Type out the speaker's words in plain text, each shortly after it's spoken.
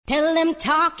Tell them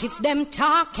talk if them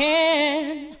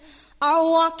talking,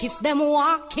 or walk if them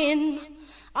walking.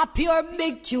 A pure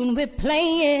big tune we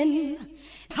playing,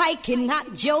 hiking,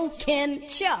 not joking.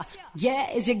 Sure. Yeah,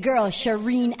 it's your girl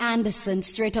Shireen Anderson,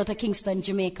 straight out of Kingston,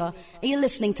 Jamaica. Are you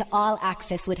listening to All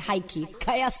Access with Heike?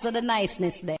 Kaya so the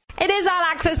niceness there. It is All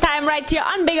Access time right here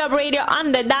on Big Up Radio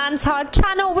on the Dancehall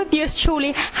channel with yours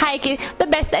truly, Heike, the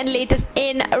best and latest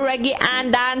in reggae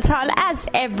and dancehall as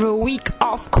every week.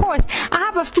 Of course, I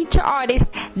have a feature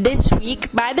artist this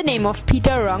week by the name of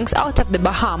Peter Runks out of the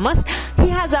Bahamas. He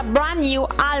has a brand new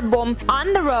album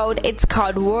on the road. It's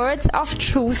called Words of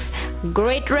Truth.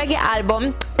 Great reggae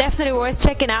album, definitely worth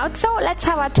checking out. So let's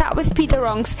have a chat with Peter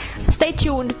Runks. Stay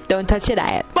tuned, don't touch your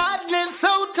diet. Badness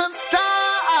out to start.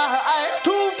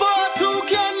 242,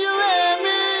 can you hear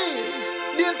me?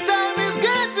 This time is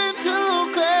getting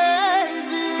too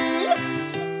crazy.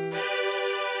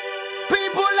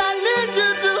 People, I need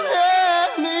you to hear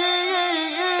me.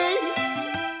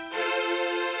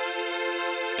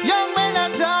 Young men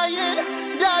are dying,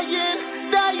 dying,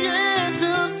 dying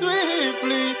too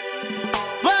swiftly.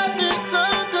 Badness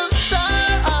out to start.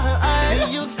 The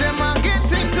youths, them are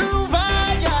getting too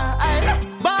violent.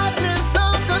 Badness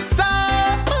out to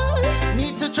start.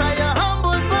 Need to try a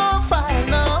humble profile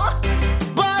now.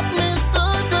 Badness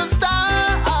out to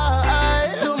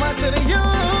start. Too much of the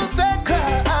youth they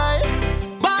cry.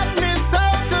 Badness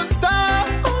out to start.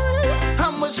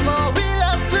 How much more we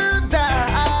have to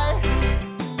die?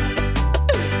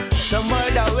 The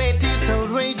murder rate is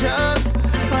outrageous.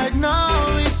 Right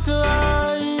now it's too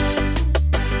high.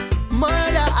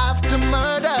 Murder after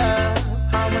murder.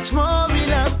 How much more we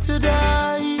have to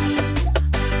die?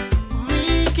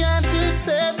 We can't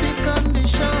accept this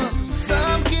condition.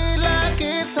 Some kill like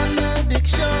it's an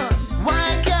addiction.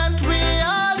 Why can't we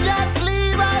all just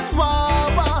leave as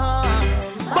one?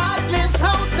 Badness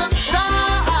out to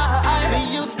start. The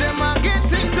youths, them are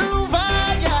getting too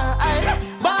violent.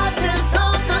 Badness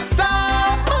out to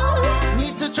start.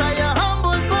 Need to try a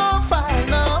humble profile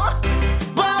now.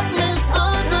 Badness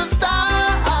out to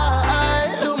start.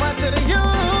 Too much of the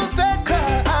youth they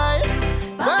cry.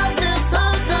 Badness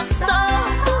out to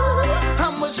start.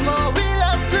 How much more we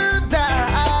have to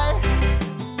die?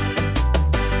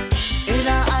 In a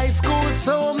high school,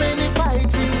 so many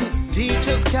fighting.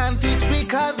 Teachers can't teach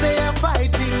because they are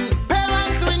fighting.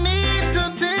 Parents, we need to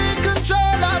take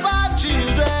control of our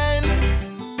children.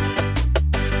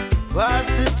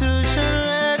 Prostitution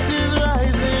rate is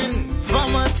rising. For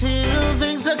material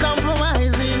things they're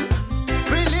compromising.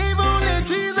 Believe only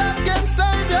Jesus can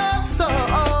save your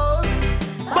soul.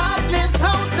 Badness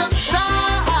out to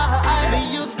start. The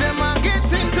youths, them are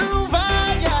getting too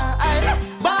violent.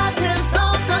 Badness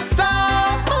out to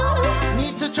start.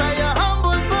 Need to try a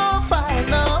humble profile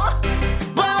now.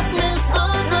 Badness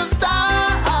out to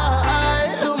start.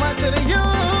 Too much of the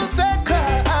youth they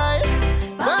cry.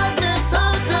 Badness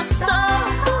out to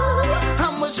start.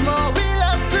 How much more we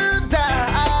have to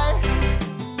die?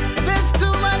 There's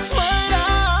too much murder.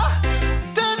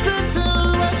 Too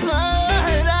much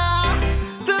murder.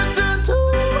 Too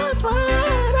much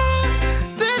murder.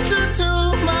 Too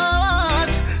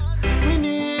much. We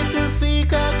need to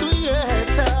seek a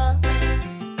creator.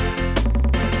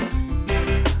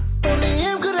 Only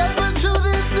him could help us through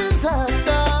this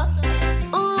disaster.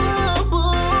 Ooh,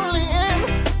 only him.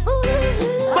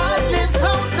 Badness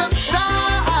out to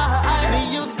start. The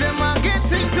youths, them are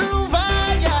getting too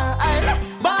violent.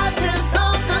 Badness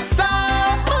out to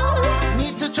start.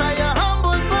 Need to try a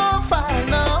humble profile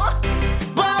now.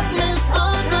 Badness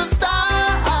out to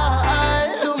start.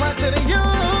 Too much of the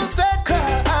youth they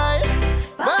cry.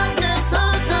 Badness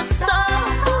out to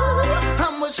start.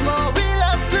 How much more we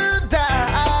have to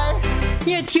die?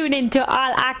 You're tuned into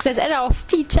All Access and our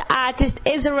feature artist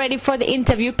is ready for the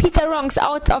interview. Peter Runks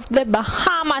out of the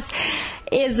Bahamas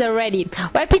is ready.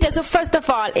 Well, Peter, so first of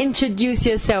all, introduce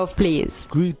yourself, please.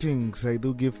 Greetings, I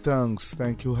do give thanks.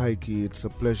 Thank you, Heike. It's a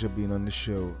pleasure being on the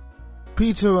show.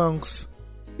 Peter Runks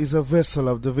is a vessel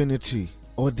of divinity,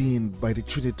 ordained by the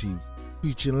Trinity,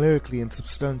 preaching lyrically and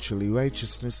substantially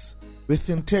righteousness with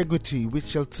integrity, which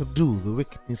shall subdue the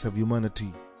wickedness of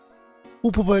humanity,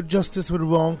 who provide justice with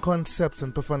wrong concepts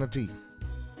and profanity.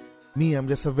 Me, I'm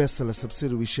just a vessel, a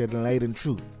subsidiary shedding light and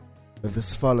truth, with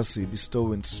this fallacy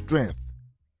bestowing strength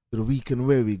to the weak and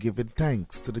weary, giving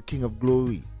thanks to the King of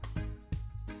glory,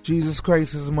 Jesus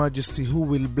Christ, His Majesty, who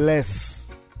will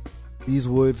bless these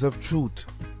words of truth.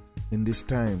 In this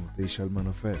time they shall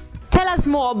manifest. Tell us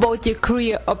more about your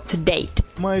career up to date.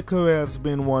 My career has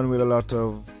been one with a lot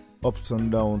of ups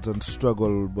and downs and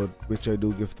struggle, but which I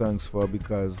do give thanks for,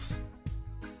 because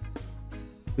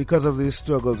because of these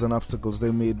struggles and obstacles, they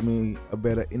made me a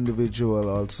better individual,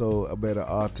 also a better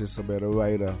artist, a better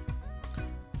writer.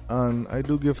 And I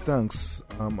do give thanks.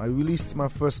 I released my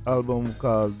first album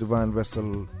called Divine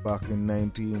Vessel back in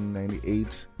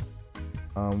 1998,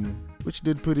 which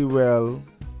did pretty well.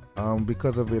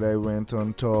 Because of it, I went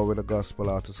on tour with a gospel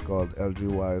artist called LG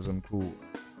Wise and Crew,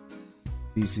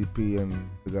 DCP and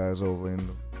the guys over in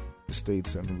the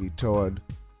States, and we toured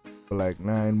for like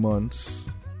 9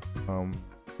 months.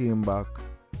 Came back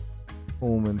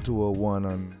home in 2001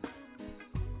 and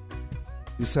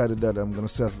decided that I'm gonna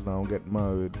settle down, get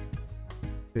married,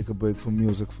 take a break from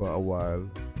music for a while.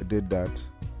 I did that.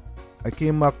 I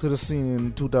came back to the scene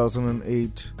in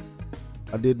 2008.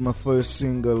 I did my first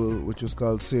single, which was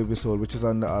called Save Your Soul, which is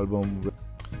on the album.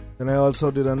 Then I also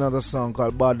did another song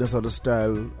called Badness of the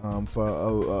Style for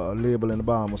a label in the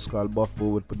Bahamas called Buffalo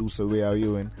with producer Ray R.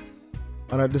 Ewing.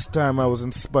 And at this time I was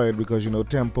inspired because,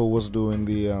 Tempo was doing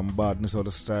the Badness of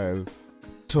the Style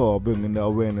tour, bringing the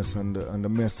awareness and the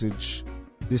message,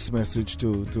 this message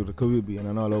to the Caribbean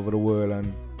and all over the world.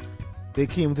 And they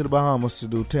came to the Bahamas to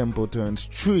do Tempo Turns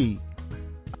 3.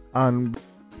 And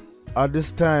at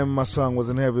this time my song was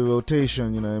in heavy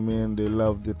rotation, They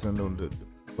loved it and the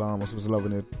Bahamas was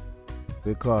loving it.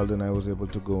 They called and I was able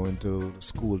to go into the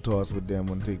school tours with them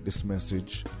and take this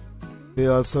message. They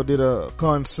also did a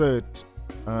concert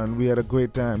and we had a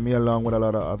great time, me along with a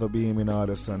lot of other Bahamian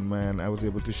artists, and man, I was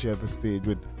able to share the stage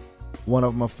with one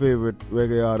of my favorite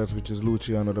reggae artists, which is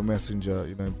Luciano the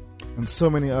Messenger, and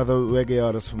so many other reggae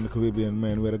artists from the Caribbean.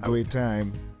 Man, we had a great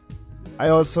time. I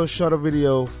also shot a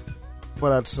video for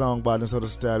that song Badness of the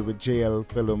Style with JL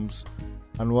Films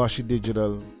and Washi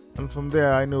Digital, and from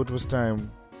there I knew it was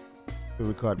time to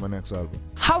record my next album.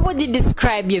 How would you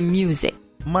describe your music?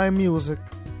 My music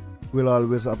will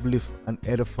always uplift and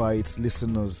edify its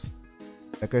listeners.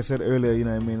 Like I said earlier,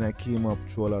 I came up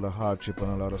through a lot of hardship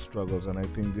and a lot of struggles, and I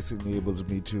think this enables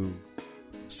me to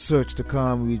search the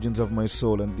calm regions of my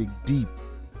soul and dig deep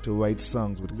to write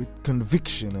songs with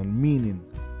conviction and meaning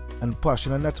and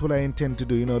passion, and that's what I intend to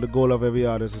do. The goal of every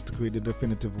artist is to create a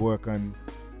definitive work, and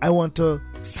I want to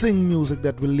sing music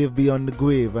that will live beyond the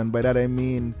grave, and by that I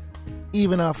mean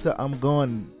even after I'm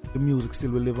gone, the music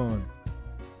still will live on.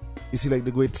 You see, like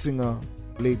the great singer,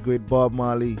 late great Bob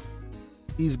Marley,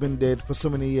 he's been dead for so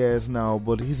many years now,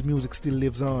 but his music still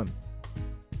lives on.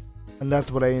 And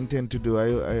that's what I intend to do.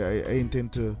 I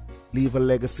intend to leave a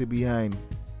legacy behind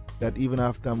that even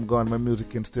after I'm gone, my music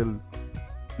can still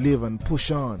live and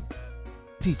push on,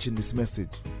 teaching this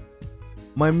message.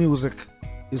 My music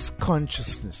is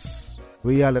consciousness,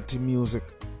 reality music,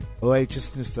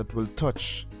 righteousness that will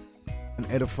touch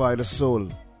and edify the soul.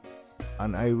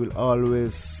 And I will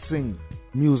always sing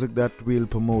music that will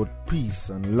promote peace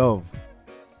and love,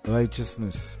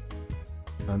 righteousness,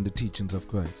 and the teachings of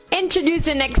Christ. Introduce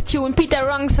the next tune. Peter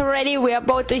Runks already. We're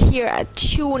about to hear a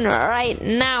tune right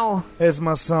now. Here's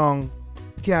my song,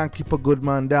 Can't Keep a Good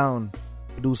Man Down,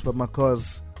 produced by my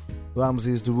cuz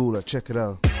Ramsey is the Ruler. Check it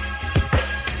out.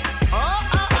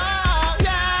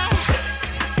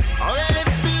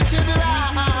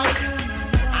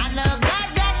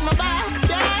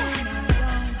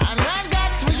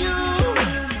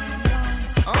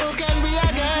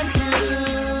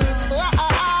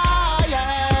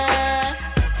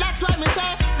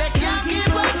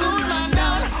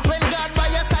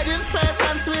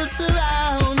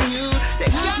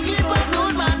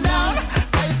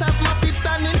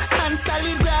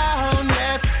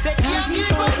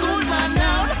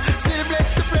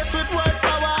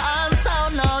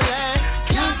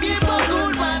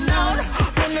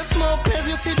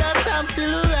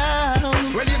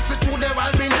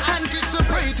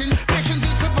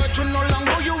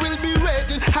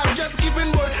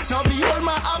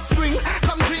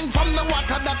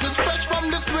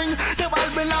 They've all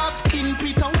been asking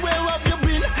Peter, where have you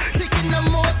been? Seeking the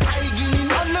most high, gaining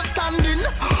understanding.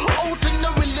 Out in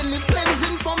the wilderness,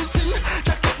 cleansing from sin.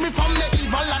 To keep me from the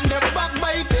evil and the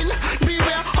backbiting.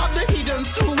 Beware of the hidden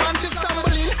who want to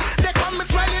stumble in. They come with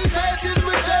smiling faces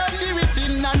with dirty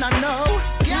within. And I know,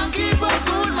 can't keep a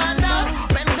good man down.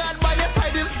 When God by your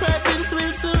side, his presence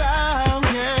will surround.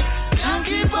 Yeah, can't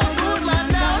keep a good man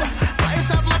down.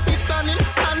 Rise up my fist on it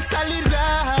on solid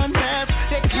ground. Yes,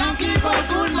 they can't keep a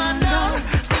good man down.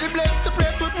 Still bless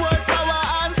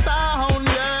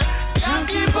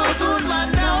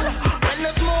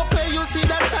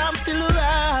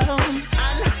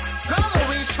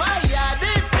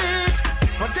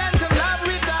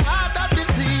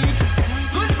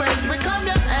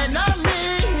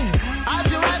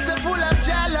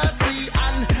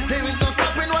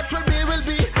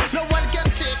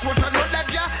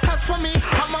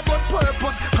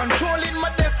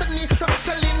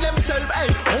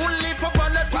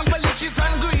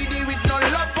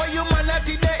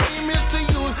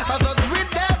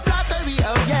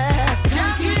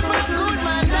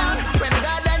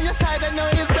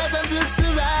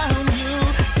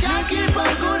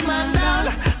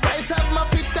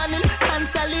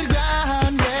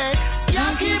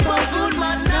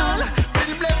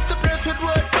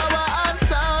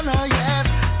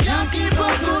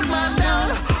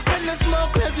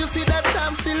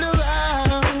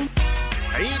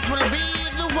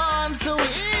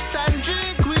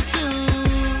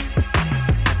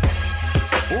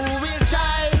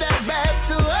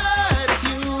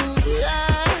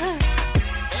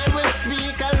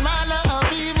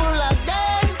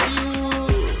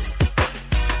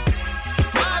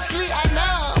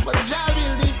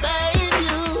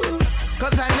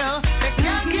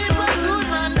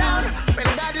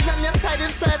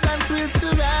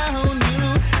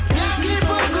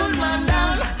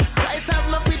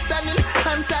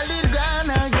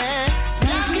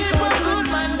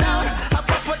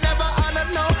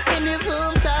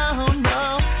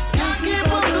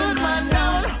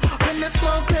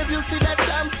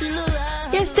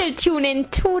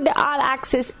into the All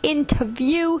Access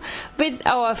interview with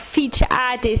our feature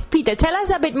artist, Peter. Tell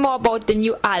us a bit more about the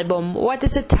new album. What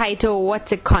is the title? What's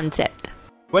the concept?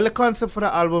 Well, the concept for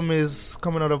the album is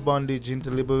coming out of bondage into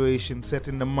liberation,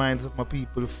 setting the minds of my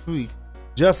people free.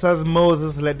 Just as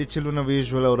Moses led the children of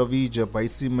Israel out of Egypt, I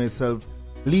see myself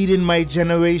leading my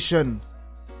generation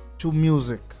through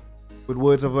music with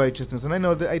words of righteousness. And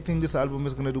I think this album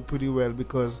is going to do pretty well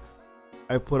because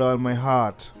I put all my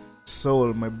heart,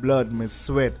 soul, my blood, my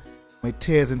sweat, my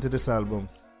tears into this album.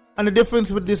 And the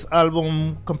difference with this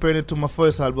album compared it to my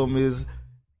first album is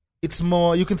it's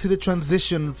more, you can see the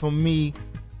transition from me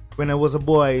when I was a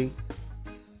boy.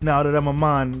 Now that I'm a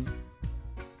man,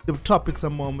 the topics are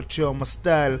more mature, my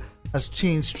style has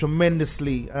changed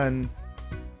tremendously, and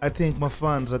I think my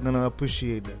fans are going to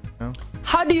appreciate it. You know?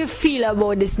 How do you feel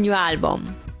about this new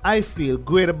album? I feel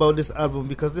great about this album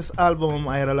because this album,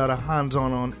 I had a lot of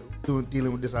hands-on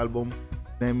dealing with this album.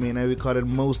 I recorded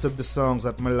most of the songs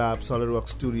at my lab, Solid Rock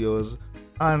Studios,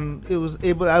 and I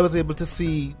was able to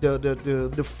see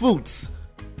the fruits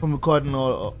from recording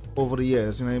all over the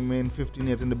years. 15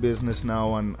 years in the business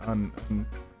now, and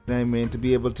to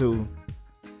be able to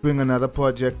bring another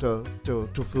project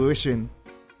to fruition,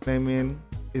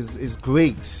 is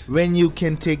great. When you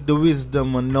can take the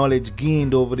wisdom and knowledge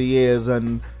gained over the years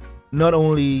and not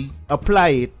only apply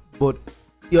it, but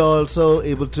you're also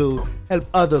able to help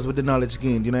others with the knowledge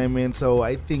gained, So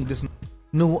I think this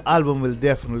new album will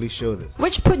definitely show this.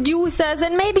 Which producers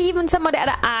and maybe even some of the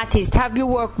other artists have you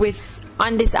worked with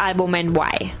on this album, and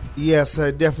why? Yes,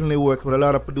 I definitely worked with a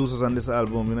lot of producers on this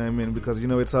album, because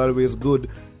it's always good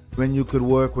when you could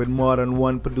work with more than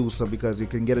one producer because you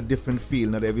can get a different feel.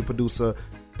 Not every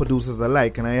producers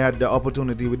alike, and I had the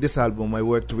opportunity with this album. I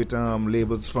worked with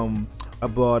labels from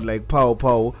abroad like Pow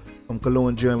Pow from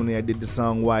Cologne, Germany. I did the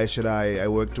song Why Should I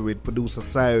worked with producer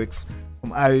Cyrix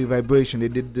from Irie Vibration. They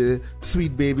did the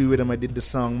Sweet Baby rhythm. I did the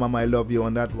song Mama I Love You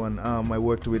on that one. I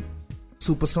worked with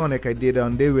Supersonic. I did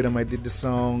on their rhythm. I did the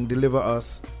song Deliver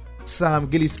Us. Sam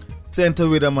Gillis Center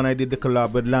rhythm, and I did the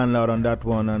collab with Landlord on that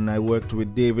one. And I worked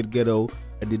with David Ghetto.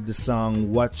 I did the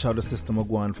song Watch How the System of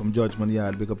One from Judgment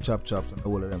Yard. Big up Chop Chops and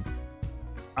all of them.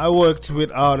 I worked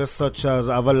with artists such as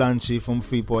Avalanche from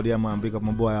Freeport, yeah man. Big up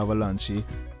my boy Avalanche.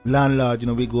 Landlord,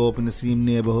 we go up in the same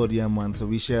neighborhood, yeah man. So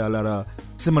we share a lot of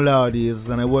similarities.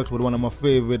 And I worked with one of my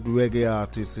favorite reggae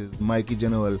artists, is Mikey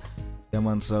General. Yeah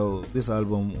man, so this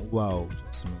album, wow,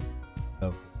 just me.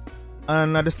 Love it.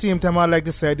 And at the same time, I'd like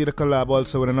to say I did a collab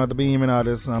also with another Bohemian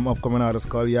artist, upcoming artist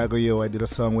called Yago Yo. I did a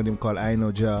song with him called I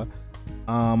Know Jah.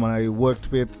 And I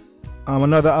worked with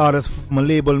another artist from a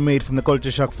label mate from the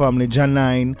Culture Shock family, John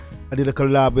 9. I did a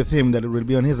collab with him that will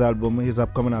be on his album, his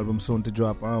upcoming album soon to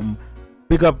drop.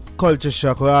 Big up Culture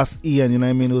Shock, or ask Ian,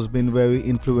 who's been very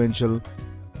influential.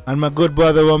 And my good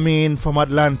brother Ramin from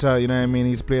Atlanta,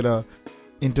 he's played a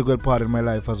integral part in my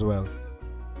life as well.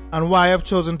 And why I've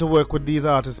chosen to work with these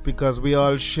artists, because we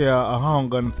all share a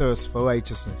hunger and thirst for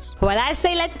righteousness. Well, I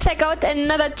say let's check out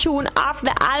another tune off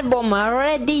the album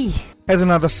already. Here's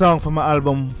another song from my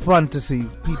album, Fantasy,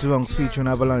 Peter Runks featuring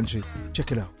Avalanche.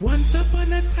 Check it out. Once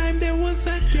upon a time there was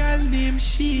a girl named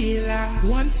Sheila.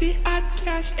 Once he had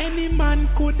cash, any man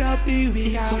could have be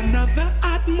with her. If another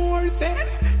had more than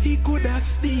he could have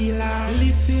steal her.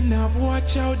 Listen up,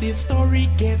 watch how the story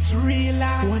gets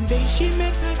realer. One day she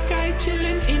met a guy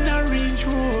chilling in a Range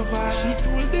Rover. She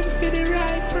told him for the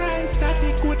right price that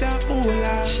he could have hold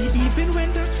her. She even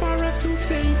went as far as to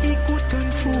say he could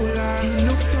control her. He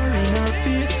looked her in her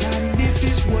face and this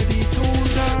is what he told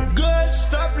her. Girl,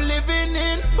 stop living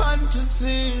in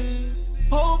fantasy.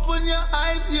 Open your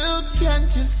eyes, youth,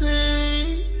 can't you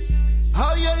see?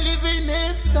 How you're living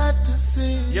is sad to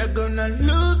see. You're gonna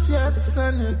lose your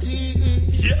sanity.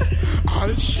 Yeah,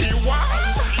 all she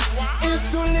wants is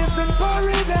to live in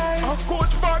paradise. A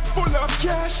coach bag full of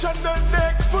cash and a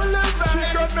neck full of ice. She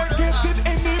gonna get it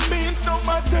any means, no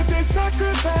matter the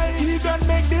sacrifice. He done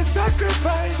make the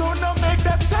sacrifice, so now make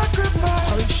that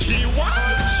sacrifice. All she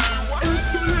wants is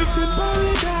to live in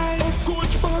paradise. A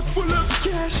coach bag full of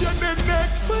cash and a neck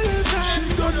full of ice. She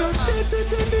gonna get it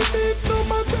any means, no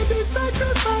matter the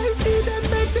sacrifice. He done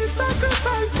make the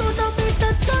sacrifice, so now make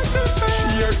that sacrifice. She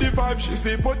hear the vibe, she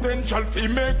see potential fi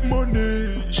make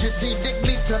money. She see the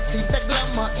glitter, see the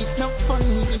glamour, it's not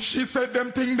funny. She said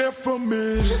them thing there for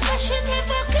me. She said she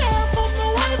never care for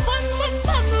my wife and my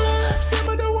family. Them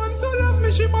are the ones who love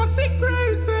me, she must be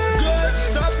crazy. Girl,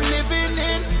 stop living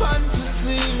in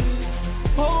fantasy.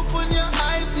 Open your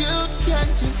eyes, youth,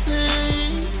 can't you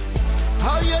see?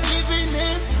 How you're living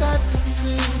is sad to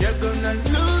see. You're gonna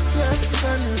lose your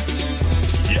sanity.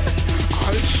 Yeah,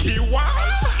 all she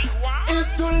wants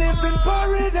is to live in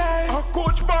paradise. A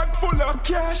coach bag full of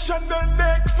cash and the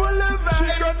neck full of ice. She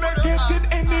gonna get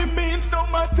it any means, no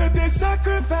matter the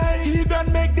sacrifice. He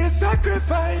done make the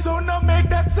sacrifice, so now make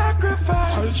that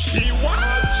sacrifice. All she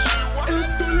wants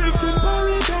is to live in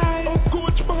paradise. A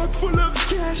coach bag full of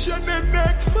cash and the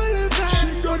neck full of ice.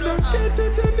 She gonna get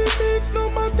it any means, no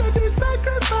matter the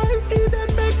sacrifice. He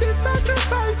done make the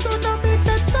sacrifice, so now make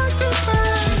that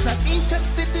sacrifice. She's not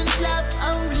interested in love,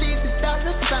 only the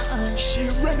dollar sign. She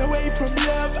ran away from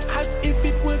love as if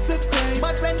it was a crime.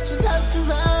 But when she's out to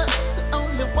run, the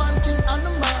only one thing on the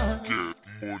mind.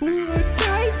 What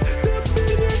type? The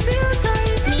billionaire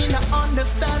kind. Me not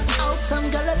understand how some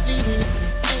gala live.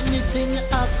 Anything you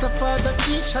ask the Father,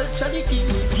 he shall surely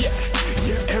give. Yeah,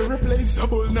 you're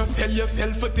irreplaceable. Now sell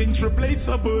yourself for things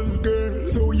replaceable, girl.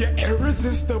 So you're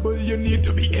irresistible. You need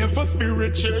to be ever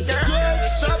spiritual, girl. Girl,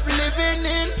 stop living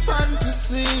in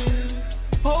fantasy.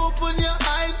 Open your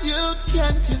eyes, youth,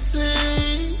 can't you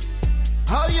see?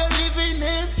 How you're living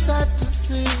is sad to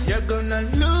see. You're gonna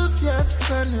lose your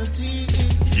sanity.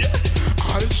 Yeah,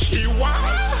 all she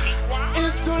wants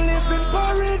is to live in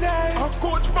paradise. A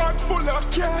coach bag full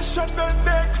of cash and the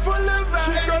neck full of ice.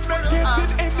 She gonna get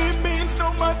it any means,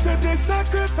 no matter the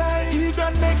sacrifice. He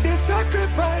done make the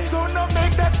sacrifice, so now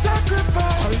make that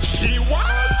sacrifice. All she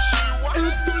wants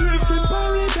is to live in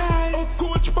paradise. A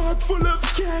coach bag full of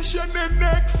cash and the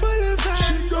neck full of ice.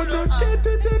 She gonna get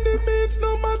it any means,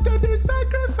 no matter the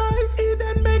sacrifice. He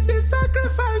done make the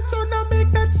sacrifice, so now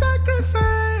make that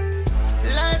sacrifice.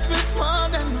 Life is more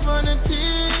than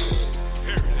vanity.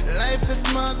 Life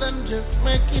is more than just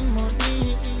making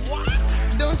money.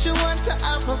 Don't you want to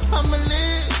have a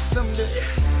family someday?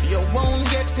 You won't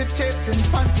get to chasing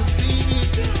fantasy.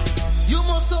 You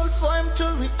must hold firm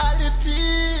to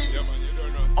reality.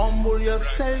 Humble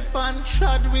yourself and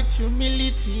tread with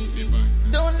humility.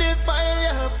 Don't defile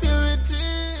your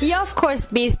purity. You're of course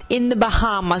based in the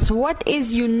Bahamas. What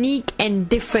is unique and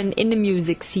different in the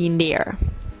music scene there?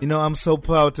 You know, I'm so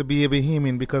proud to be a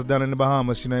Bahamian because down in the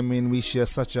Bahamas, you know what I mean, we share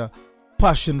such a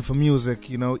passion for music.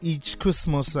 You know, each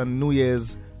Christmas and New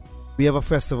Year's, we have a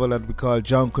festival that we call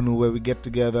John Canoe where we get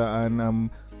together and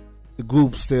the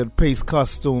groups, they paste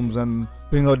costumes and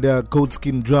bring out their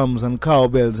goatskin drums and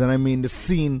cowbells. And I mean, the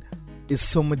scene is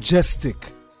so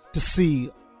majestic to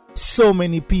see so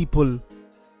many people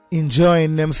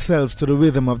enjoying themselves to the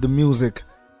rhythm of the music.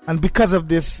 And because of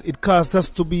this, it caused us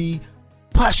to be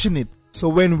passionate. So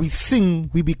when we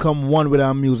sing, we become one with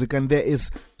our music, and there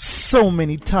is so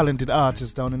many talented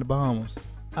artists down in the Bahamas.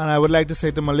 And I would like to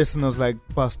say to my listeners, like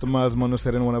Pastor Miles Monroe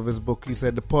said in one of his books, he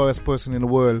said the poorest person in the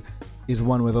world is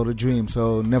one without a dream.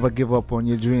 So never give up on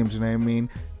your dreams, you know what I mean?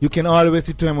 You can always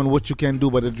determine what you can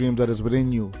do by the dream that is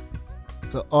within you.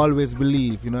 So always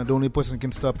believe, you know, the only person who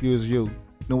can stop you is you.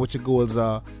 Know what your goals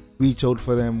are, reach out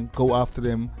for them, go after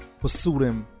them, pursue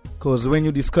them. Because when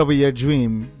you discover your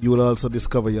dream, you will also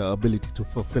discover your ability to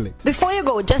fulfill it. Before you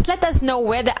go, just let us know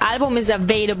where the album is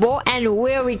available and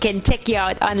where we can check you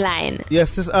out online.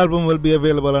 Yes, this album will be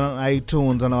available on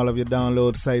iTunes and all of your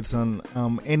download sites and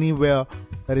anywhere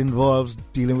that involves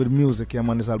dealing with music. Yeah,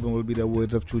 man, this album will be the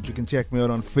Words of Truth. You can check me out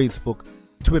on Facebook,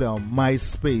 Twitter,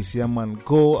 MySpace. Yeah, man,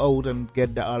 go out and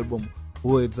get the album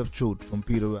Words of Truth from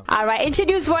Peter Runks. Alright,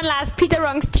 introduce one last Peter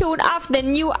Runks tune of the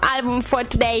new album for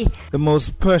today. The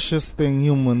most precious thing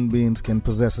human beings can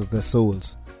possess is their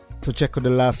souls. So check out the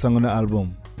last song on the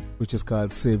album, which is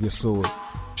called Save Your Soul.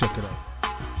 Check it out.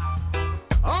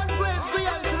 Always be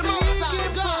unto the Most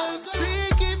High God.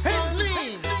 His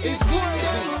name is worthy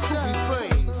to be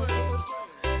praised.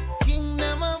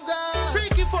 Kingdom of God.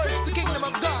 Seek ye first the kingdom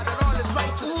of God and all its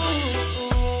righteousness.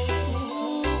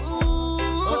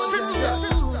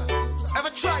 Ever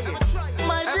try it?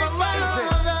 My ever rise it?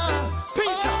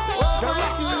 Peter,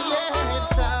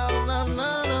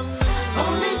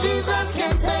 only Jesus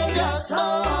can save your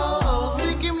soul.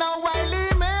 Seek him now while he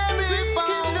may be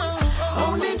found.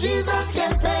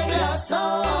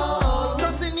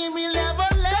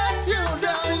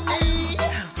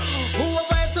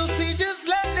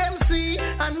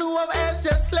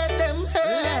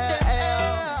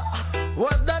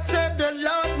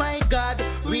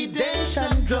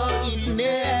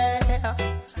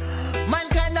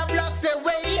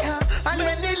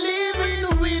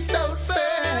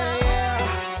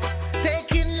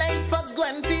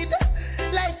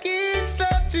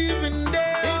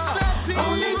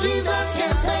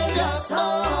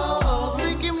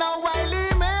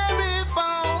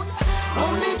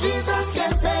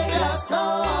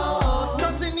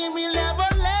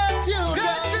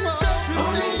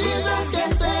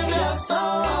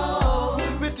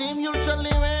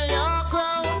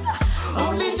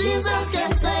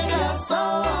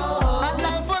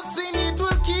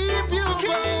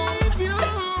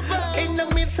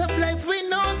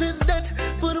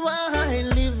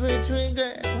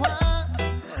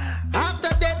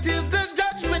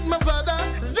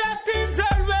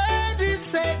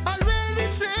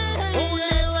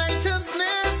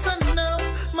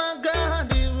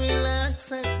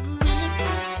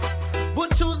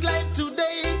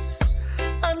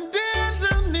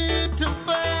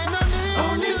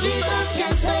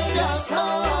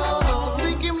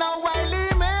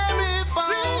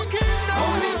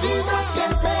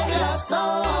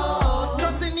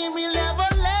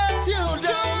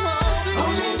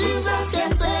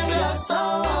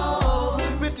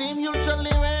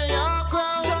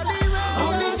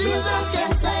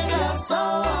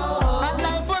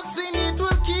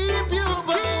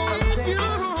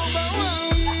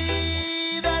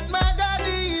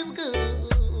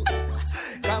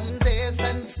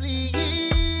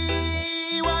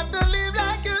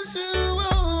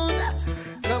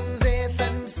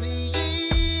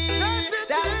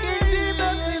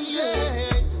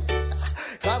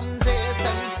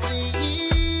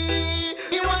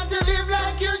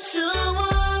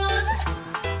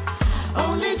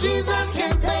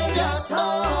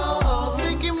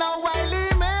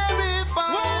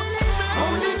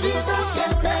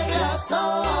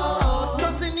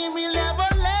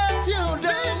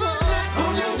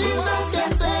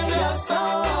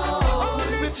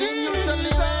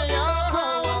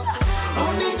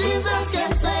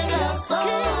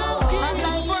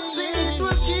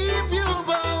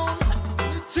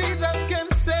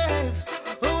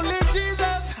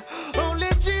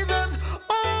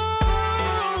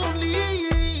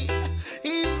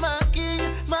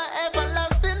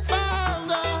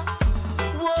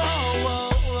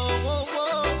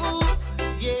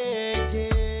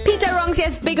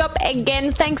 big up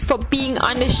again. Thanks for being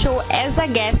on the show as a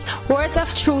guest. Words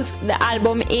of Truth, the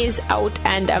album is out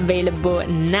and available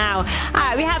now.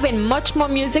 Alright, we're having much more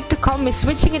music to come. We're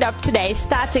switching it up today,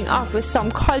 starting off with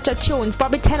some culture tunes.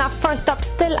 Bobby Tanner first up,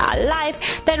 Still Alive,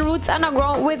 then Roots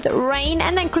Underground with Rain,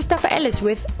 and then Christopher Ellis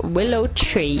with Willow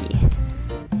Tree.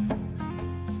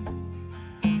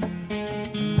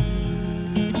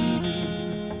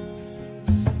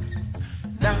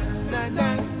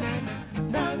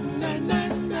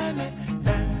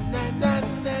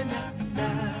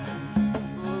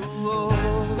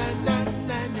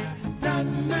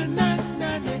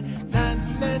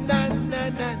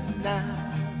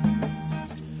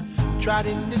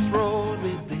 Trotting this road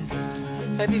with this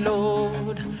heavy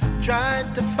load,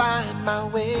 trying to find my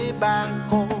way back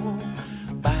home,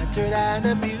 battered and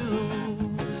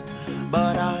abused,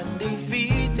 but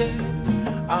undefeated,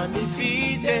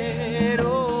 undefeated.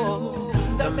 Oh,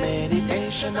 the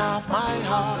meditation of my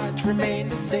heart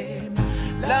remained the same.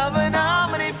 Love and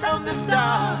harmony from the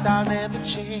start, I'll never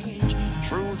change.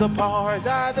 Through the bars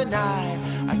of the night,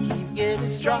 I keep getting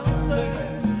stronger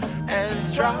and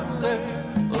stronger.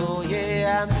 Oh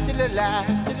yeah, I'm still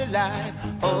alive,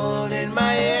 holding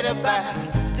my head up high.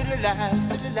 Still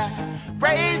alive,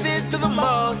 praises to the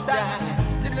Most High.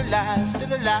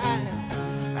 Still alive,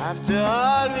 after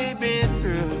all we've been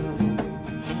through.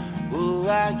 Oh,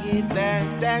 I give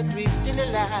thanks that we're still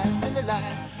alive,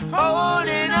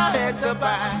 holding our heads up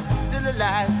high. Still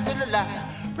alive,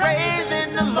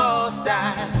 praising the Most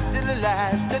High. Still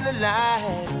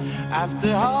alive,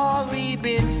 after all we've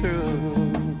been through.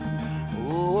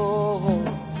 Oh,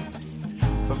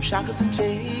 from shackles and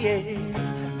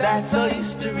chains, that's our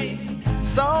history.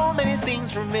 So many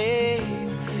things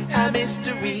remain a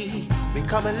mystery. We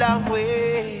come a long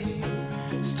way,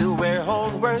 still we're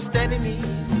own worst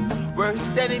enemies.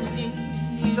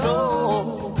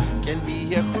 Oh, can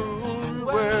be a cruel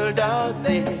world out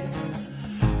there.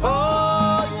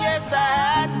 Oh, yes, I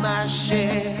had my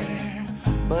share,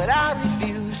 but I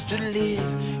refuse to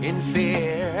live in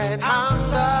fear and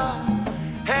hunger.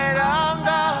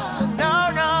 No,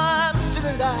 I'm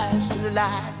still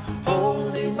alive,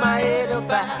 holding my head up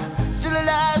high. Still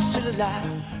alive,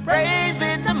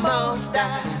 praising the Most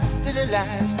High. Still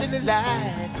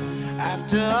alive,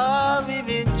 after all we've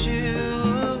been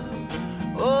through.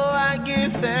 Oh, I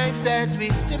give thanks that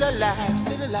we're still alive,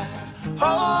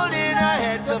 holding our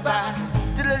heads up high.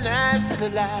 Still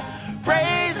alive,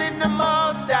 praising the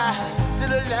Most High.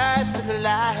 Still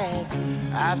alive,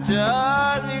 after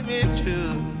all we've been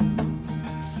through.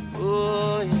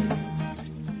 Oh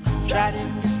yeah,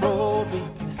 trotting this road with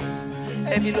this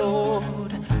heavy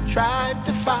load, trying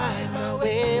to find my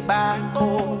way back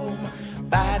home,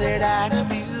 battered and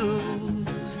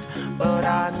abused, but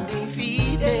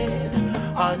undefeated.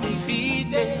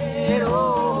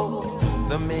 Oh,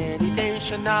 the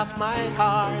meditation of my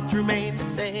heart remained the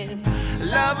same.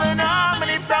 Love and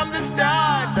harmony from the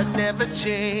start, I never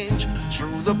change.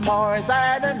 Through the pores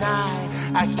of the night,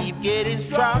 I keep getting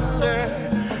stronger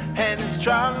and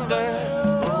stronger.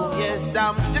 Oh yes,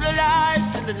 I'm still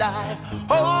alive,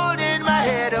 holding my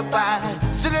head up high.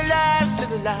 Still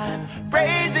alive,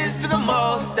 praises to the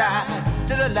Most High.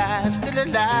 Still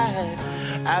alive,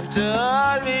 after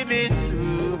all we've been through.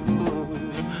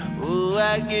 Oh,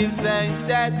 I give thanks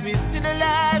that we're still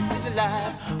alive,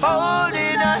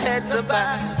 holding our heads up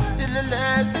high. Still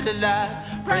alive,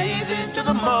 praises to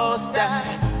the Most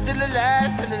High. Still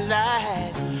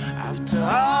alive, after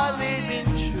all we've been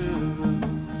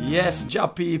through. Yes, Ja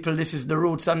people, this is the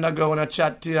Roots Underground I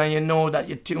chat to you, and you know that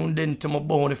you're tuned in to my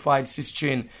bona fide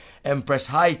sister Empress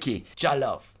Heike. Ja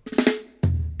love.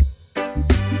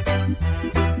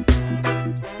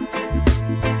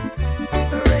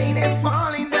 Rain is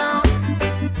falling down.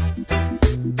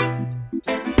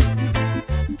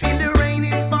 Feel the rain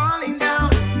is falling down.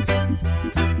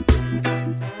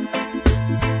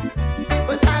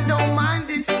 But I don't mind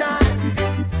this time.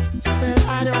 Well,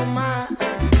 I don't mind.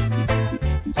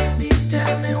 Please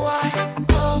tell me why.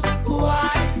 Oh,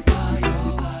 why?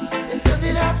 Does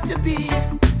it have to be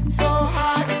so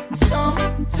hard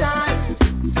sometimes?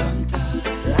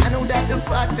 I know that the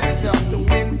patterns of the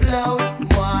wind blows.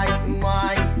 Why?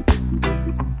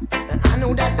 I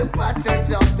know that the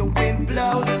patterns of the wind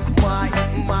blows. Why?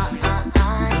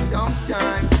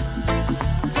 Sometimes.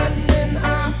 But then I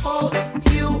hold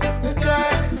you,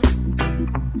 girl,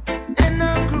 and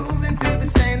I'm grooving through the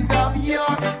sands of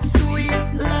your sweet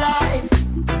life.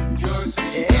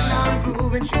 And I'm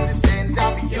grooving through the sands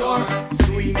of your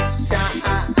sweet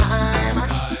time.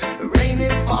 Rain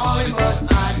is falling,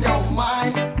 but I don't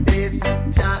mind this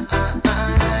time.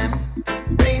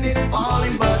 Rain is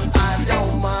falling, but I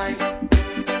don't mind.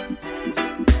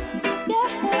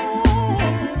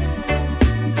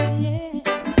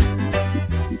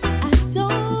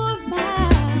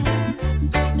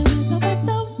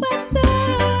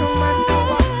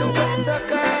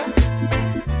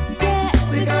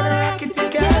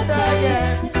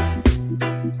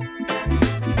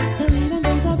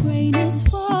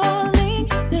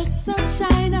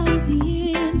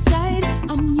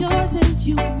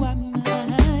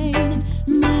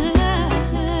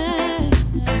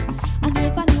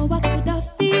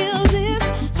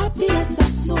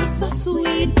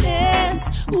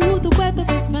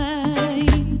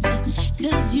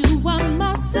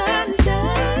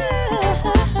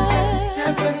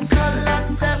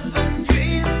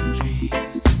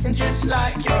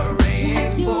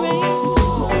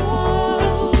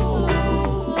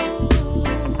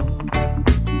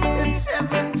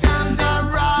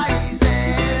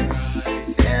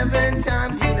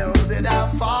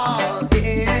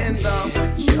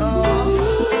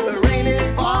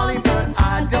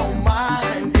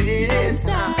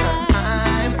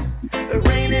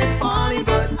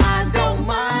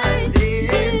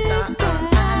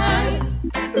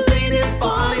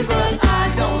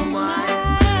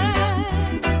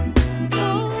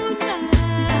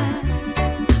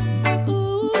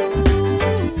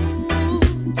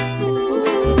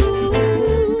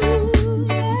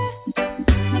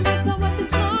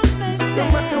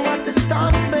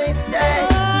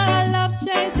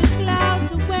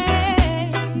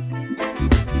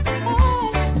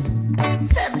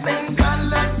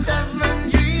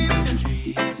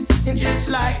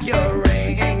 like your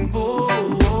rainbow.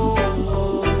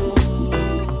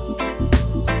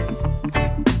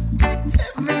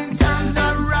 7 times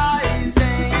I'm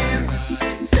rising,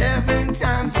 7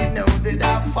 times you know that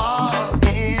I fall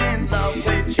in love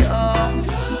with you.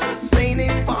 Rain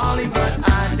is falling, but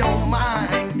I don't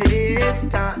mind this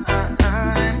time.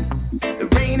 The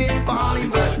rain is falling,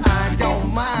 but I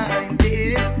don't mind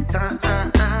this time.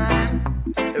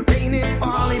 The rain is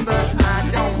falling, but I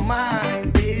don't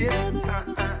mind this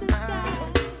time.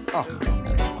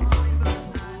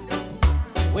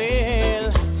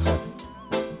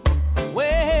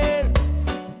 Well,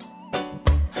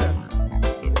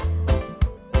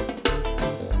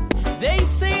 they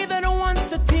say that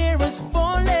once a tear is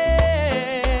falling,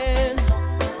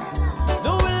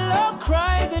 the willow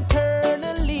cries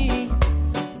eternally.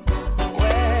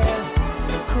 Well,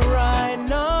 cry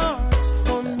not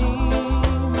for me,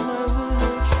 my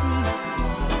willow tree,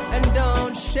 and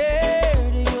don't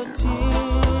shed your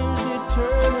tears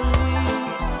eternally.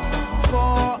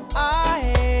 For I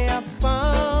have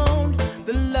found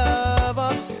the love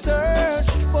I've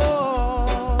searched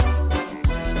for.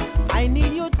 I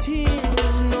need your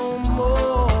tears no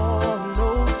more,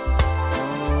 no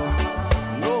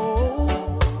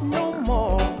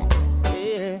more.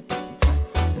 Yeah.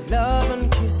 Love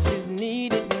and kisses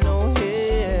needed no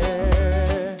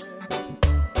here.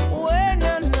 Well,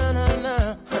 no.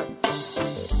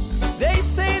 They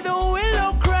say the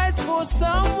willow cries for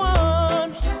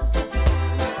someone.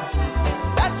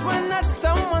 That's when that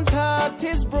someone's heart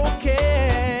is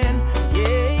broken.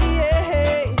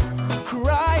 Yeah.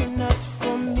 Cry not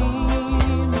for me,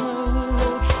 my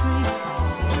willow tree,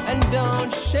 and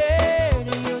don't shed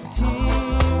your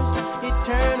tears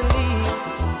eternally.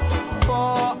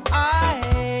 For I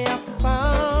have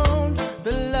found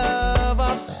the love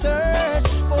I've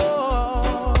searched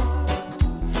for.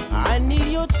 I need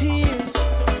your tears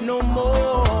no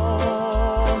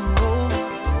more, no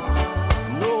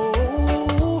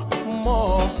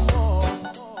more.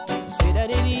 Say that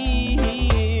it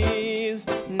is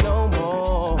no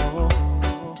more,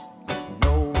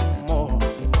 no more.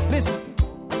 Listen.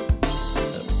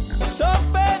 So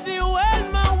fare thee well,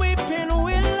 my weeping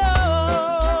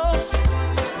willow,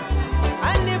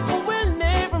 and if we'll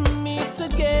never meet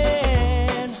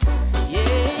again,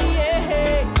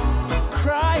 yeah,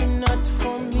 cry not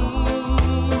for me,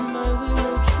 my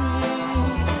willow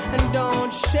tree, and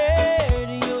don't shed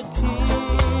your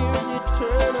tears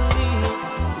eternally.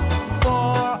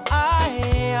 For I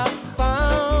have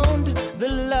found the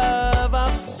love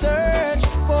I've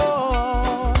searched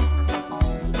for.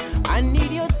 I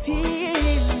need your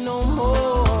tears no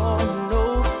more,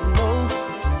 no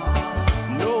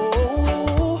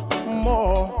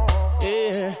more.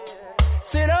 Yeah,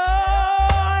 said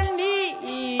I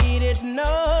need it no.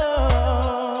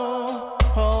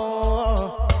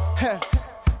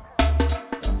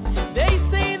 They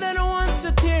say that once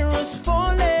a tear is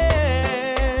falling,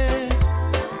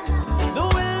 the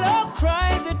willow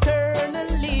cries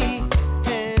eternally.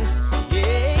 And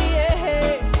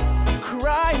yeah,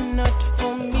 cry not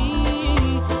for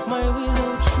me, my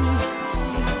willow tree,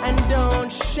 and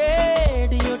don't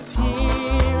shed your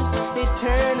tears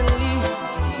eternally.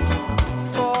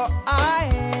 For I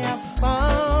have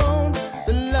found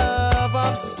the love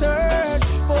I've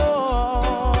searched for.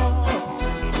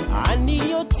 I need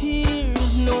your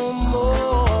tears no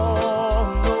more,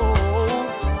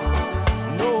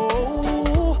 no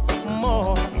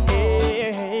more.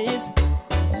 Yes,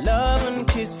 love and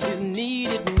kisses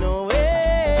needed no way.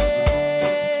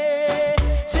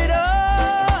 Said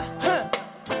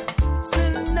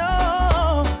said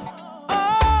no.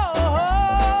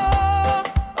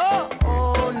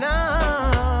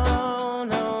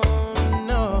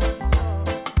 No.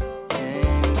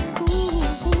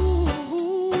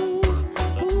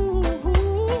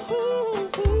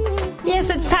 Yes,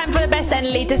 it's time for the best and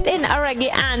latest in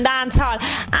reggae and dancehall.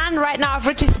 And right now,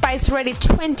 Richie Spice ready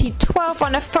 2012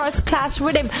 on a first class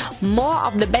rhythm. More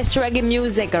of the best reggae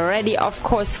music ready, of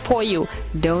course, for you.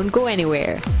 Don't go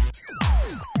anywhere.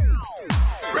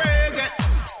 Reggae,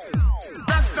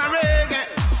 Rasta reggae,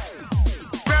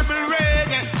 rebel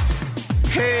reggae.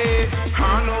 Hey,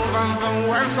 all over the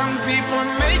world, some people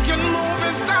making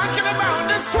movies talking about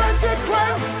this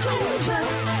 2012.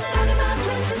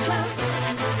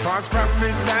 Cause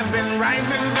profits have been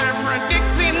rising, they're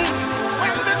predicting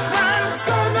when this world's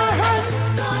gonna end.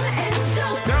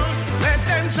 Don't let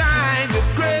them try you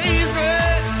crazy.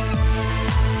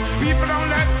 People don't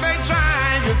let they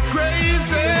try you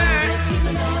crazy.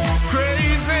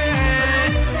 Crazy.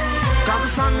 Cause the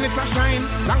sun it a shine,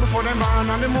 long before them born,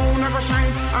 and the moon never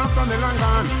shine after the long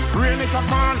gone. Rain it a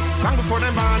fall, long before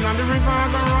them born, and the river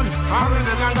go run,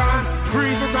 already long gone.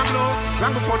 Breeze it a blow,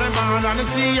 long before them born, and the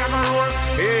sea a go roar.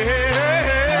 Hey, hey, hey,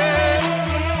 hey.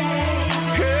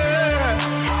 Hey.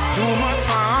 Too much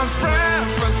false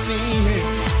prophecy,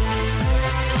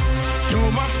 too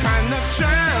much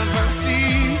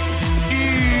controversy.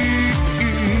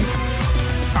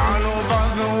 All over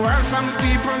the world, some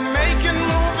people making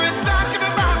movies talking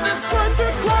about this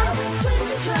 2012.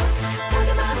 2012,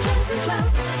 talking about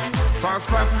 2012. False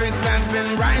prophet has been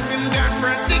rising, they're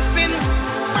predicting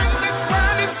when this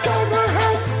world is gonna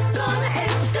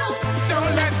end.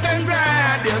 Don't let them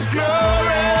ride your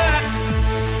glory.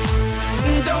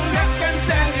 Don't let them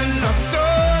tell you no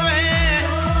story,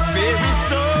 fairy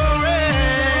story.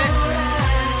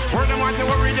 Where them want to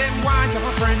worry, them want to have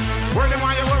a friend. Where them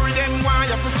want you worry, them want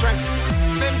you for stress.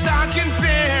 Them talking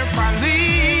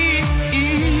fearfully.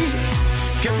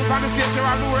 Careful on the stage, you're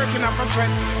all working up for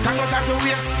sweat. Can't go back to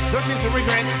waste, nothing to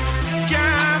regret.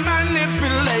 Can't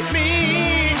manipulate me.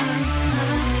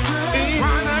 They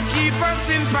wanna keep us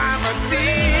in poverty.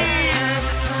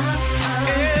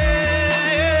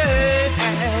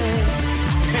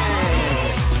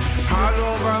 All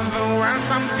over the world,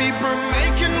 some people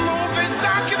making movies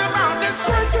talking about this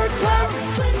 2012.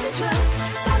 2012,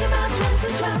 talking about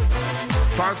 2012.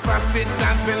 False prophet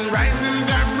has been rising,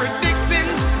 they're predicting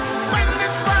when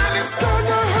this world is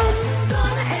gonna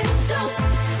end.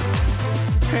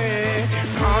 Hey,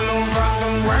 all over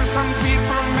the world, some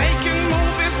people making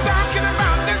movies talking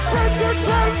about this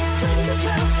 2012.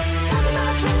 2012, talking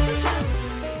about 2012.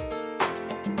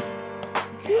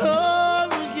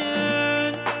 Come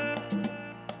again,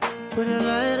 put the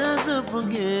light us up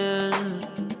again.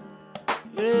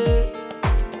 Yeah.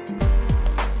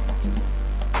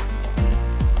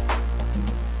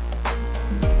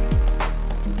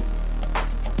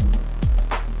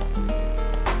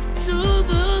 To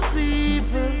the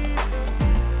people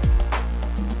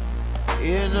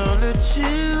and all the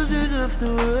children of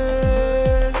the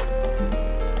world,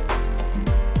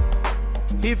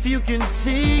 if you can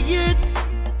see it,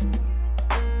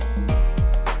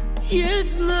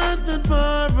 it's not that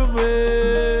far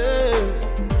away.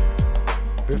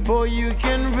 Before you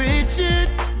can reach it,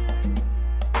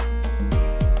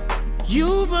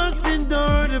 you must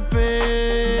endure the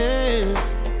pain.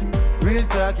 Real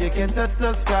talk, you can touch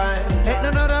the sky. Ain't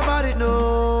no doubt about it,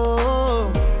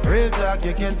 no. Real talk,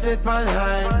 you can sit on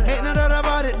high. Ain't no doubt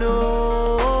about it,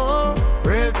 no.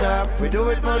 Real talk, we do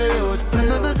it for the youth.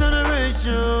 Another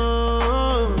generation.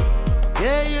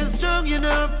 Yeah, you're strong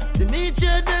enough to meet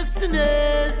your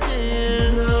destination.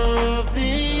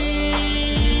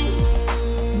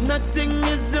 Nothing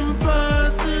is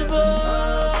impossible.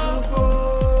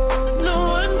 No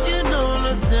one can hold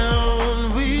us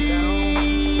down. We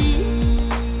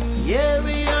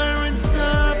are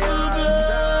unstoppable.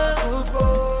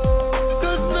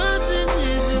 'Cause nothing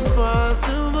is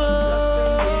impossible.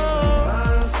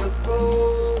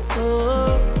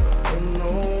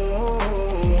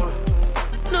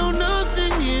 No,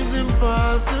 nothing is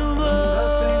impossible.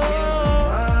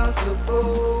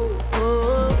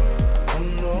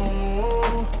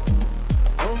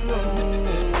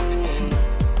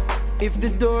 If the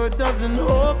door doesn't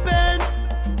open,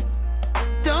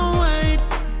 don't wait.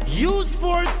 Use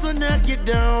force to knock it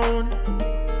down.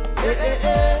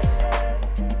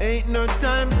 Ain't no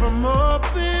time for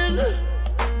moping.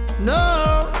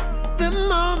 No, the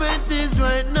moment is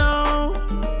right now.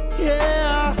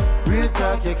 Yeah. Real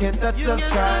talk, you can touch the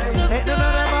sky. Ain't no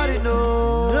doubt about it, no.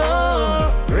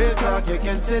 Real talk, you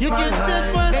can sit on high.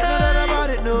 Ain't no doubt about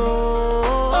it, no.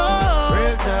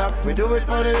 Real talk, we do it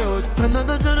for the youth.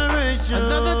 Another generation.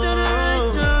 Another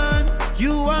generation.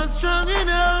 You are strong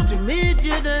enough to meet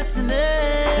your destiny.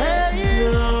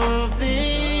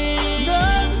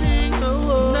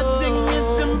 Nothing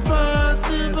is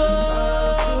impossible.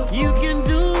 You can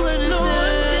do anything. No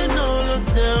one can hold us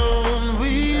down.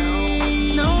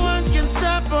 No one can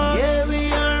stop us. Yeah, we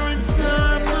are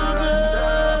unstoppable.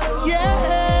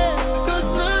 Yeah, 'cause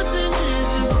nothing is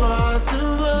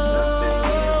impossible.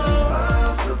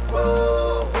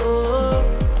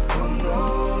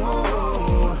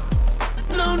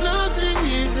 No, nothing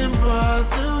is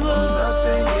impossible.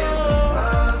 Nothing is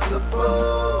impossible.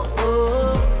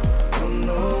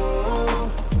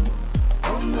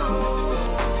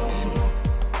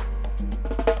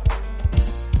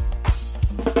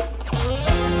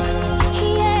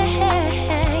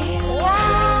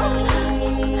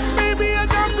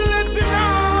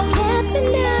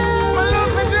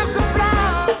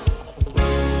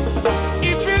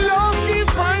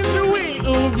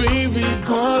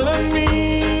 Call on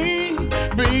me.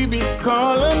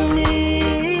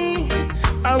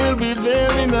 be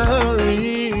there in a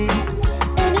hurry.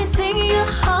 Anything your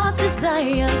heart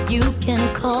desire, you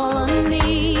can call on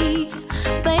me.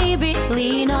 Baby,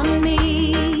 lean on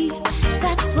me.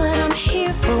 That's what I'm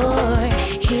here for,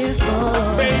 here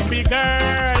for. Baby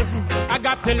girl, I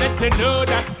got to let you know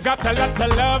that got a lot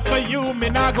of love for you, me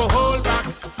not go hold back.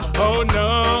 Oh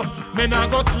no, me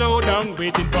not go slow down,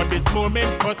 waiting for this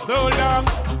moment for so long.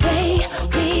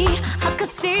 Baby, I could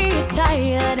see you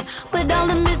tired. With all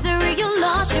the misery, you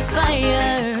lost your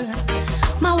fire.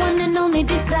 My one and only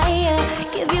desire,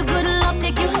 give you good love,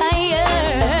 take you higher.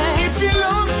 If you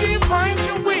lost, you find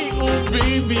your way. Oh,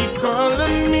 baby, call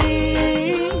on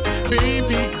me.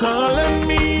 Baby, call on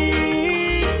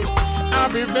me. I'll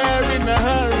be there in a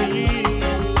hurry.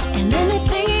 And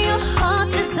anything your heart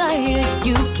desire,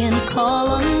 you can call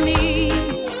on me.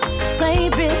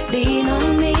 Baby, lean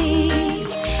on me.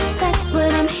 That's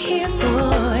what I'm here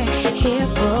for, here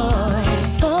for.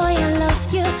 Boy, I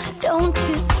love you, don't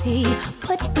you see?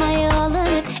 Put my all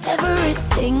in it,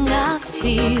 everything I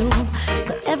feel.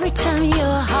 So every time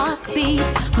your heart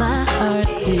beats, my heart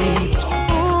beats.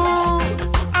 Ooh,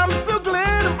 I'm so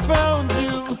glad I found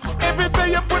you. Every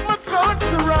day I put my thoughts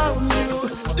around you.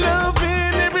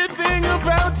 Loving everything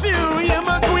about you. You're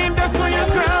my queen, that's why I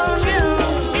crown you.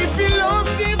 If you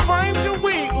lost, then find your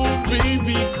way. Oh,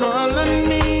 baby, call on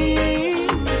me.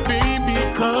 Baby,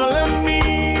 call on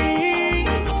me.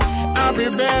 I'll be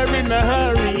there in a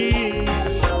hurry.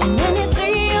 And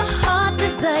anything your heart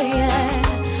desire,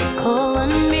 call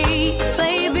on me,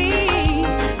 baby,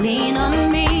 lean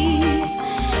on me.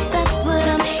 That's what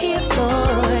I'm here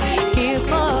for, here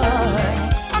for.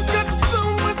 I got so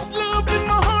much love in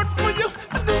my heart for you.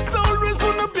 I just always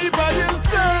wanna be by your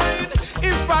side.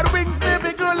 If I had wings,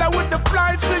 baby girl, I would have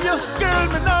fly to you. Girl,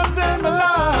 me not tell me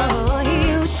lie. Oh,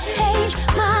 you changed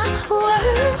my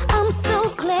world. I'm so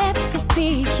glad to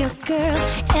be your girl.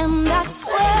 And I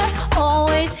swear,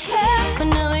 always here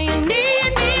whenever you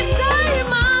need me. Say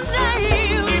my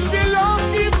name. If you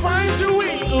lost, you find your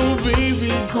way. Oh,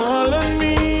 baby, call on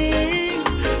me.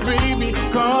 Baby,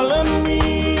 call on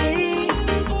me.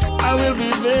 I will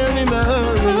be there in a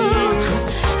hurry.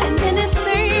 And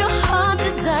anything your heart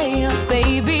desire,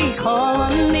 baby, call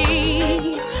on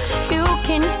me. You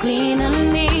can lean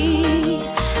on me.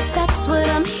 That's what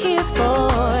I'm here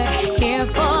for, here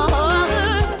for.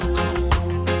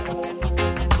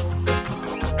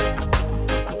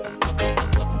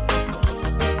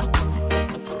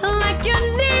 Like you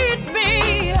need me,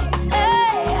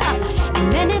 hey.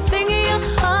 And anything your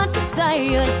heart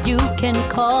desire, you can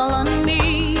call on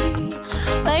me.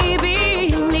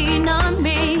 Baby, lean on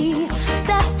me.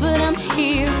 That's what I'm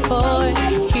here for,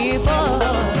 here for.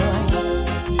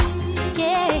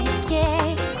 Yeah,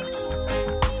 yeah.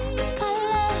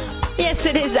 Yes,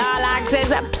 it is all access.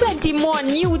 Plenty more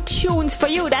new tunes for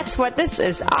you. That's what this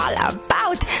is all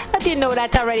about. But you know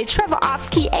that already. Trevor Off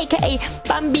Key, aka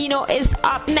Bambino, is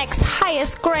up next.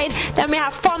 Highest grade. Then we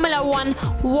have Formula One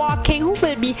Walking, who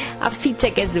will be a feature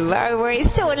guest very, very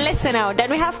soon. Listen out. Then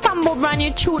we have Fambo, brand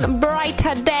new tune,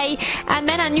 Brighter Day. And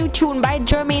then a new tune by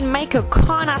Jermaine Michael,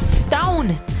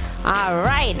 Cornerstone.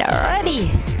 Alright, ready?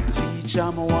 Teacher, I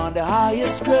want the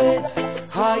highest grades,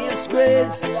 highest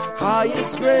grades,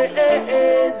 highest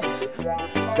grades.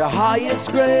 The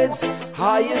highest grades,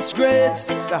 highest grades,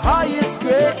 the highest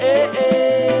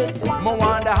grades. I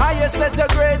want the highest set of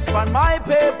grades on my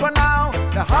paper now.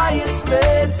 The highest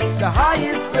grades, the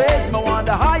highest grades. I want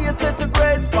the highest set of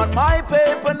grades on my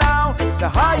paper now. The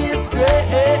highest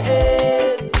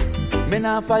grades. Me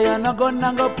nah fire no gun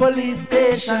and go police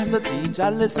station. So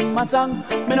teacher listen my song.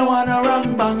 Me no wanna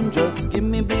run bang. Just give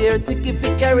me beer ticket if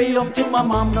you carry home to my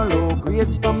mom. No low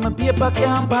grades from my paper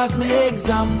can't pass me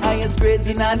exam. Highest grades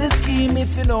in the scheme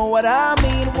if you know what I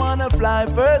mean. Wanna fly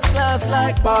first class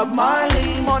like Bob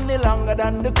Marley. Money longer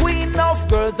than the queen. Enough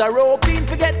girls are hoping.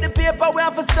 Forget the paper we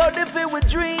have to study if we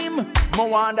dream. Me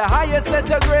want the highest set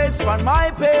of grades on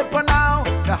my paper now.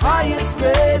 The highest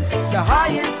grades, the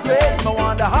highest grades. Me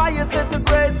want the highest set of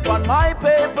grades on my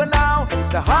paper now.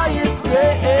 The highest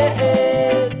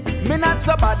grades. Me not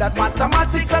so bad at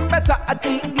mathematics and better at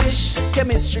English.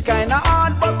 Chemistry kinda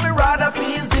hard, but me rather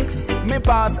physics. Me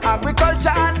pass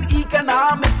agriculture and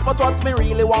economics, but what me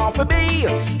really want to be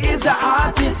is an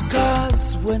artist.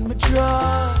 Cause when me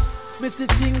draw, me see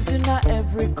things in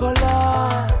every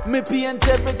color. Me paint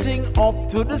everything up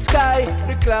to the sky.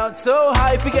 The clouds so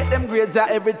high, forget them grades are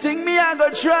everything me I go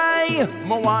try.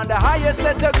 Me want the highest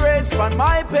set of grades on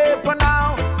my paper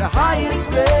now. The highest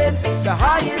grades, the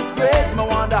highest grades. Me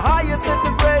want the highest set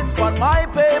of grades on my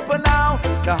paper now.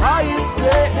 The highest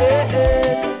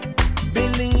grades.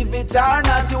 Believe it or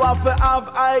not, you have to have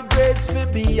high grades to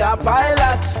be a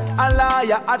pilot, a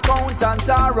lawyer, accountant,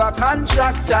 or a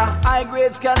contractor. High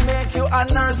grades can make you a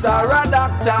nurse or a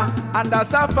doctor, and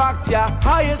that's a fact, yeah.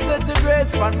 Highest set of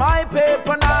grades on my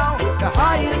paper now. The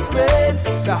highest grades,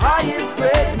 the highest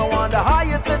grades. I want the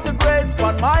highest set of grades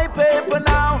on my paper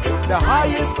now. The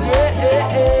highest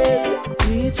grades.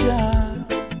 Teacher,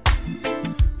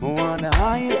 I want the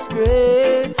highest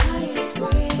grades.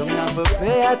 So me have to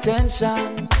pay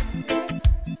attention.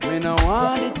 Me no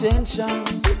want detention.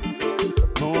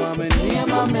 Me want me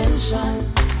name a mention.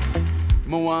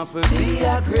 Me want to be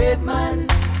a great man.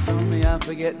 So me have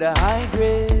to get the high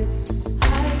grades.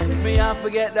 Me have to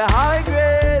get the high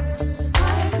grades.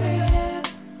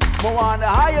 Me want the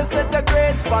highest set of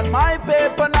grades on my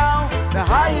paper now. The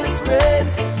highest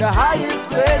grades, the highest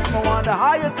grades. Me want the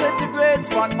highest set of grades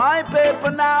on my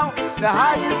paper now. The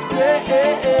highest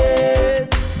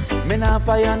grades. Me nah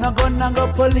fire no gun and go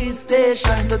police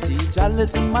station. So teacher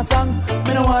listen my song.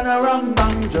 Me no wanna run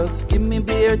bang. Just give me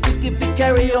beer ticket if you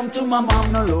carry home to my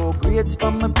mom. No low grades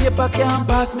from my paper can't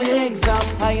pass me exam.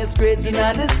 Highest grades in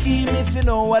the scheme if you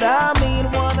know what I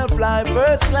mean. Wanna fly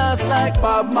first class like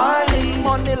Bob Marley.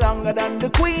 Money longer than the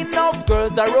queen. Of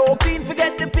girls are roping.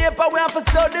 Forget the paper we have to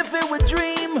study if we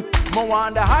dream. Me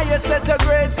want the highest set of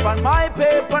grades on my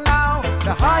paper now.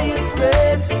 The highest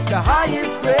grades, the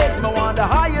highest grades. Me want the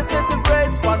highest set of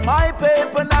grades on my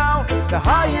paper now. The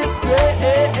highest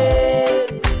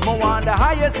grades. Me want the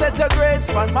highest set of grades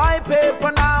on my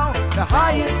paper now. The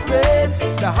highest grades,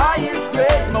 the highest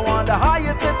grades. Me want the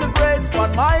highest set of grades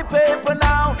on my paper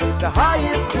now. The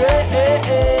highest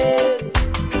grades.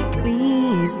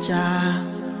 Please, Jah,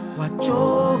 watch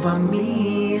over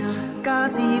me.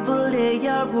 Cause evil lay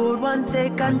a road one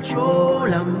take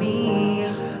control of me.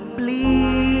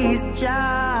 Please,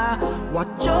 Jah,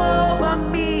 watch over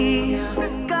me.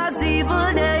 Cause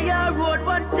evil lay a road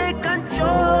one take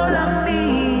control of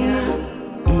me.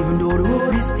 Even though the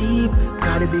road is steep,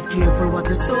 gotta be careful what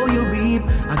you sow you reap.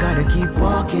 I gotta keep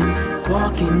walking,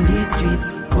 walking these streets,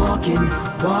 walking,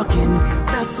 walking.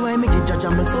 That's why me get judge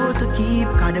on my soul to keep.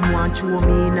 Cause them want through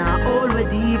me now all way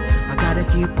deep. I gotta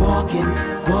keep walking,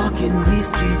 walking these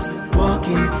streets,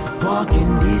 walking,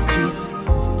 walking these streets.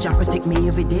 Jah protect me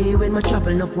every day when my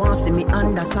travel. Enough want see me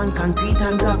under sand, concrete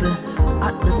and gravel.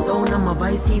 At the sound of my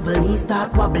voice, evil knees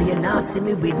start wobble. You now see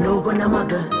me with no gun and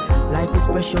muggle. Life is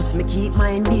precious, me keep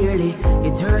mine dearly.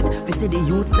 It hurt, we see the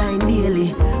youth dying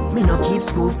daily. Me no keep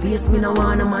school face, me no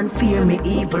want a man fear me.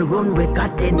 Evil run where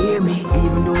God they near me.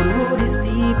 Even though the road is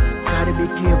steep, gotta be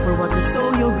careful what you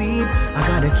sow you reap. I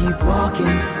gotta keep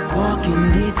walking, walking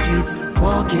these streets,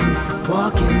 walking,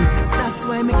 walking. That's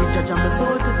why me get judge on my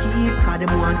soul to keep. Cause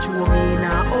them want through me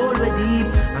now all way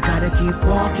deep. I gotta keep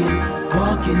walking,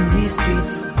 walking these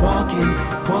streets, walking,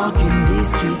 walking these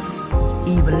streets.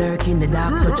 Evil lurk in the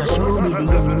dark, so just show me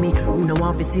the enemy who no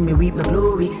want to see me reap my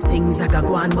glory. Things I got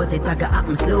go on, but it I got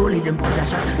happen slowly. Them put a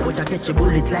shot, but I catch your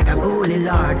bullets like a goalie,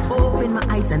 Lord. Open my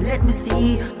eyes and let me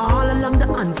see. All along the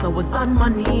answer was on my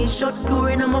knees. Shut door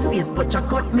in my face, but you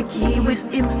cut me key.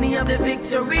 With him, me have the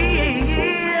victory.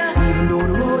 Even though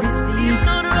the road is steep,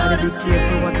 gotta be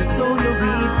careful what you sow you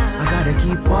reap. I gotta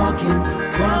keep walking,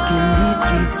 walking these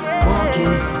streets,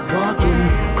 walking, walking.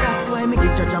 That's why me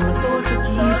get judge on my soul to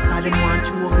keep. Cause them want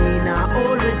through me now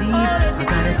all the deep. I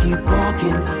gotta keep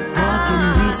walking, walking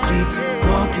these streets,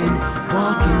 walking,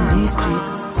 walking these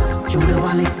streets. Through the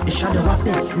valley, the shadow of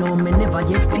death. No, me never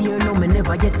yet fear, no, me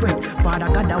never yet fret. Father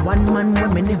God, that one man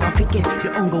when me never forget.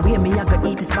 The hunger way me, I gotta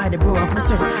eat is by the bro of my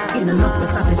sweat. In enough, me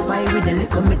satisfied with the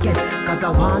liquor me get. Cause I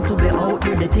want to be out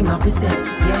with the thing of his set.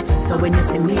 Yeah, so when you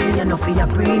see me, you know for your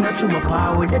brain, I through my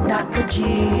power with the doctor G.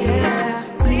 Yeah.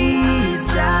 Please,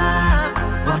 Jah,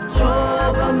 watch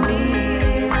over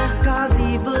me. Cause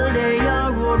evil lay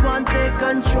a road one take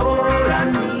control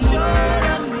of me.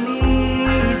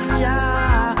 Please, Jah.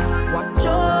 Watch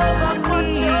over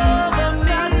me,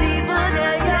 cause evil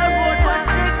lay a road one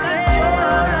take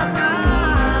control of me.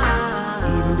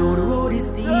 Even though the road is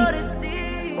steep,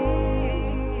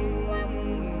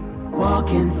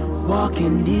 walking,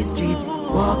 walking these streets,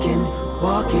 walking,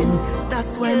 walking.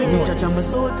 That's why me judge on my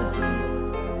soul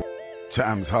to.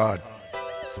 Time's hard,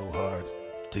 so hard.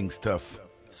 Things tough,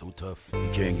 so tough. You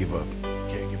can't give up,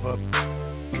 can't give up.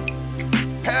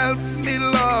 Help me,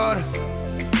 Lord.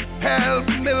 Help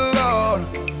me, Lord.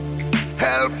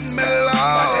 Help me,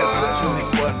 Lord.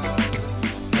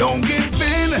 Don't give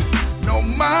in, no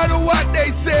matter what they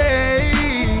say.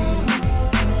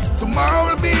 Tomorrow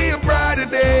will be a brighter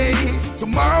day.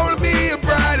 Tomorrow will be a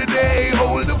brighter day.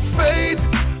 Hold the faith,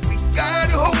 we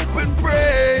gotta hope and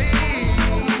pray.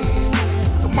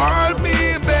 Tomorrow will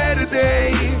be a better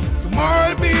day.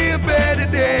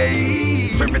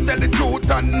 tell the truth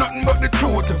and nothing but the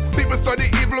truth. People study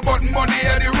evil but money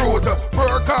at the root.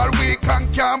 Work all week and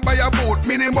can't buy a boot.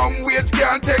 Minimum wage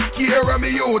can't take care of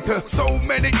me youth. So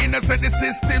many innocent the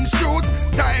system shoot.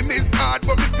 Time is hard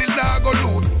but me still not go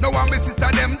loot. Now I'm my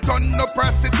sister them turn no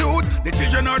prostitute. The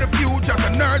children are the future so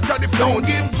nurture the food. Don't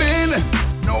give in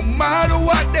no matter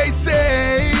what they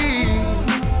say.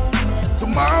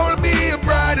 Tomorrow will be a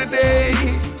brighter day.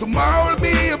 Tomorrow will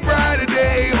be a brighter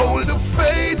day. Hold the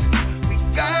faith. We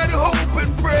gotta hope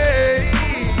and pray.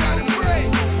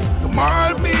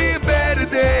 Tomorrow will be a better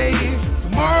day.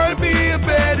 Tomorrow will be a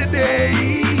better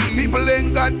day. People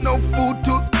ain't got no food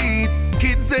to eat.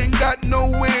 Kids ain't got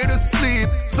nowhere to sleep.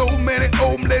 So many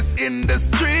homeless in the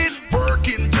street,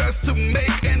 working just to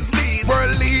make ends meet.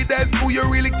 World leaders who you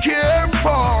really care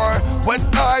for. What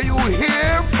are you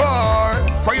here for?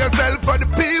 For yourself and the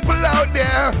people out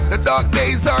there. The dark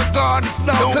days are gone, it's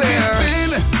now Don't clear.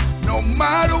 Give in, no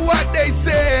matter what they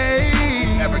say.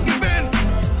 Never give in.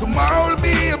 Tomorrow will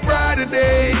be a brighter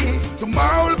day.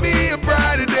 Tomorrow will be a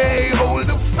brighter day. Hold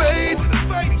the faith.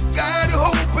 We gotta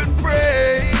hope and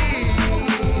pray.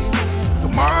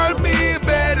 Tomorrow will be a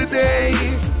better day.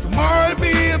 Tomorrow will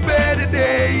be a better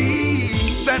day.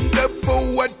 Stand up for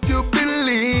what you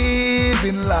believe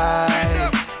in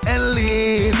life and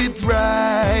live it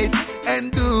right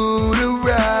and do the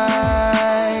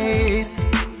right.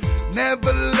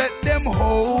 Never let them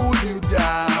hold you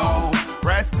down.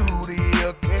 Rise to the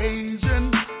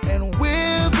occasion and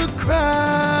wear the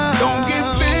crown. Don't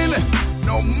give in,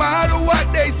 no matter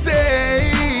what they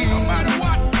say. No matter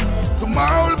what.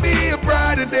 Tomorrow will be a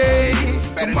brighter day.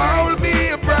 Tomorrow will be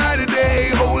a brighter day.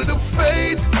 Hold the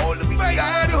faith. We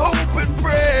gotta hope and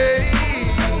pray.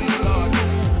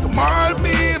 Tomorrow will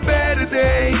be a better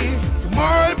day.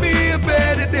 Tomorrow will be a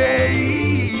better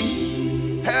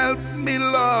day. Help me,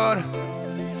 Lord.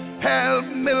 Help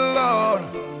me, Lord.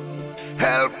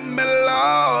 Help me,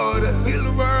 Lord. Heal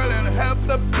the world and help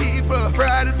the people.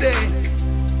 Brighter day.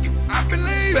 I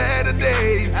believe better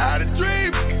days. I had a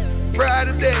dream.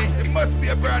 Brighter day. It must be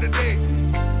a brighter day.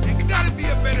 It gotta be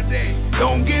a better day.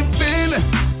 Don't give in,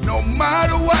 no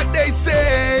matter what they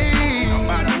say. No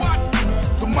matter what.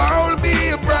 Tomorrow will be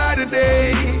a brighter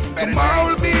day. Tomorrow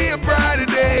will be a brighter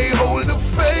day. Hold the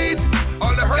faith.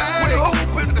 All the hurt, the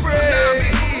hope and pray.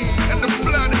 And the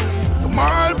flood.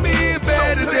 Tomorrow will be a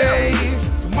better day.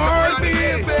 Tomorrow will be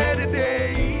a better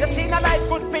day. You see, the life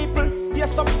good people, stay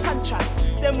substantial.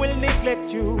 Them will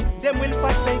neglect you. Them will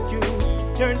forsake you.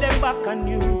 Turn them back on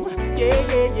you. Yeah,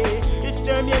 yeah, yeah. It's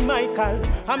Jeremy and Michael.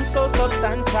 I'm so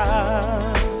substantial.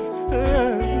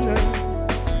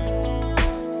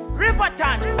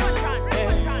 Riverton.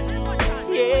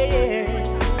 Yeah, yeah.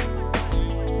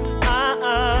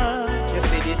 You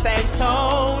see the same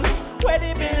stone where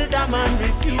the builder man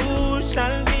refuse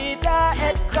shall be the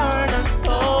head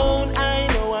cornerstone. I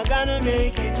know I'm gonna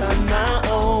make it on my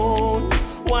own.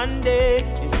 One day,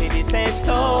 you see the same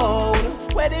stone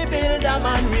where the builder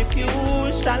man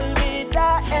refuse shall be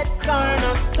the head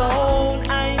cornerstone.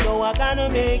 I know I'm gonna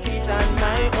make it on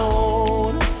my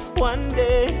own. One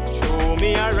day, show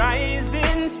me a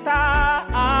rising star.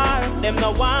 Them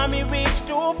no want me reach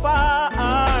too far,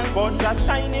 but a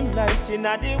shining light in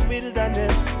the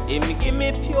wilderness. Him give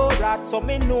me pure heart, so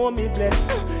me know me bless.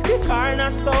 The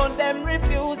cornerstone them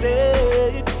refuse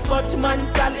it, but man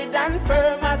solid and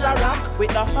firm as a rock.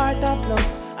 With a heart of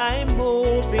love, I'm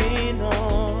moving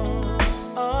on.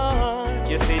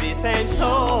 You see the same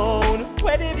stone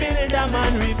where the builder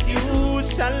man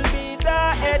refuse shall be the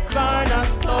head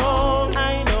cornerstone.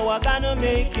 I know I'm gonna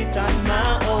make it on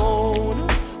my own.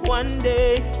 One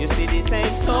day, you see the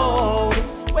same stone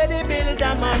where the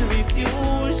builder man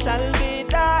refuse shall be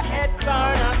the head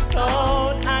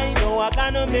cornerstone. I know I'm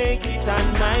gonna make it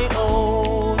on my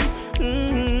own.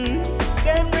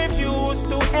 Them refuse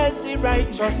to help the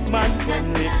righteous man.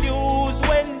 Them refuse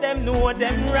when them know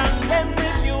them wrong. Them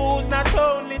refuse not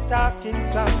only talking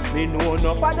some. Me know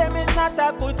enough of them is not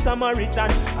a good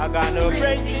Samaritan. I gonna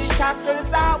break these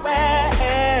shackles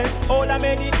away. All the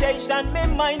meditation, me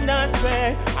mind not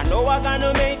sway. I know I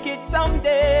gonna make it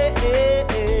someday.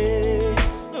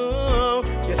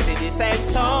 You see the same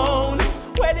stone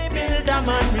where the builder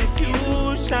man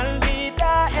refuse shall be the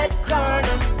head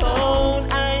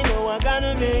cornerstone. I know I'm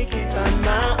gonna make it on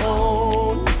my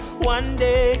own. One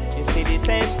day, you see the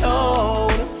same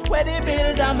stone where the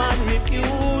builder man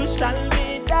refuse shall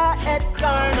be the head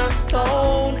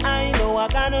cornerstone. I know I'm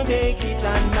gonna make it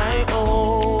on my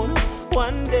own.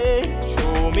 One day,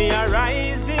 show know me a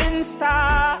rising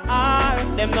star.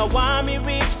 Them no want me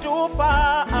reach too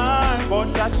far,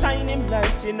 but a shining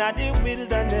light in the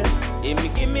wilderness. He me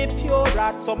give me pure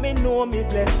heart, so me know me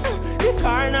bless. The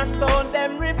cornerstone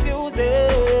them refuse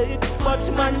it,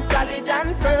 but man solid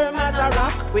and firm as a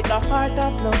rock. With a heart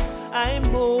of love, I'm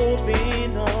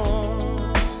moving on.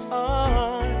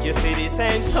 You see the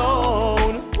same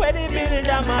stone where the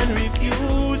builder man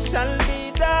refuse shall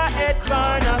be the head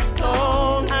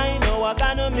cornerstone. I know I'm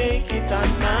gonna make it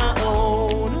on my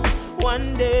own.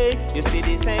 One day, you see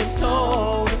the same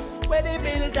stone where the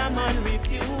builder man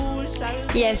refuse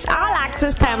shall. Yes, all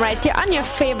access time right here on your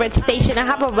favorite station. I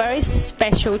have a very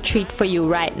special treat for you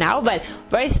right now, but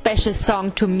very special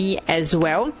song to me as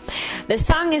well. The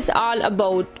song is all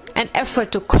about an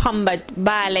effort to combat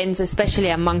violence, especially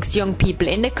amongst young people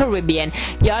in the Caribbean.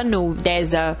 Y'all know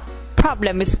there's a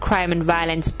problem with crime and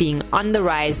violence being on the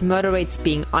rise, murder rates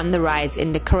being on the rise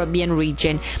in the Caribbean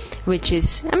region, which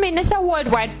is, it's a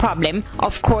worldwide problem,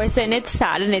 of course, and it's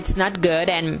sad and it's not good,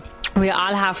 and we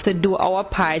all have to do our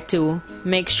part to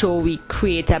make sure we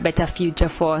create a better future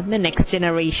for the next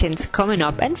generations coming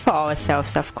up and for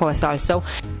ourselves, of course, also.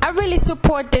 I really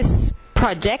support this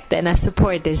project and I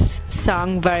support this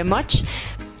song very much.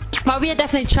 But we are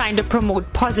definitely trying to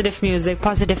promote positive music,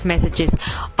 positive messages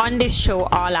on this show,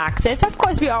 All Access. Of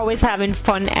course, we're always having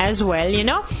fun as well,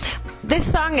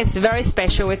 This song is very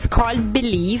special. It's called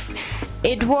Believe.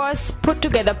 It was put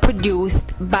together,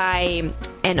 produced by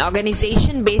an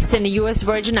organization based in the U.S.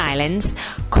 Virgin Islands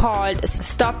called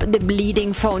Stop the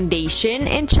Bleeding Foundation.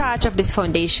 In charge of this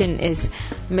foundation is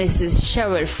Mrs.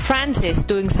 Cheryl Francis,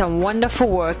 doing some wonderful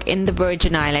work in the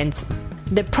Virgin Islands.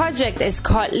 The project is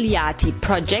called Liati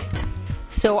Project.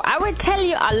 So I will tell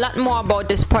you a lot more about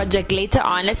this project later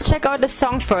on. Let's check out the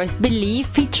song first, Believe,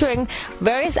 featuring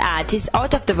various artists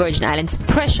out of the Virgin Islands.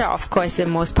 Pressure, of course, the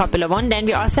most popular one. Then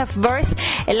we also have Verse,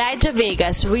 Elijah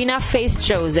Vegas, Rena Face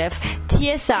Joseph,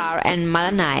 TSR, and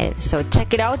Malanile. So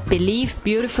check it out, Believe,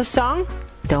 beautiful song.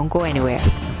 Don't go anywhere.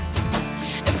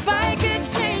 If I could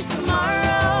change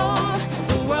tomorrow,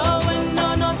 the world would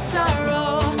know no sorrow.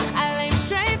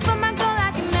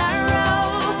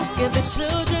 Give the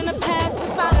children a path to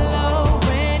follow.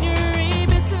 When you read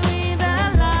between the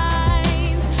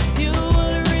lines, you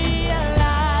will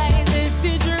realize if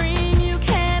you dream you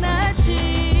can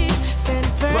achieve. Stand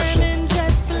firm and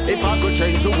just believe. If I could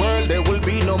change the world, there will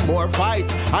be no more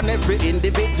fight, and every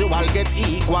individual get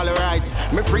equal rights.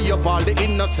 Me free up all the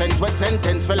innocent we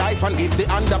sentence for life, and give the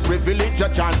underprivileged a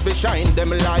chance to shine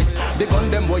them light. The gun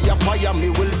them where you fire, me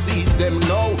will seize them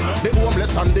now. The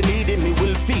homeless and the needy, me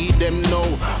will feed them now,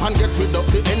 and get rid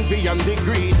of the envy and the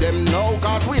greed them now.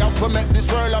 Cause we have to make this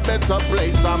world a better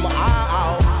place. I'm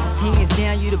out. Hands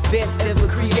down, you the best ever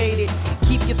created.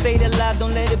 Keep your faith alive,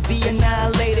 don't let it be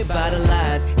annihilated by the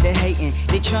lies. They're hating,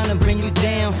 they trying to bring you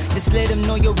down. Just let them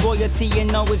know your royalty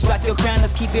and always rock your crown.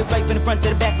 Let's keep it right from the front to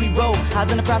the back, we roll. Eyes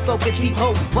on the prize, focus, keep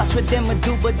hope. Watch what them will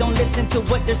do, but don't listen to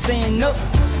what they're saying, no.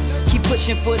 Keep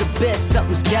pushing for the best,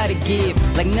 something's gotta give.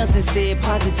 Like Nelson said,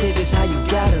 positive is how you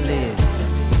gotta live.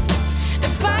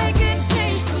 If I could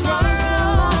change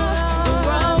tomorrow, the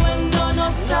world would know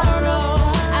no sorrow.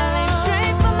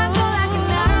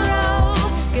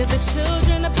 Give the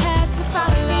children a path to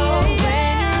follow. When you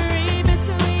read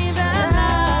between the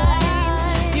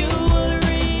lines, you will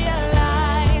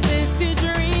realize if you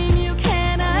dream you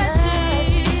can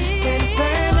achieve. Stand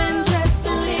firm and just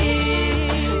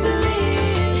believe.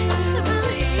 Believe,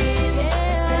 believe,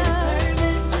 yeah. Stand firm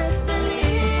and just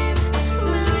believe.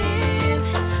 Believe,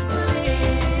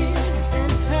 believe.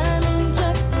 Stand firm and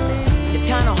just believe. It's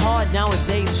kinda hard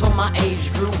nowadays for my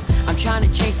age group. I'm trying to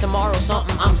change tomorrow,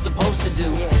 something I'm supposed to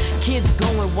do. Kids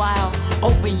going wild,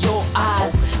 open your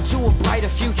eyes to a brighter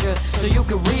future so you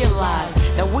can realize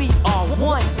that we are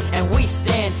one and we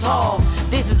stand tall.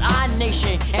 This is our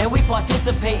nation and we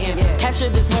participating. Capture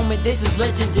this moment, this is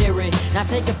legendary. Now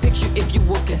take a picture if you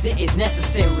will, cause it is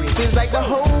necessary. Feels like the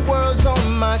whole world's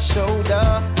on my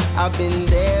shoulder. I've been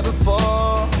there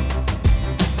before,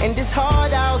 and it's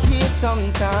hard out here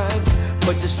sometimes,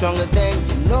 but you're stronger than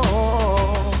you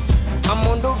know. I'm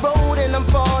on the road and I'm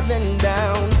falling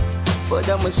down, but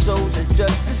I'm a soldier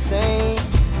just the same.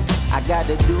 I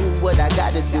gotta do what I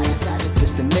gotta do,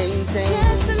 just to maintain.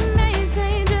 Just to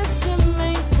maintain, just to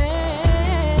maintain.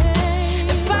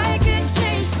 If I could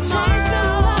change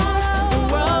tomorrow, the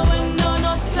world would know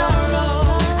no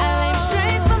sorrow. I aim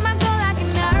straight for my goal like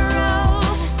an arrow.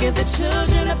 Give the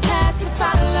children a path to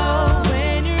follow.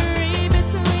 When you read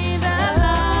between the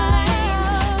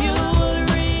lines, you will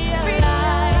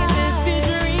realize if you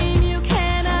dream you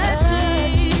can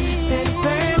achieve. Stand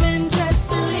firm and just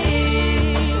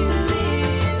believe.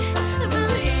 Believe,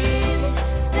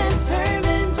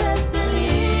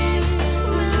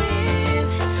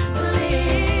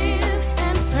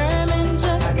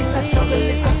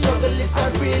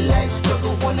 real life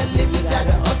struggle. Wanna live, you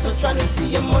gotta hustle, tryna see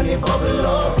your money bubble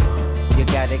up. You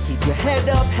gotta keep your head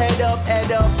up, head up,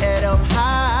 head up, head up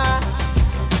high.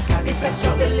 It's a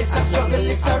struggle, it's a struggle,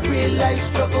 it's a real life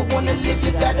struggle. Wanna live,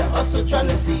 you gotta hustle,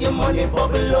 tryna see your money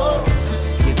bubble up.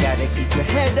 You gotta keep your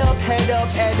head up, head up,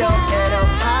 head up, head up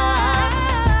high.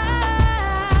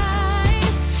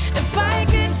 If I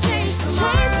could change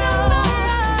tomorrow,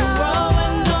 the world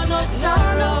would know no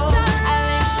sorrow. I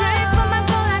live straight for my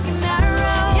goal like an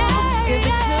arrow. Give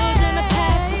the children a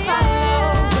path to follow.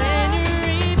 When you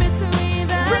read between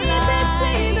the lines,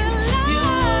 you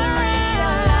will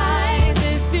realize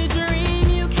if you dream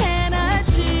you can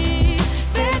achieve.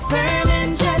 Stay firm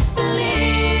and just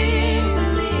believe,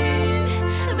 believe,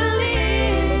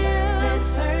 believe. Stay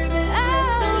firm and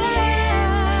just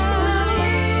believe,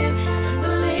 believe,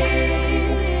 believe.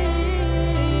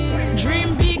 Dream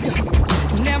big,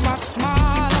 never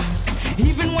small.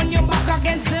 Even when you're back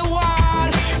against the wall.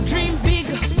 Dream big,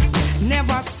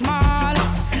 never small.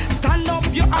 Stand up,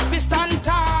 you have to stand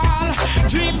tall.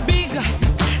 Dream big,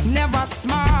 never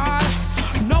small.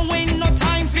 No ain't no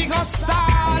time for go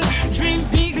stall. Dream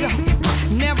big,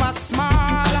 never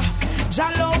small.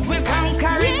 Jah love will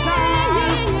conquer it all.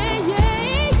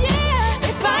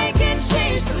 If I could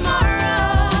change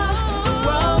tomorrow, the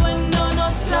world would know no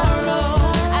sorrow.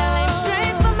 I live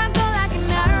straight for my goal like an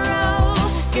arrow.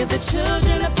 Give the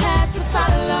children a path to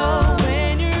follow.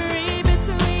 When you read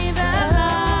between the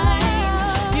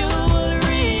lines, you will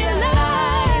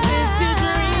realize if you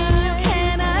dream you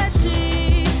can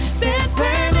achieve. Stand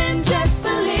firm and just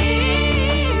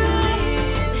believe,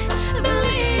 believe,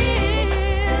 believe.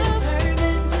 Stand firm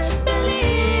and just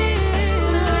believe,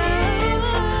 believe,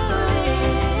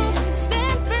 believe.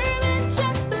 Stand firm and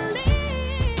just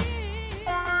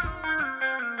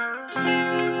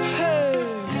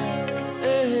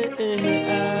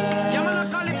Yeah, man, I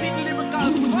call it Pete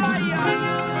lyrical fire.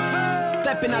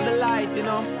 Stepping at the light, you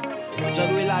know.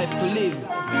 Juggle with life to live,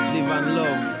 live and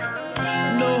love.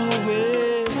 No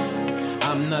way.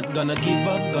 I'm not gonna give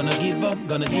up, gonna give up,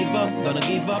 gonna give up, gonna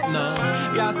give up now.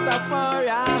 Rastafari,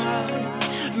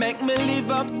 make me live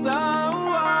up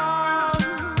so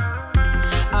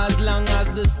as long as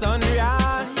the sun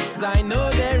rises, I know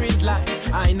there is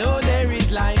life, I know there is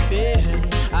life, yeah.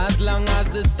 As long as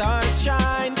the stars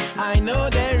shine, I know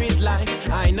there is life,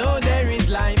 I know there is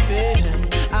life, yeah.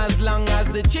 As long as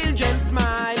the children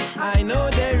smile, I know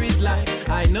there is life,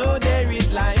 I know there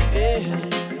is life, yeah.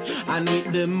 And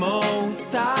with the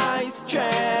most high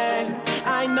strength,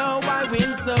 I know I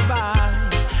will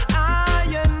survive. I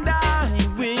and I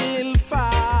will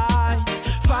fight,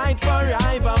 fight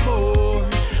forevermore.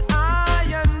 I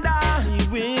and I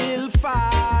will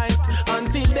fight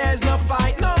until there's no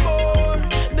fight no more.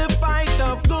 The fight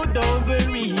of good over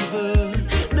evil,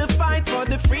 the fight for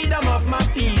the freedom of my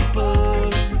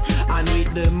people. And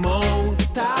with the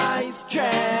most high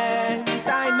strength,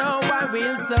 I know I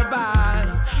will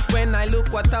survive. When I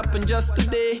look what happened just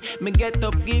today, me get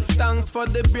up, give thanks for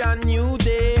the brand new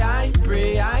day. I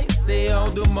pray, I say, oh,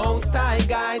 the most high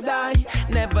guide, I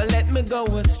never let me go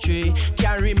astray.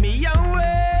 Carry me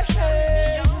away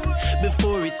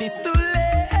before it is too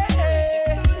late.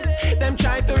 Them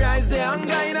try to rise the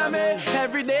anger in me.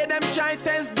 Every day them try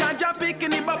test Jaja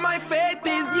picking it, but my faith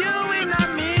is you in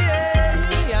me.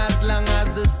 As long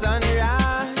as the sun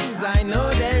rises, I know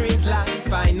there is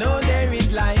life, I know there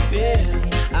is life, yeah.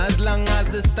 As long as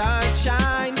the stars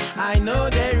shine, I know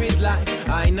there is life,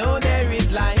 I know there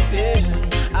is life, yeah.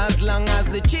 As long as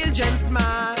the children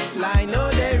smile, I know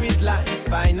there is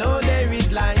life, I know there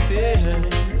is life, yeah.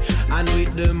 And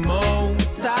with the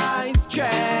most high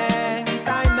strength,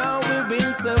 I know we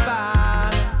will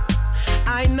survive,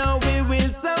 I know we will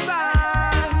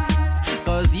survive,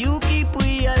 cause you keep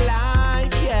we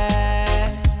alive,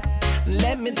 yeah.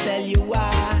 Let me tell you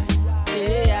why,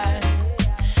 yeah.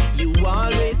 You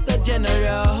always so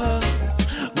generous.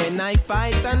 When I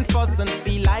fight and fuss and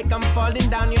feel like I'm falling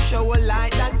down, you show a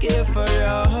light that care for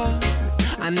us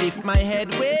and lift my head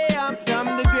way up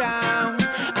from the ground.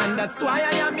 And that's why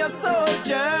I am your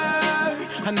soldier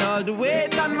and all the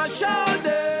weight on my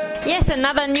shoulder. Yes,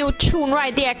 another new tune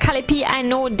right there, Kalipi, I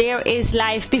Know There Is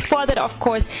Life. Before that, of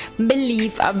course,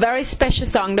 Believe, a very special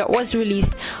song that was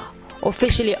released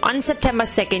officially on September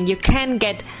 2nd. You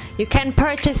can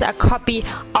purchase a copy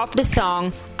of the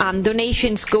song.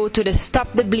 Donations go to the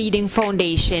Stop the Bleeding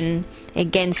Foundation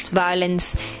against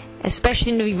violence,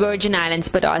 especially in the Virgin Islands,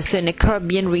 but also in the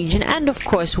Caribbean region, and of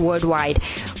course worldwide.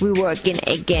 We're working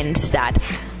against that.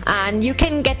 And you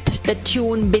can get the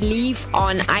tune Believe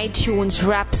on iTunes,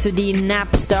 Rhapsody,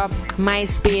 Napster,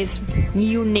 MySpace,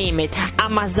 you name it,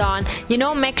 Amazon.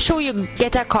 Make sure you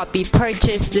get a copy,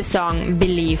 purchase the song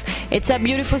Believe. It's a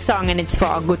beautiful song and it's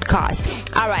for a good cause.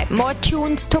 Alright, more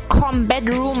tunes to come.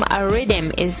 Bedroom a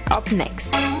Rhythm is up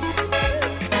next.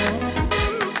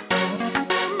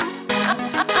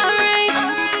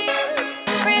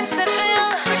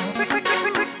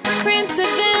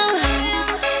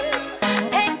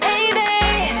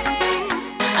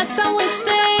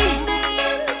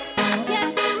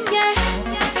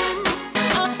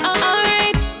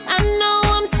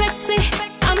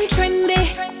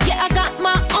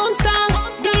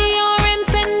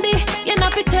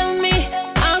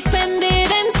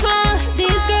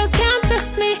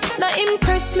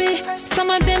 Some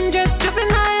of them just dripping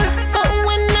higher, but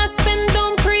when I spend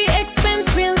on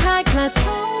pre-expense, real high class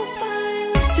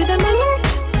profile. See them a look,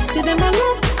 see them a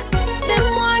look. Them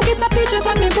want get a picture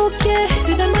from me book, yeah.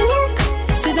 See them a look,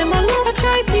 see them a look. I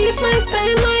try to eat my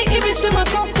style, my image, them a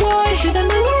cock boy. See them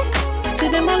a look, see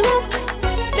them a look.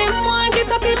 Them want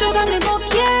get a picture from me book,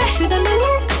 yeah. See them a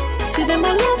look, see them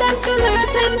a look. Them feel like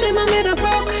 10, them a made a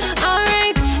broke.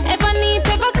 Alright, ever neat,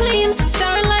 ever clean.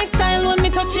 Star lifestyle when me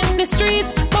touching the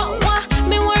streets, but what?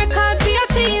 Me work hard to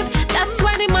achieve. That's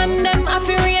why the man them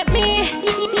affiliate me.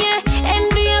 Yeah,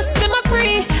 envious them a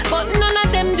free, but none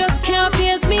of them just can't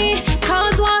face me.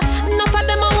 Cause what? Enough of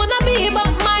them I wanna be, but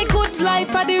my good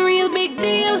life are the real big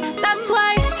deal. That's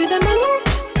why see them a look,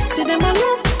 see them a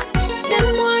look.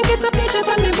 Them want get a picture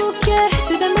from me book, yeah.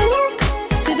 See them a look,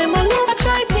 see them a look. I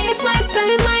try to hit my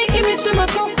style, my image, them a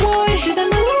cock boy. See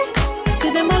them a look,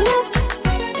 see them a look.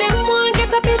 Them want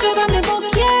get a picture from me book,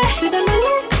 yeah. See them a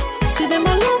look. See them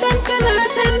a look and feel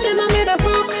like 10, them a made a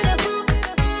book.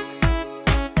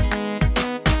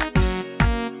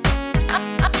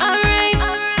 Alright,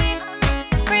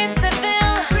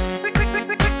 Princeville,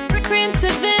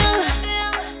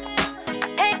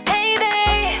 hey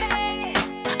day,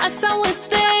 I saw it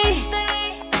stay.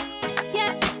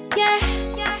 Yeah.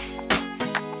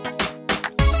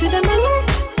 See them a look,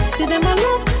 see them a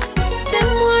look. Them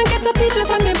want get a picture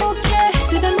from me book, yeah.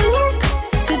 See them a look.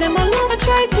 See them a look, I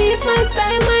try to hit my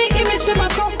style, my image, them a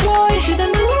cock boy. See them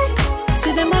a look,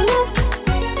 see them a look.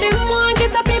 Them want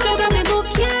get a picture of me book,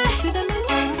 yeah. See them a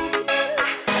look.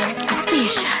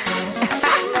 Astatias.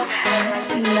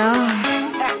 No,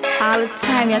 all the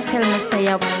time you tell me say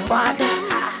you're bad.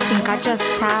 Think I just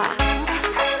talk.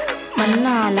 Man,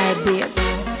 nah, like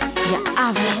babes, you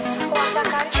have it. What a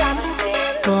controversy,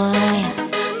 boy.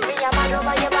 Me a mad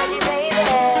over your body, baby.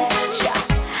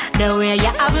 The way you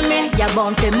have me, you're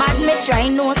bound to mad me. Try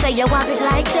no say you have it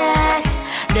like that.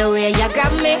 The way you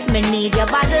grab me need your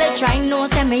body. Try no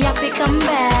say me have to come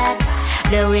back.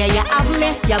 The way you have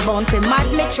me, you're bound to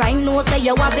mad me. Try no say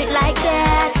you have it like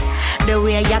that. The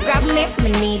way you grab me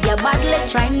need your body.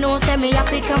 Try no say me have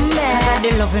to come back. Cause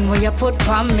of the loving where you put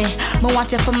on me, me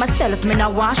want it for myself, me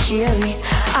not want share it.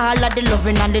 All of the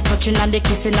loving and the touching and the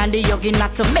kissing and the hugging,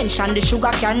 not to mention the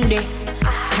sugar candy.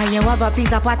 Can you have a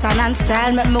piece of pattern and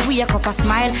style? Make me wake up a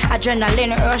smile.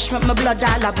 Adrenaline rush, make my blood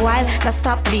all a boil. Now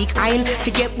stop leak aisle,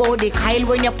 forget about the Kyle.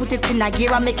 When you put it in a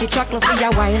gear and make it chuckle for a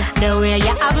while. The way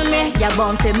you have me, you're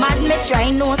bound to mad me.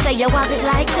 Try no say you have it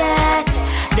like that.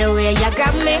 The way you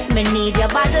grab me need your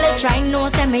body. Try no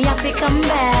say me have to come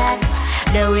back.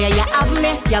 The way you have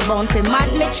me, you're bound to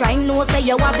mad me. Try no say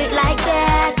you have it like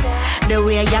that. The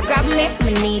way you grab me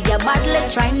need your body.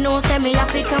 Try no say me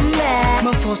have to come back.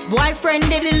 My first boyfriend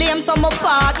did the lame, so me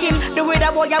park him. The way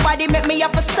that boy your body make me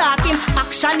have to stalk him.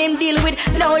 Action him deal with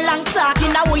no long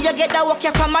talking. Now where you get that work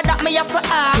you from, that me have to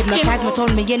ask him. Hypnotize me,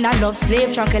 turn me in a love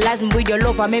slave. Tranquilize me with your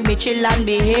love and make me chill and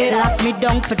behave. Lock me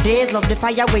down for days, love the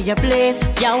fire where you blaze.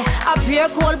 Yo, a pure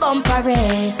cold bumper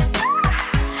race.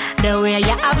 The way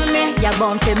you have me, you're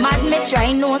bound to mad me.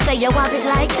 Try no say you have it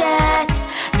like that.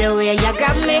 The way you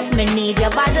grab me need your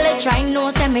body. Try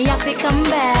no say me have to come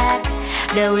back.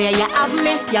 The way you have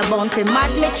me, you're bound to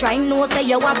mad me. Try no say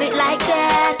you have it like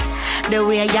that. The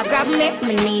way you grab me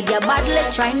need your body.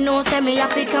 Try no say me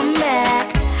have to come back.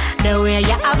 The way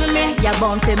you have me, you're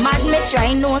bound to mad me.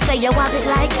 Try no say you have it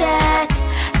like that.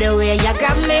 The way you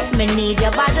grab me need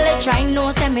your body. Try no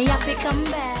say me have to come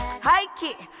back.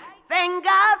 Heike. Thank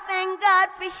God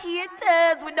for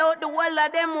haters. Without the wall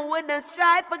of them, we wouldn't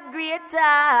strive for greater.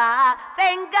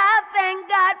 Thank God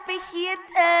for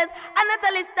haters. And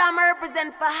Natalie Stam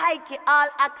represent for Heike, all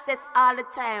access all the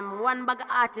time. One bag of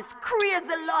artists,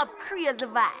 crazy love, crazy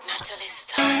vibe. Natalie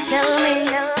Stam. Tell me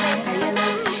how you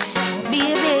love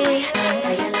me, baby.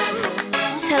 How you love me.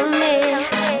 Tell me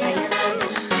how you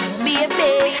love me,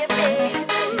 baby.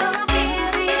 Go,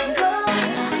 baby, go.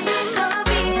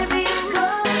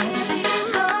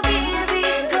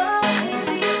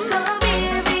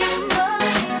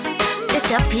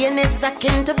 is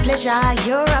akin to pleasure.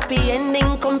 Your happy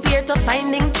ending compared to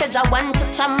finding treasure. One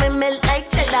touch and me melt like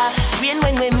cheddar. Rain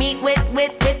when we meet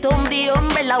with home the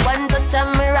umbrella. One touch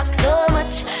and me rock so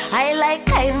much. I like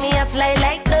kind, me a fly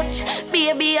like Dutch.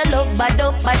 Baby, I love bad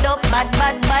up, bad up, bad,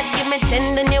 bad, bad. Give me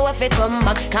 10, then you have to come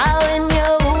back. Cause when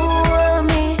you hold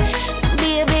me,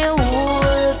 baby,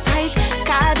 hold tight.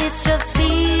 Cause this just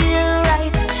feel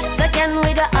right. So can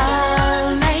we go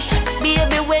all night?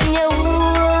 Baby, when you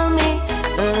hold me,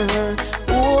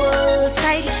 hold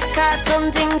tight. Cause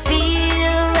something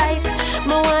feel right.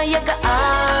 Me want you go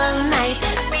all night.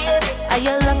 Baby, are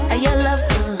you love, are you love?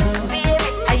 Baby,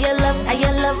 are you love, are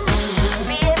you love?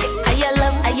 Baby, are you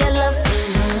love, are you love?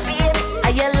 Baby,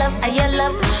 are you love, are you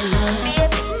love?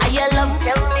 Baby, are you love?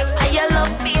 Tell me, are you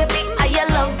love, baby? Are you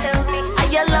love? Tell me, are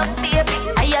you love, baby?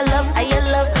 Are you love, are you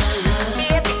love?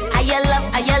 Baby, are you love,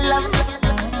 are you love?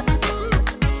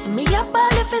 Me a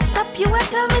ball if it stop, you a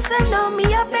tell me say no. Me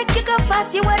a beg you go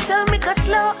fast, you a tell me go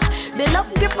slow. The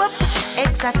love grip up,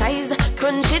 exercise,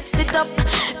 crunch it, sit up.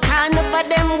 Can't enough of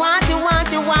them want it,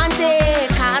 want it, want it.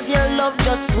 Cause your love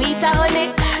just sweeter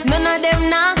honey. None of them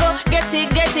now go get it,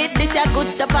 get it. This a good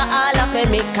stuff for all of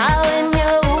me. Cause when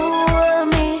you hold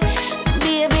me,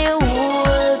 baby,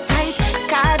 hold tight.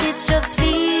 Cause this just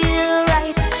feel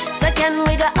right. So can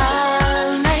we go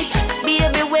all night?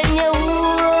 Baby, when you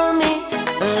hold me,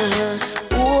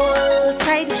 hold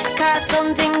tight. Cause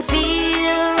something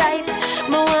feel right.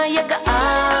 Me want you go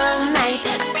all night.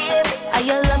 Baby, are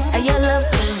you love, are you love?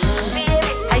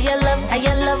 Baby, are you love, are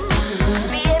you love?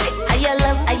 Baby, are you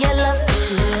love, are you love?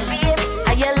 Baby,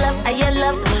 are you love, are you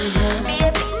love?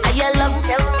 Baby, are you love?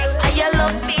 Tell me, are you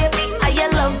love, baby? Are you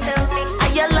love? Tell me,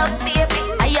 are you love, baby?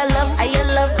 Are you love, are you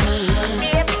love?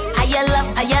 Baby, are you love,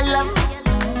 are you love?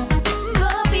 Go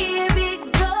baby,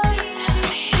 go.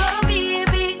 Go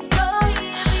baby, go.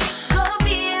 Go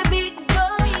baby, go.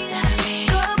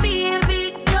 Go baby,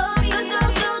 go. Go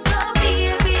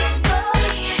baby, go.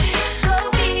 Go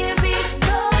baby,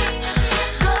 go.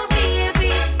 Go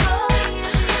baby, go.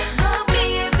 Go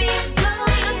baby, go.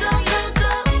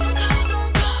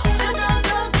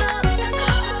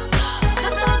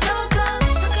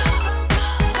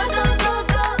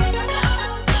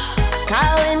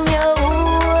 Cause when you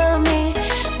hold me,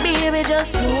 baby,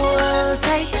 just hold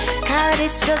tight. Cause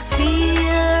this just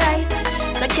feel right.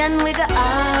 So can we go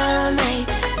all night?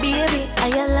 Baby, are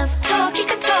you love? Talk, you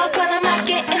can talk while I'm out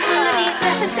getting honey.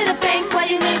 Laughing to the bank while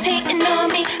you ladies hating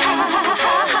on me. Ha ha ha ha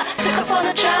ha ha. Sick of all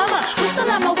the drama. Whistle,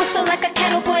 I'ma whistle like a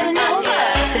kettle boiling over.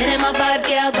 Sitting my bad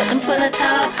girl, but I'm full of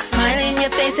talk. Smile in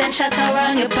your face and shut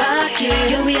around your back. You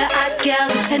be a hot girl,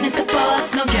 lieutenant the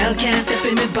boss. No girl can step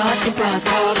in me bossy boss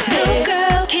walk. No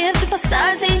girl can't fit my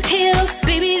size 8 heels.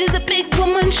 Baby, there's a big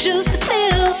woman's shoes to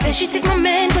fill. Said she take my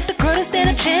man, but the girl don't stand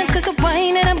a chance. Cause the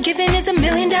wine that I'm giving is $1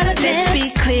 million dance. Let's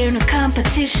be clear, no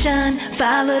competition.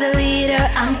 Follow the leader,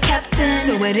 I'm captain.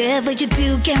 So whatever you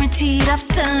do, guaranteed I've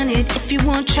done it. If you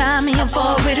won't try me, I've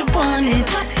already won it.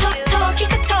 Talk, you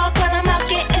can talk while I'm out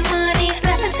getting money.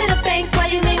 Laughing to the bank while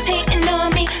you ladies hating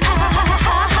on me. Ha ha ha ha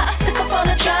ha ha. Sick of all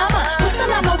the drama.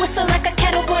 Whistle, I'ma whistle like a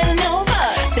kettle boiling over.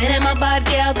 Sitting my bad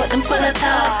girl, but I'm full of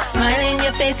talk. Smile in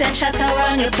your face and shut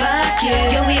around your back.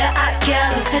 You be a hot girl,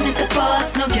 lieutenant the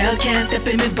boss. No girl can step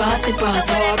in me bossy boss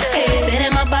walk.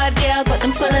 Sitting my bad girl, but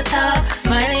I'm full of talk.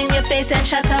 Smile in your face and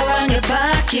shut around your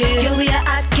back. You be a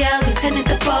hot girl, lieutenant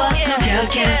the boss. No girl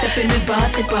can step in me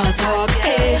bossy boss walk.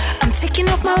 I'm taking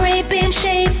off my Ray-Ban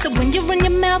shades, so when you run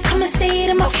your mouth, come and say it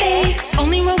in my face.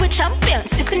 Only roll with champions,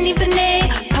 Tiffany Vinay.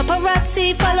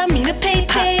 Paparazzi, follow me to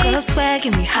payday. Hot girl swag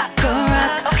and we hot girl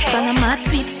rock. Follow my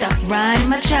tweets, stop riding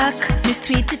my jock. Miss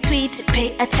tweet to tweet,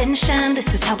 pay attention.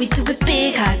 This is how we do it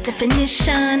big, high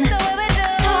definition.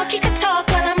 Talk, you can talk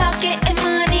while I'm out getting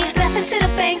money. Laughing to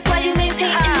the bank while you ladies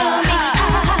hating on me. Ha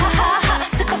ha ha ha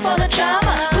ha. Sick of all the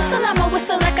drama. Whistle, I'ma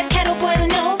whistle like a kettle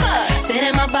boiling over.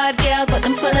 Sitting my bad girl, but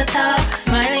I'm full of talk.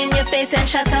 Smile in your face and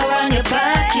shut around your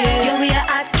back. You be a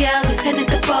hot girl, lieutenant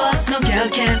the boss. No girl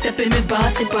can step in me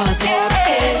bossy boss walk.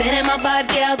 Sitting my bad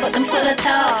girl, but I'm full of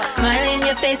talk. Smile in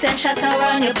your face and shut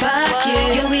around your back.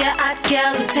 You be a hot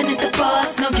girl, lieutenant the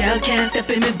boss. No girl can step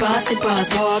in me bossy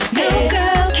boss walk. No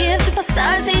girl can't fit my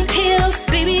size 8 heels.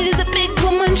 Baby, there's a big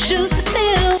woman's shoes to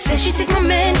fill. Said she take my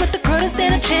man, but the girl don't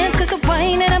stand a chance. Cause the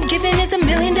wine that I'm giving is $1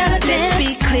 million dance. Let's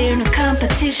be clear, no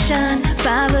competition.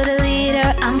 Follow the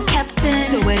leader, I'm captain.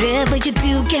 So whatever you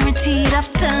do, guaranteed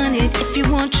I've done it. If you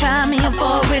won't try me, I've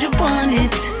already won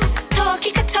it. Talk,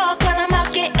 you can talk while I'm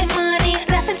out getting money.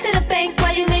 Laughing to the bank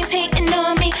while you ladies hating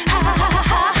on me. Ha ha ha ha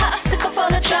ha ha. Sick of all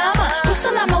the drama.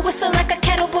 Whistle, I'ma whistle like a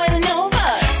kettle boiling over.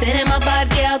 Sitting my bad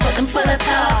girl, but I'm full of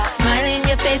talk. Smile in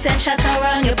your face and shot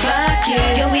around your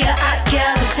pocket. Yo, we a hot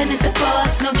girl, pretending the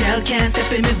boss. No girl can't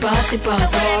step in me bossy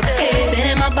boss walk. Say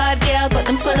them a bad girl, but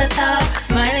them full of talk.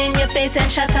 Smile in your face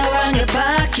and shot around your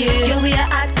pocket. Yo, we a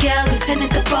hot girl, pretending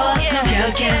the boss. No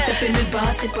girl can't step in me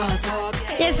bossy boss walk.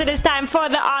 Yes, it is time for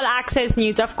the All Access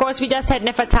News. Of course, we just had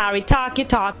Nefertari Talk You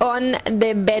Talk on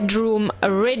the bedroom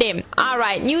rhythm.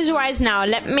 Alright, news-wise now,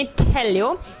 let me tell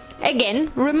you.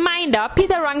 Again, reminder,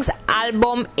 Peter Runks'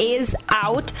 album is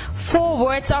out, 4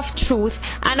 Words of Truth,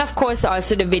 and of course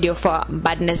also the video for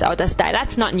Badness Out of Style.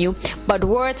 That's not new, but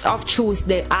Words of Truth,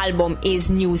 the album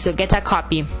is new, so get a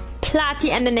copy. Platty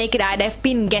and the Naked Eye, they've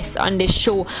been guests on this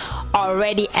show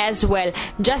already as well.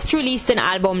 Just released an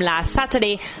album last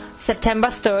Saturday, September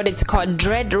 3rd. It's called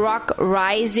Dread Rock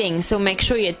Rising, so make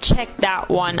sure you check that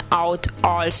one out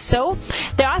also.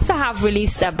 They also have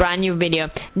released a brand new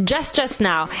video just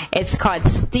now. It's called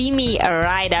Steamy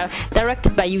Rider,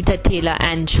 directed by Utah Taylor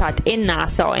and shot in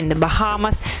Nassau in the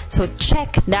Bahamas, so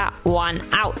check that one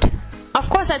out. Of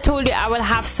course, I told you I will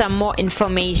have some more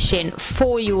information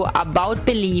for you about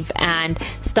Believe and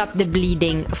Stop the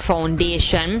Bleeding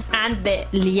Foundation and the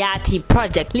Liati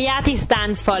project. Liati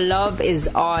stands for Love Is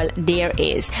All There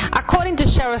Is. According to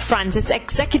Sheriff Francis,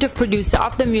 executive producer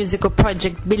of the musical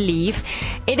project Believe,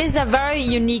 it is a very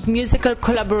unique musical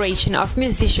collaboration of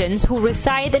musicians who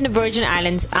reside in the Virgin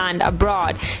Islands and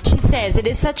abroad. She says it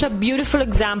is such a beautiful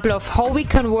example of how we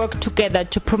can work together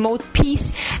to promote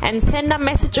peace and send a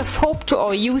message of hope to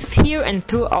our youth here and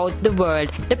throughout the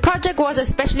world. The project was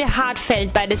especially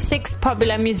heartfelt by the 6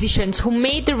 popular musicians who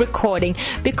made the recording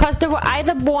because they were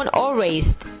either born or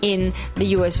raised in the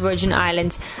US Virgin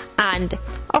Islands and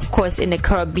of course in the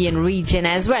Caribbean region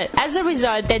as well. As a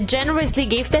result, they generously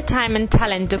gave their time and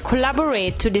talent to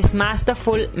collaborate to this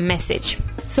masterful message.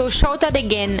 So shout out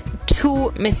again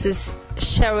to Mrs.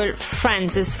 Cheryl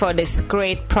Francis for this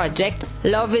great project.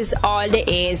 Love Is All There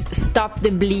Is, Stop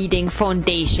the Bleeding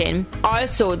Foundation.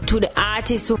 Also to the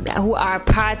artists who are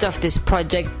part of this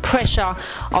project, Pressure,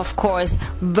 of course,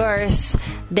 Verse,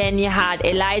 then you had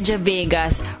Elijah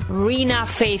Vegas, Rena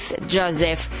Faith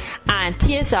Joseph, and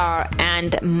TSR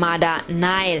and Mother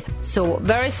Nile. So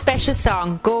very special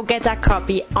song. Go get a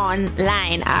copy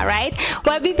online. Alright,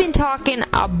 well, we've been talking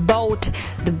about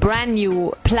the brand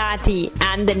new Platty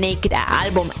and the Naked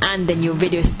album and the new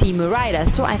video Steamy Rider,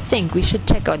 so I think we should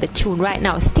check out the tune right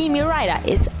now. Steamy Rider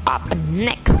is up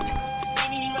next.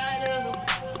 Steamy rider,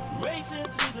 racing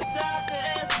through the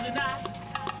darkness of the night.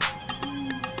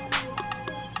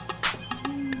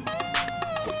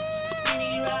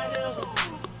 Steamy rider,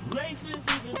 racing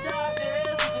through the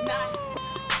darkness of the night.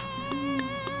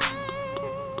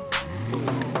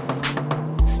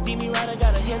 Steamy rider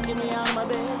got a head, get me out of my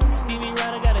bed. Steamy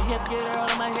rider got a head, get her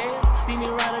out of my head. Steamy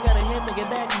rider got a head to get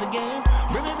back in the game.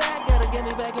 Bring me back, gotta get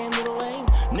me back into the lane.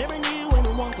 Never knew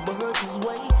anyone could hurt his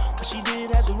way. But she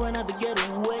did have to run out to get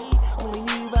away. Only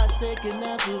knew if I stay could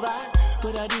not survive.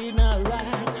 But I did not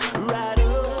ride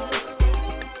up.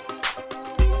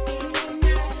 In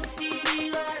that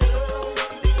steamy rider.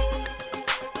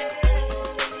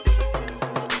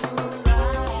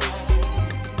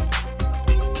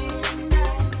 In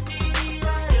that steamy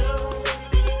rider.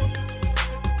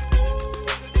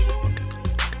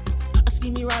 A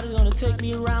steamy rider's gonna take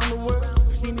me around the world.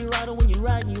 Steamy rider, when you're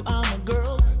riding, you are my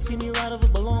girl. Steamy rider, if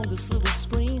it belong to silver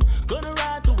screen. Gonna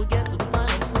ride till we get to the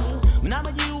final scene. When I'm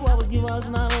with you, I with you, I was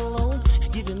not alone.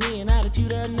 Giving me an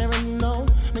attitude I'd never known.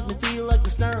 Make me feel like the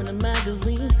star in a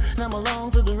magazine. And I'm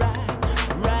along for the ride.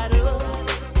 Ride up.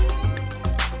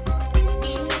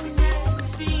 In that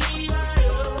steamy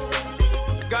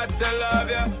rider. Got to love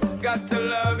ya, got to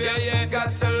love ya, yeah,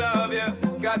 got to love ya,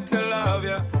 got to love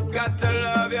ya, got to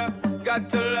love ya, got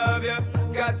to love ya,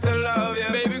 got to love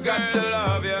ya, baby, got to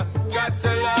love ya, got to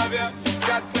love ya,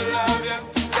 got to love ya,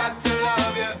 got to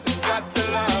love ya, got to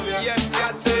love ya, yeah,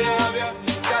 got to love ya,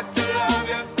 got to love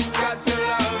ya, got to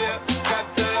love ya, got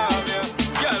to love ya.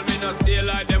 Girl, me no stay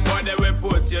like them boy, they will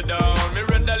put you down. Me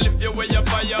rather lift you way up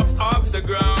high up off the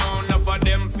ground. Enough of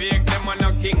them fake, them are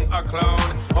no king or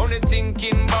clown. Only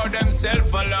thinking about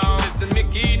themself alone. Listen,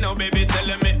 Mickey, now baby,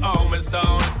 telling me how me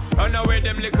sound. Run away,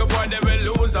 them little boy, they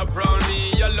will lose up round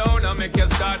me alone. I make you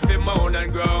start to moan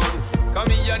and groan. Come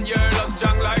here and your love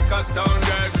strong like a stone,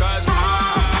 girl, cause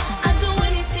I'd do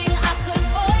anything I could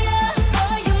for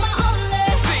you my only.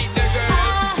 See the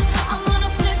girl. I'm gonna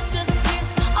flip the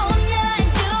script on ya and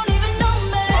you don't even know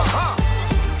me.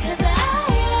 Cause I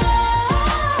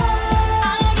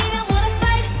don't even wanna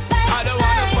fight. I don't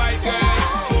wanna fight, girl.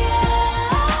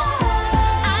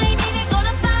 I ain't even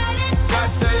gonna fight it. Got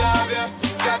to love ya,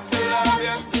 got to love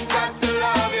ya, got to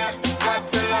love ya, got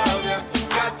to love ya,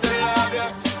 got to love ya,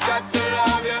 got to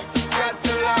love ya.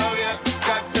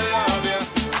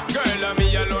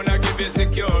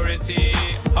 security.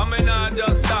 I may not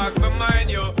just talk for mine,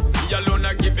 you. Me alone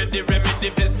I give you the remedy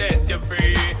to set you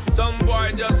free. Some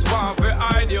boy just want to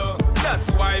hide you. That's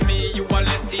why me, you are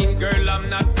letting. Girl, I'm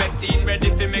not betting.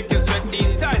 Ready to make you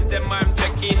sweating. Ties them I'm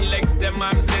checking. Legs them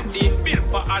I'm setting. Built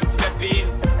for hard stepping.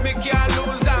 Me can't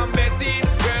lose, I'm betting.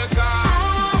 Girl,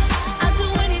 come. I'll do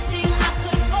anything I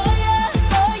could for you.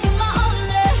 Oh, you're my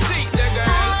only. See the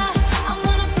girl. I'm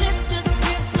gonna flip the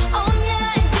script on ya,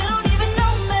 and you don't even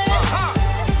know me.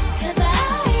 'Cause I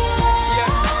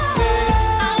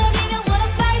don't even wanna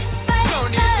fight. No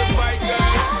need to fight,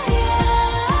 girl.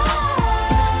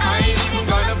 I ain't even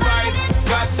gonna fight.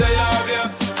 Got to love you.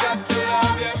 Got to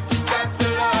love you. Got to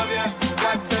love you.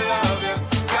 Got to love you.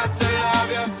 Got to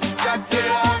love you. Got to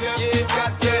love you. Yeah,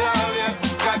 got to love you.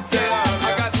 Got to love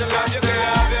you. Got to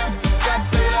love you. Got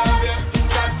to love you.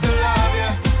 Got to love you.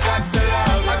 Got to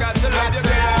love you. Got to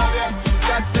love you.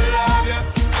 Got to love you.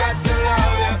 Got to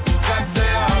love you. Got to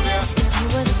love you. You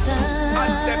were the sun.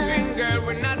 I'm stepping, girl.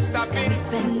 We're not stopping.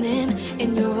 Spinning in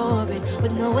your orbit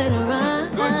with nowhere to run.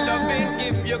 Good loving,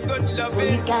 give you good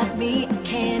loving. You got me, I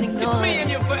can't ignore It's me and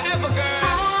you forever, girl.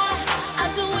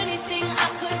 I'll do anything I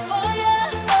could for you.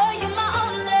 Oh, you're my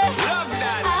only. Love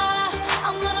that.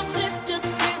 I'm gonna flip the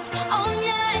script on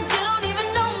ya, and you don't even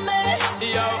know me.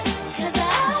 Yo. 'Cause I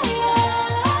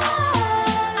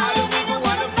don't even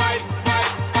wanna fight.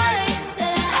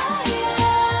 Said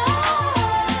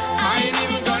I ain't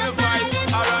even gonna fight.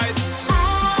 Alright.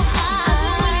 I'll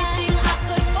do anything I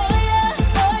could for you.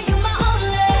 Oh, you're my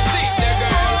only. See the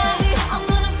girl. I'm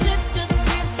gonna flip the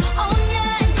script on ya,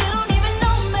 and you don't even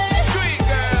know me. Sweet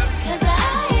girl. 'Cause I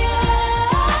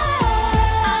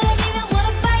don't even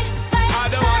wanna fight. I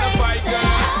don't wanna fight, girl.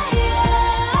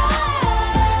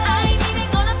 I ain't even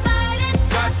gonna fight it.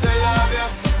 Got to love you.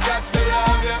 Got to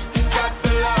love you. Got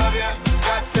to love you.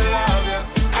 Got to love you.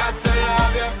 Got to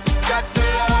love you. Got to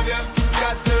love you.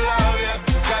 Got to love you.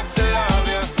 Got to love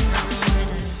you.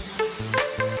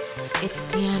 It's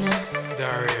Tiana.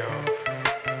 Dario.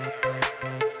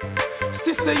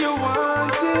 Sister, you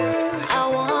want it. I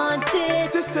want it.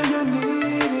 Sister, you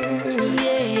need it.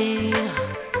 Yeah.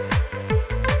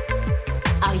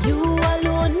 Are you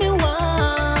alone, me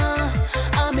want?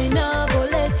 I may not go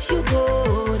let you go.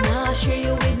 Nah, share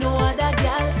you with no other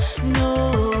gal. No,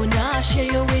 nah, share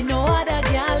you with no other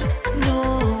gal. No.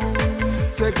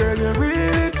 Say, girl, you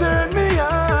really turn me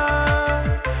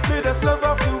on. Me just love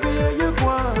up the way you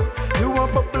want. You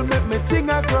want bubble, make me ting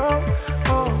a grow.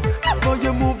 Oh,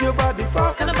 you move your body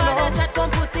fast and slow. Chat, come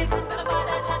put it. Chat, come put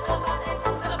it. Chat, come put it.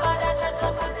 Chat,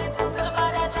 come put it. Chat, come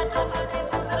put it. Chat, come put it.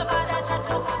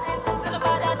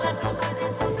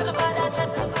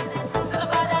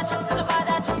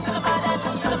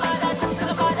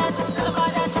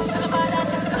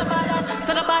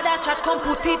 Chat, come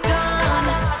put it down.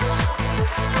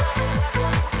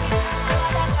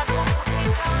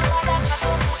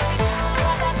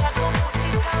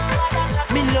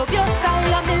 Me love your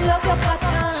style and me love your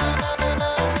pattern.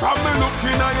 From me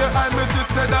looking at your eye, me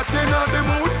sister that you know the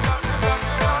mood.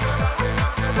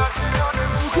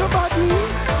 Move your body.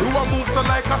 You a move so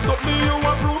like a something you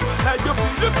a prove. Like you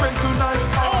feel you spend tonight.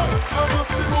 You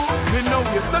must be move. Me no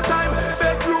waste no time.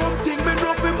 Bedroom thing me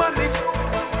no fi manage.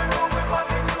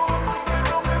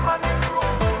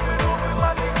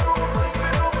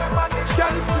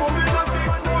 Can smoke in a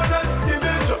big pool and see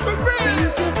me drop me brain.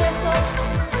 Since you say so.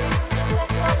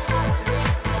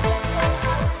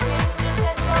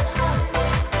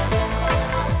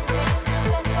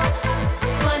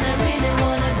 Man, I really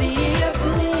wanna be your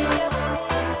boo.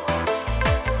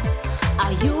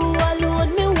 Are you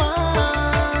alone, me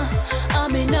want? I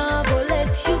may not go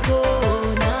let you go.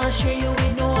 Nah, share you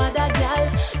with no other gal.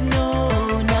 No,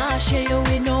 nah, share you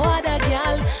with no other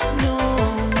gal. No.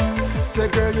 Say,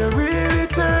 girl, you really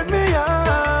turn me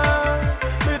on.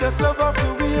 Me just love up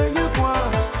the way you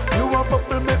want. You want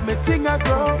bubble, make me ting a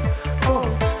grow.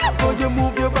 Oh, you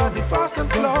move your body fast and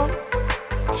slow.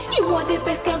 You are the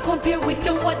best, can't compare with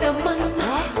no other man.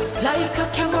 Like a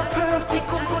camera, perfect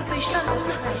composition.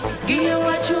 Give you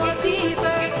what you want,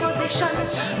 first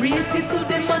position. Real things to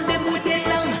them and them with the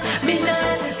lamb. Me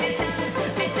not.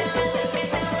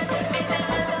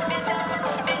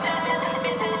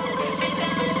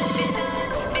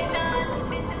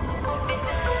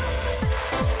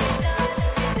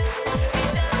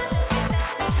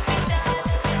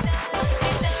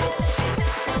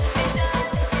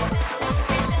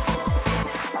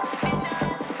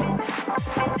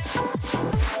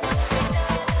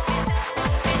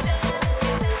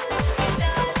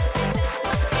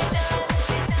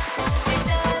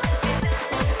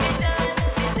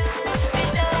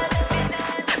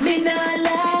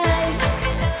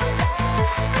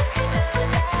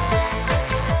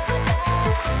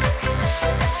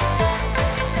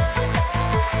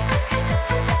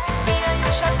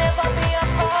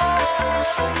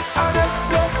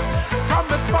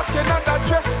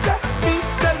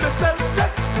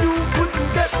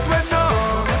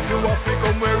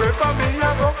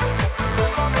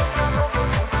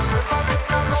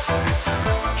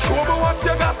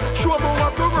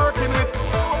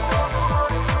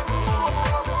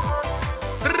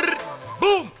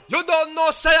 You don't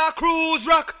know say a cruise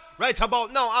rock. Right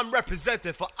about now, I'm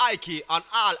representing for Heike on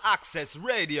All Access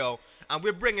Radio. And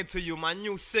we're bringing to you my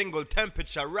new single,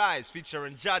 Temperature Rise,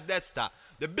 featuring Jadesta,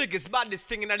 the biggest, baddest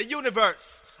thing in the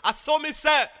universe. I saw me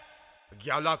say,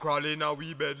 girl a crawl in a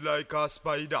wee bed like a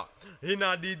spider. In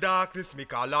a the darkness, me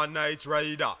call a night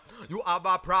rider. You have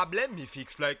a problem, me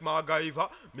fix like MacGyver.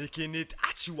 Making it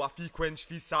at you a fi quench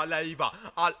fi saliva.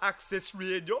 All Access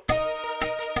Radio.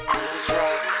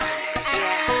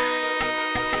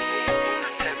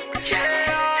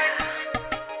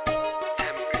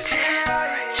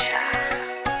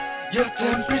 Your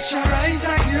temperature rise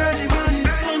like the early morning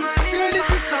sun. Girl, it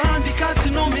is on because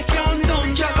you know me can't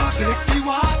done. Girl, I vex you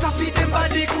water feed them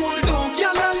body cool down.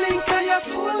 Girl, I link and you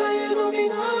told her you know me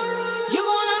now. You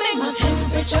wanna make my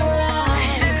temperature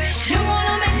rise. You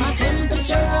wanna make my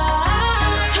temperature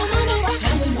rise. Come on and rock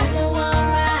and you know you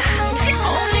alright.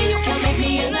 Only you can make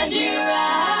me energy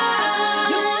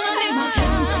rise. You wanna make my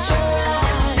temperature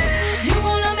rise. You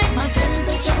wanna make my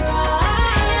temperature rise.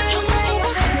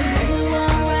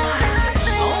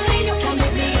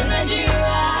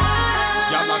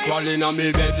 Crawling on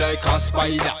me bed like a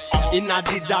spider. In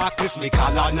the darkness, me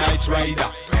call a night rider.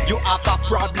 You have a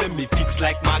problem, me fix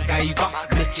like MacGyver.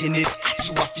 Making it at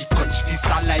you have to crunch the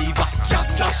saliva. You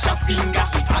slash a finger,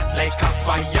 it hot like a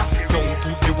fire. Down to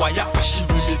the wire, she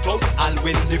will it out. All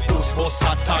when the force bust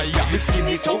a tire. Me skin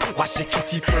it out, watch the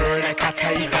kitty purr like a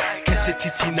tiger. Catch the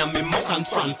titty in me mouth and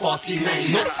front 49.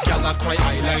 Enough gyal a cry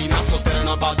eyeliner, so tell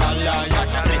no about a liar.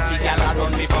 Plenty gyal a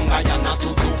run me from Guyana to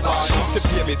Dubai. She say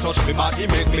baby touch me body,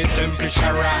 make me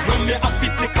temperature rise. When me have to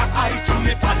take a eye to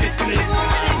me Palestine. You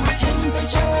wanna make my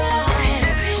temperature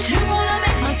rise. You wanna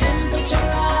make my temperature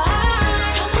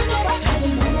rise. Come on and rock and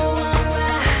you know you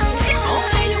alright.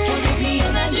 Only you can make me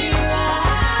energy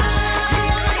rise. You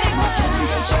wanna make my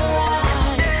temperature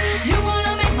rise. You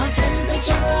wanna make my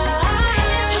temperature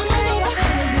rise. Come on and rock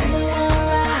and you know you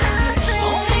alright.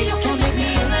 Only you can make me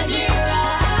energy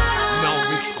rise. Now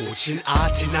it's coaching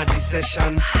art in a this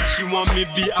session. She want me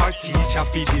be our teacher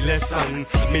for the lesson.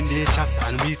 Me nature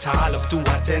stand with all up to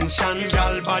attention.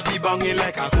 Girl body banging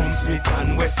like a Home Smith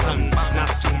and Wesson.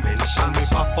 Not to mention me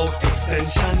pop out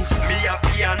extensions. Me a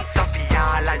be answer for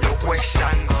all of your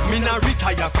questions. Me not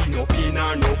retire for no pain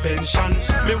or no pension.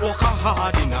 Me work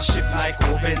hard in a shift like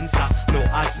Obenza. No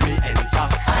as me enter.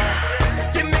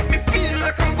 You make me feel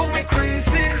like I'm going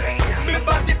crazy. Me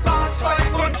body past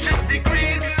 500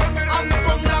 degrees. And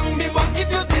from now me won't give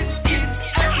you this easy.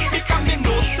 Because me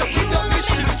know so we don't wish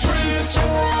you freeze.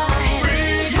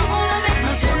 Freeze. You wanna make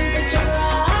my temperature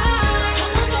rise.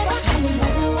 Come on and rock and you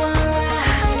know you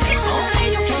alright. Only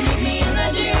you can make me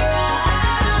energy rise.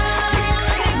 You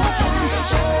wanna make my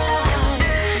temperature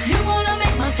rise. You wanna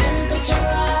make my temperature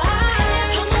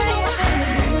rise. Come on and rock and you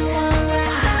know you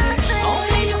alright.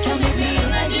 Only you can make me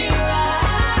energy rise.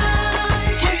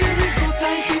 Well, there is no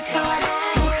time for talk,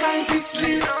 no time for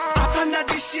sleep. Hot under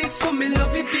the sheets, so me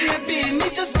love it, baby. Me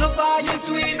just love how you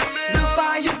tweet, love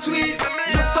how you tweet,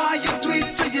 love how you tweet,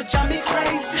 so you drive me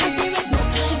crazy. There is no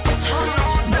time for talk,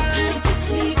 no time for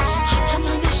sleep. Hot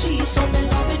under the sheets, so me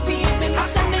love it, baby. Me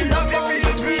say me love how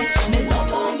you tweet, me love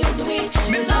how you tweet,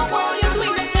 me love how you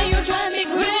tweet. Me say you drive me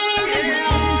crazy. My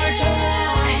temperature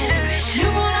rise. You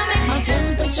wanna make my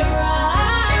temperature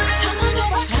rise. Come on, go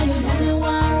rock, and you know you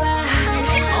alright.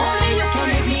 Only you can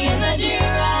make me energy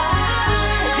rise.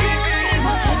 You wanna make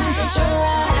my temperature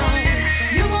rise.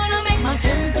 You wanna make my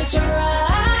temperature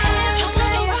rise. Come on,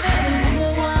 go rock, and you know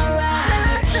you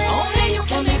alright. Only you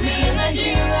can make me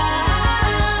energy rise.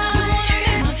 You wanna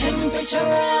make my temperature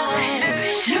rise.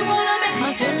 You wanna make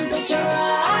my temperature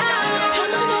rise.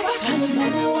 Come on, go rock, and you know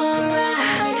you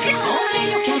alright. Only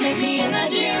you can make me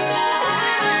energy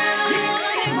rise. You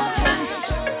wanna make my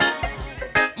temperature rise.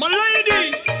 My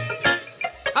ladies!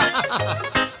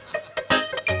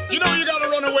 You know you gotta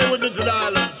run away with me to the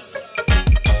islands.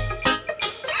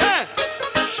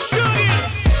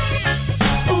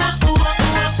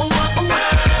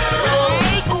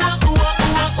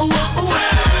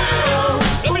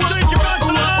 Let me take you back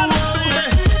to the islands, baby.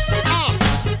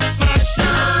 My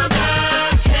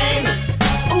sugar cane.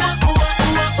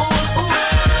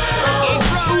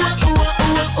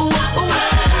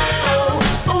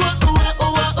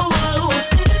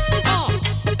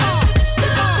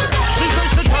 She says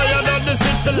she tired of the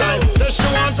city life. Says she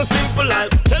wants a simple life.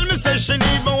 Tell me, says she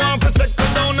need me one for settle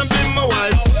down and be my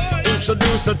wife.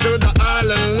 Introduce her to the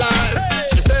island life.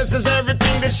 She says there's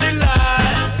everything that she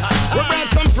likes. We brought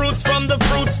some fruits from the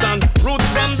fruit stand, roots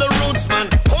from the roots man.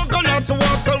 Coconut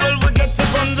water, well we get it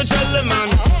from the jelly man.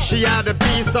 She had a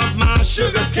piece of my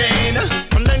sugar cane.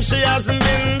 From then she hasn't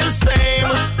been the same.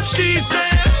 She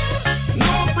says no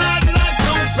problem.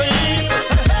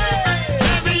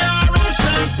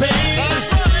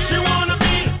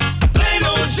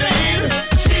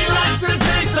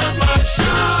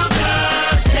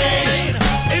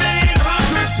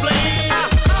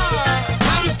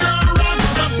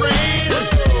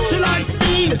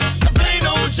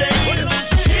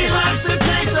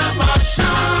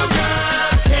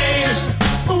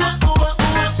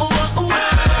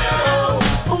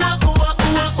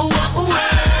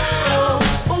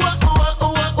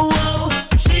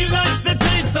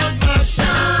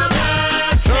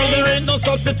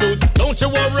 attitude. Don't you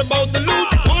worry about the loot.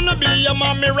 Wanna be a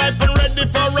mommy ripe and ready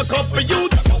for a couple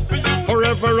youths.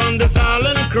 Forever on this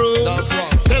island cruise.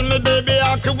 Tell me, baby,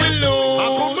 how can we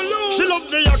lose? She love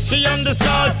the yaki and the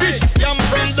saltfish. Yam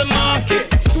from the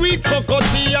market. Sweet cocoa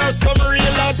tea or some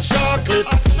real hot chocolate.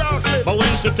 But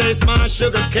when she tastes my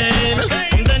sugar cane,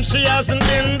 and then she hasn't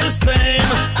been the same.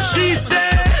 She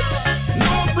says,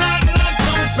 no bright lights,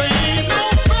 no fame.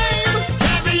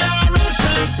 Caviar or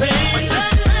champagne.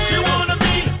 She wanna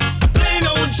be a plain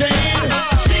old Jane.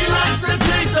 She likes the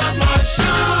taste of my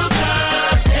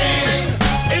sugar cane.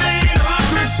 It ain't hard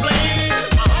to explain.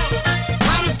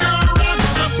 Hottest girl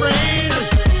rocks the brain.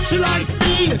 She likes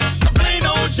being a plain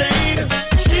old Jane.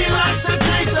 She likes the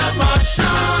taste of my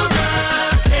sugar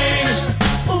cane.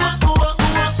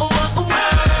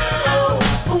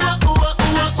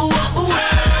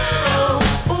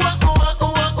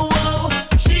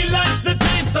 She likes the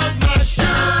taste of my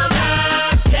sugar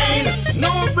cane.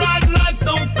 No bright lights,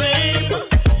 no fame.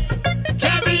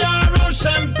 Caviar or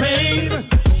champagne.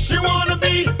 She wanna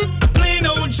be a plain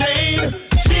old Jane.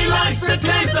 She likes the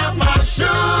taste of my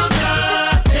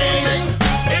sugar cane.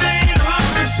 It ain't hard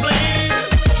to explain.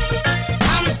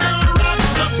 Hottest girl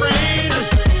rocks the brain.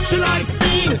 She likes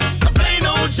being a plain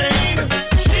old Jane.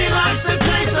 She likes the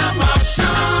taste of my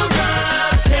sugar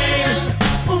cane.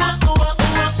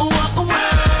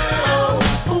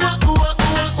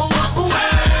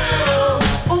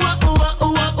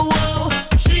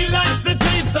 She likes the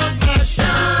taste of my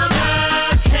sugar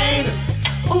cane.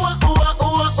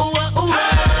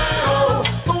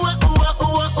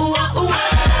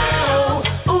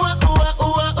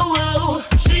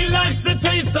 She likes the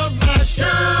taste of my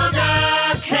sugar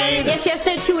cane. Yes,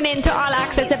 stay tuned in to All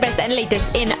Access, the best and latest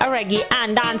in reggae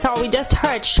and dancehall. We just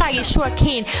heard Shaggy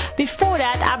Sugarcane. Before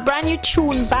that, a brand new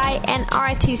tune by an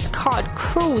artist called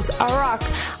Cruise a Rock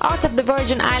out of the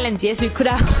Virgin Islands. Yes, we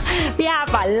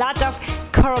have a lot of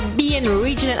Caribbean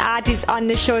regional artists on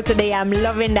the show today. I'm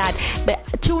loving that. The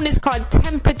tune is called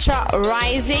Temperature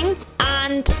Rising,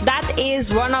 and that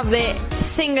is one of the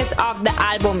singers of the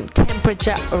album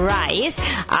Temperature Rise.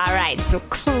 Alright, so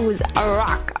Cruise a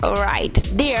Rock right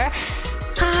there.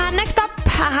 Next up,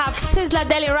 I have Sizzla,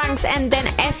 Deli Ranks, and then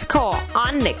Esco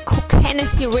on the Cook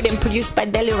Hennessy rhythm produced by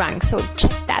Deli Ranks. So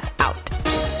check that out.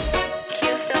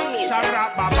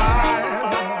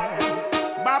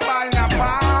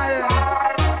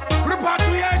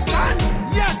 Repatriation,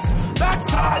 yes,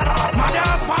 that's all.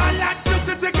 Motherfucker,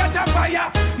 electricity catch a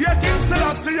fire. Your King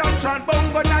Selassie and Chan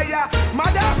Bongo Naya.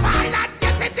 Motherfucker,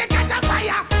 electricity catch a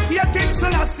fire. Your King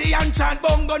Selassie and Chan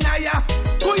Bongo Naya.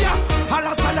 Kuya,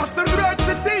 Halas, Halas, the great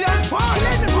city and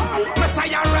falling.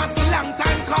 Messiah Ras, long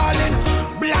time calling.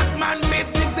 Black man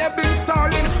business, they've been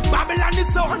stalling. Babylon is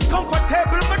so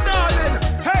uncomfortable, my darling.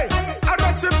 Hey, a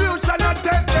retribution, I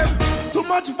take them. Too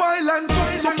much violence,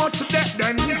 too much death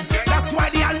then. That's why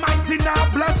the Almighty now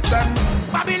bless them.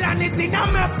 Babylon is in a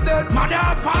mess then.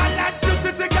 Motherfucker,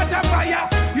 electricity catch a fire.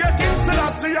 Your King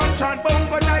Selassie and Chan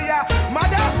Bongo Naya.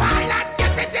 Motherfucker,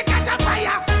 electricity catch a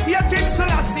fire. Your King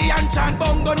Selassie and Chan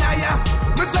Bongo Naya.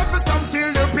 Myself is come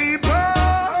kill the people.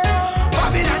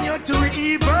 Babylon, you're too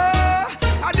evil.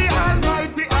 And the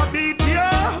Almighty I beat you.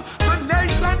 The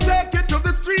nation take you to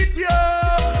the street, yo.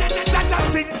 Jaja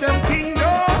sing them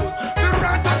kingdom. The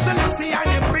wrath of Selassie and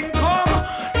him bring come.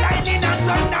 Lightning and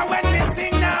thunder when we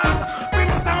sing now.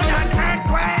 Brimstone and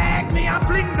earthquake, me a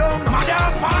fling down.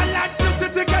 Motherfucker,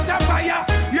 electricity catch a fire.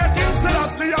 Your King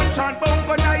Selassie and Chan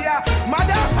Bongo Naya.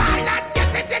 Motherfucker,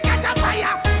 electricity catch a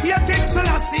fire. Your King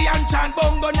Selassie and Chan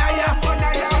Bongo Naya.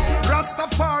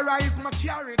 Rastafari is my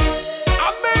charity.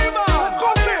 Amema,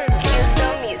 cooking.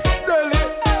 Kingston music. Really?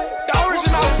 The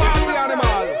original party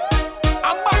animal.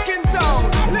 I'm back in town.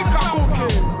 Liquor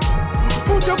cooking.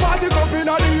 Put your body cup in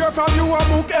the air from you and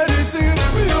book anything.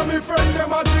 Me and my friend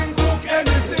them a drink cook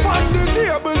anything. On the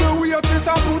table the waitress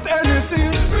a put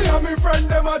anything. Me and my friend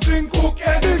them a drink cook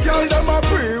anything. The girl them a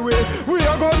pray we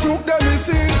a go choke them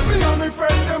sing. Me and my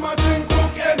friend them a drink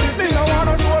cook anything. Me no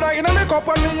wanna soda in a cup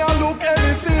and me a look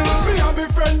anything. Me and my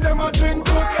friend them a drink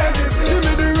cook anything. Give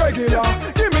me the regular,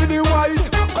 give me the white.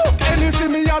 Cook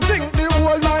anything, me a drink the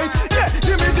whole night. Yeah,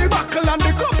 give me the buckle and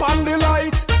the cup and the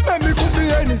light. Let me cook the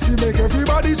Hennessy, make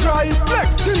everybody try.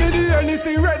 Flex, give me the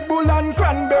Hennessy, Red Bull and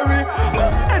cranberry.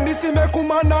 Cook Hennessy, make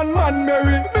woman and man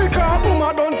marry. Because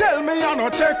woman don't tell me I no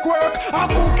check work. I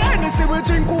cook Hennessy, we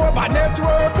drink over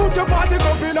network. Put your party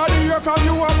cup in the air from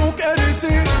you and book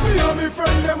Hennessy. Me and my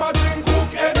friend them a drink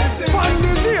cook Hennessy. On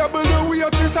the table the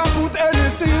waitress a put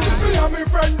Hennessy. Me and my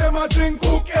friend them a drink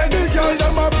cook Hennessy. The girl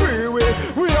them a pray we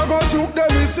a go choke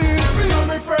them see. Me and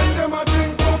my friend them a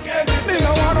drink cook Hennessy. Me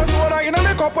no wanna soda in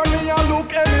a cup and me a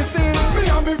look anything. Me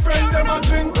and my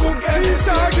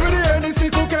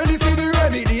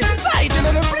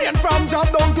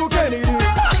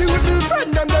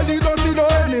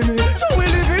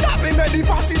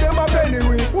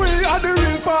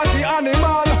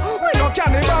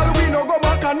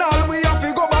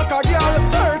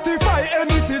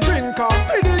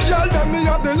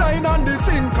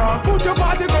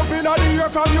hear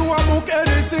from you a book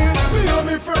anything. Me and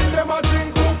me friend them a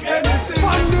drink cook anything.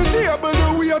 On the table the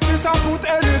waitress a put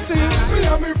anything. Me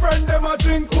and me friend them a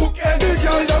drink cook anything. The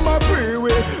girl them a pray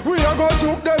we a go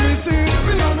choke them you see.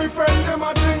 Me and me friend them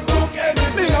a drink cook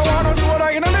anything. Me no wanna soda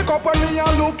in a cup and me a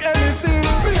look anything.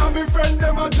 Me and me friend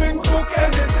them a drink cook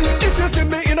anything. If you see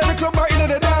me in the club or in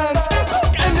the dance,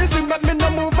 cook anything make me no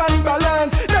move and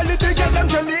balance. Tell it to get them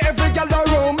jelly every girl a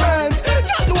romance.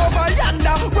 Girl over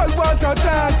yonder well want a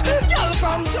chance. Girl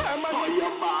from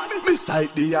Germany.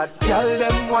 Beside the hot girl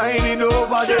them whining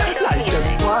over there. Like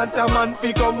them want a man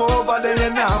fi come over there.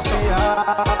 You know me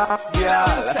ask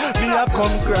girl, me a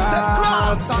come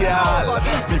cross girl.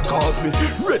 Because me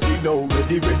ready now,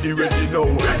 ready now.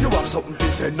 You have something to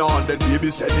say on, then baby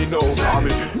say me no. For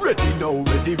me ready now,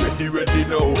 ready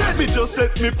now. Me just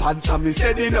set me pants and me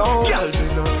steady now. Girl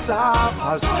me no soft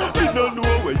as, me no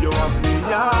know where you have me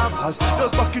half as.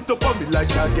 Just back it up on me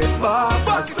like I get back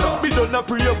as. Me don't a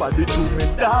pray your body to me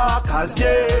dark as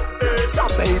yeah. So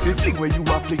baby fling where you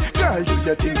a fling, girl do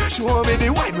your thing. Show me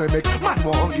the wine we make, man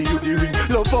won't give you the ring.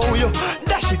 Love how you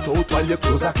dash it out while your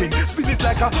clothes are clean. Spin it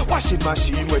like a washing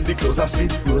machine when the clothes are spin.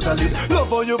 Rosalind, love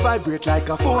how you vibrate like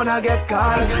a phone I get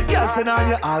call. Girl send on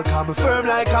your all, come firm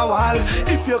like a wall.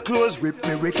 If your clothes rip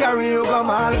me, we carry you come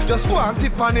all. Just go and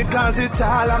tip on it cause it's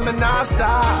all I'm a nasty.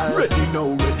 Ready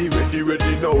now,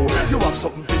 ready now. You have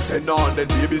something to send on, then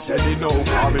baby send it now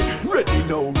for me. Ready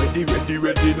now,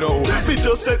 ready now. Me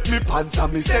just set me pants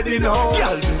and me steady now.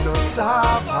 Girl, me no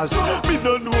soft as, me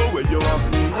no know where you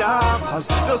have me half as.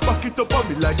 Just back it up on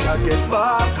me like I get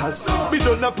back as. Me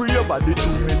don't a pray your body to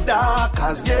me dark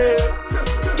as, yeah.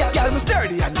 Girl, me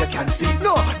sturdy and you can see.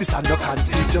 No, this and no can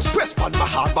see. Just press on my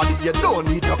hard body, you don't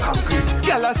need no concrete.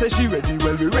 Girl, I say she ready,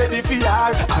 well we ready for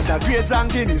her. And the grades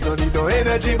and guineas don't need no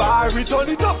energy bar. We turn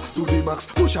it up to the max,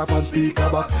 push up and speaker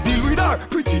box. Deal with her,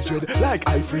 pretty dread like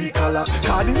ivory color.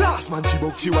 Cause the last man she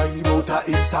book, she whiny about her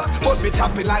hip socks. But me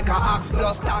chopping like a axe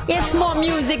plus tax. It's more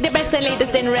music, the best and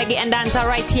latest in reggae and dancehall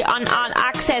right here on All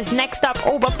Access. Next up,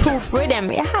 Overproof Rhythm.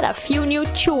 We had a few new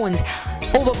tunes.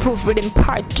 Overproof Rhythm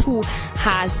Part 2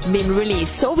 has been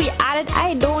released. So we added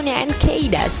Idonia and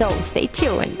Kada. So stay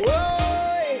tuned.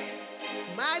 Whoa,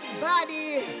 my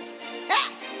body.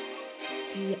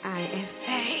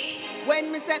 T-I-F-A.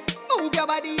 When me say move your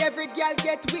body, every girl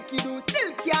get wicked. Who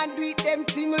still can't do it, them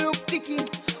thing look sticky.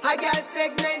 A girl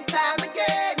segment time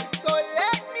again. So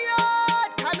let me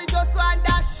out, cause me just want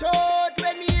that short.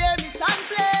 When me hear me song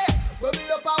play,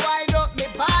 bubble up and wind up me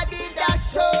body, that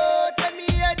short. When me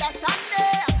hear that song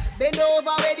play, bend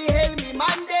over where the hell me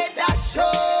Monday, that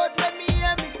short. When me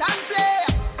hear me song play,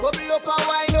 bubble up and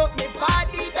wind up me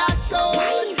body, that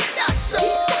short. That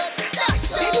short, that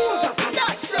short,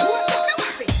 that short.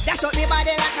 Dash out me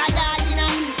body like a dog in a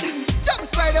heat. Jump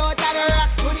spread out and rock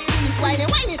to the beat. Whine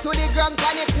it to the ground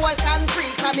on the cold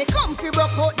concrete. Cause me comfy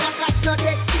broke out, no catch no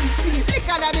take seat. Lick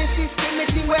on the system, me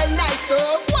think well nice. So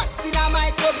what's in a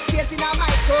mic up, stays in a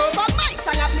mic up. But my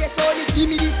song a play so they give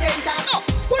me the center. So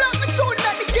pull up my tune,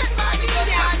 let me get my in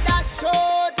ya. And that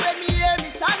short when me hear me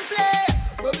song play.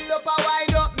 Bubble up and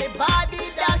wind up me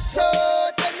body. That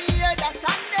short when me hear that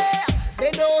song there.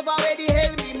 Bend over where the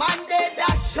hell me Monday.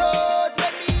 That short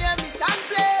when me hear me song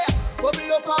play.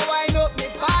 Bubble up and wind up me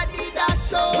body. That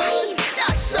short.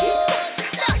 That short.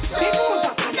 That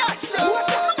short. That short.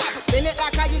 Spin it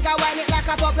like a giga, wind it like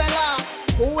a propeller.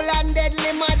 Cool and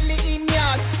deadly, madly in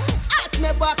yard. Arch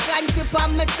me back and tip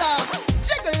on me tongue.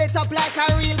 Jiggle it up like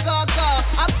a real go-go.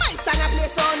 And my song a play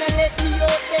so no let me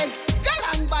out then.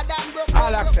 Galang bad and broke.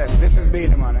 All Access, this is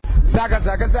Beanie Man. Saga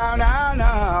sound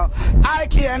now.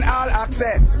 Heike and All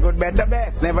Access. Good, better,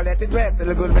 best. Never let it rest.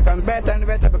 The good becomes better and the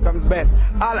better becomes best.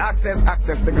 All Access,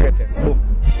 access the greatest. Boom.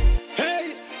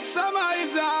 Hey, summer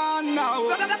is on now. Me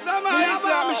have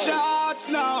all my shots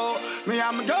now. Me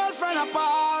and my girlfriend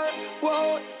apart.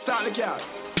 Whoa, start the car.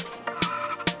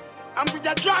 I'm with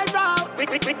the driver.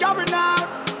 We going out.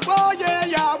 Oh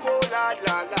yeah, whoa,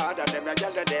 lad. And them a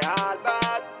girl that they all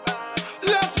bad.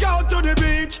 Let's go to the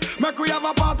beach. Make we have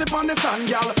a party on the sun,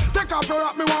 girl. Take off your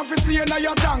rock, me want to see you now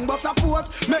your tongue. But suppose,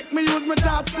 make me use my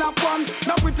touch, snap one.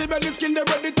 Now pretty belly skin, they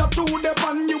ready to do the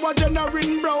pan. You are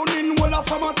generating brown in whole of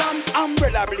summertime.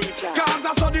 Umbrella bleacher. Cause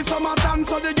I saw the summertime.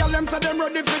 So the girl them say them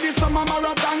ready for the summer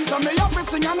marathon. So me have to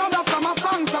sing another summer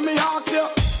song. So me ask you,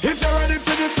 if you're ready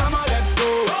for the summer, let's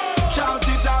go. Shout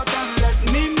it out and let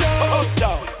me know.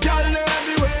 Girl,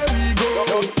 everywhere we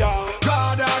go.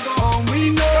 God, I go home,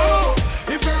 we know.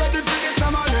 If you're ready for the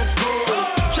summer, let's go.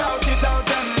 Shout it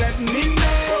out and let me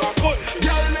know.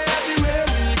 Girl, everywhere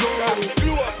we go.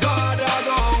 God, I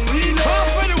go home, we know.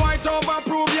 Pass me the white over,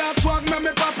 prove your swag, make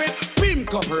me pop it.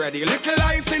 Pink up ready, little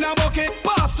ice in a bucket.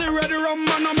 Pass it ready rum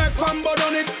man no make fun but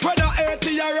on it. Whether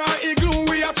 80 or igloo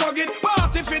we a chug it.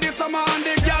 Party for the summer and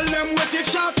the girl them wet it.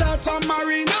 Shout some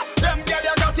marina, them girl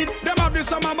you got it. Them have the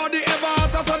summer body ever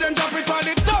hotter so them drop it for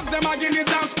the thugs. Them a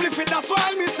guineas and spliff it, that's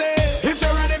why me say. If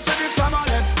you're ready for the summer,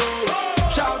 let's go.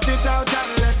 Shout it out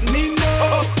and let me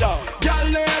know.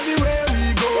 Girl everywhere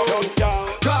we go.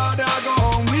 God I go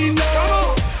home we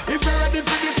know. If you're ready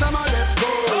for the summer, let's go.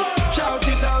 Shout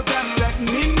it out and let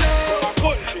me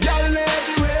know. Girl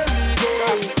everywhere we go.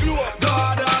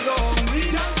 God I go home we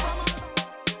know.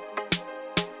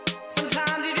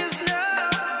 Sometimes you just know.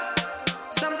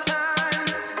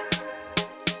 Sometimes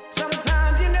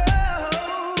you know.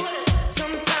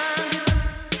 Sometimes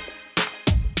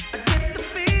I get the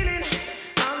feeling.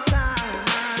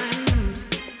 Sometimes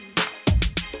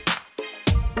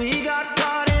we got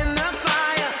caught in the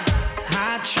fire.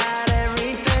 I tried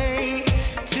everything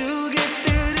to get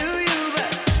through to you,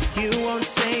 but you won't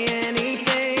say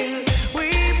anything. We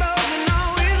both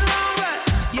know it's wrong, but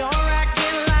you're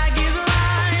acting like it's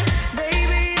right.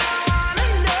 Baby, I wanna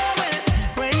know it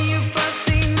when you first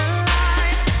seen the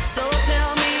light. So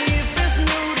tell me if it's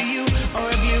new to you or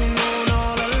if you've known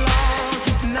all along.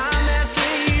 And I'm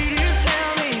asking you to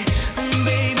tell me,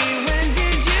 baby, when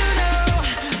did you know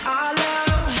our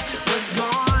love was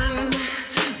gone?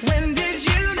 When did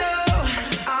you know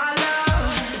our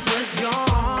love was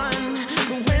gone?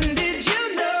 When did you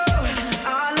know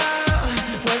our love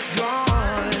was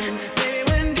gone? Baby,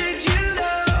 when did you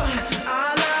know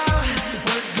our love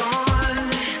was gone?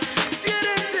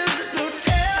 Tell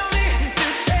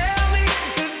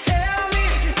me.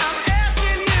 I'm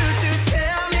asking you to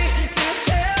tell me.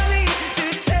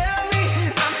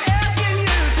 I'm asking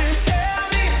you to tell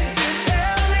me.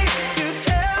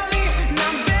 And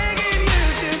I'm begging you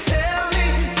to tell me.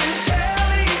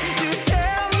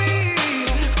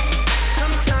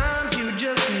 Sometimes you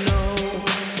just know.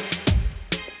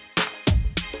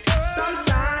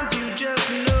 Sometimes you just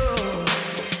know.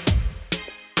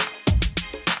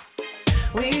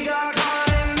 We got caught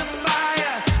in the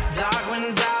fire. Dark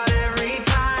wins out every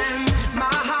time.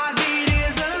 My heartbeat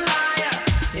is a liar.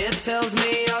 It tells me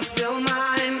you're still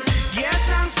mine.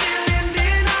 Yes, I'm still in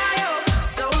denial.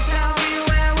 So tell me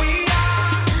where we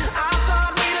are. I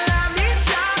thought we loved each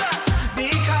other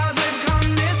because we've come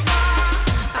this far.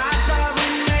 I thought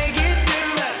we'd make it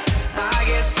through, but I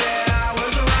guess that I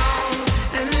was wrong.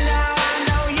 And now I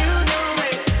know you knew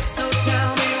it. So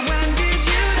tell me, when did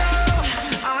you know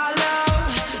our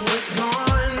love was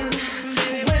gone?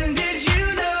 Baby, when did you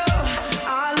know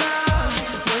our love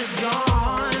was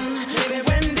gone? Baby,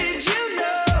 when did you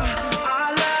know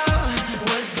our love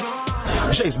was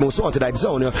gone? She's most wanted at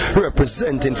zone,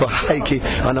 representing for Heike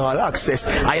and all access.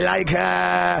 I like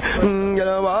her. You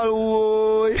know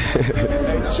what?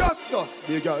 Hey, just us,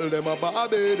 the girl them a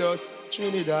Barbados,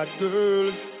 Trinidad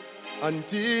girls,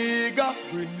 Antigua,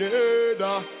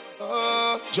 Grenada,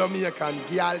 Jamaican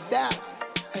girl that.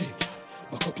 Hey,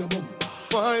 back up your bumper,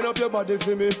 wind up your body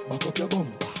for me, back up your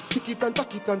bumper, kick it and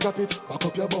tack it and drop it, back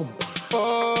up your bumper.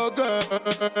 Oh girl,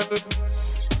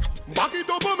 back it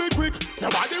up on me quick, your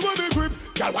body with me grip.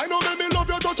 Girl, why not make me love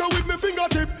your touch with me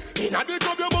fingertip? In a the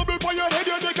club, your bubble for your head,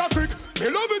 you make a crick. Me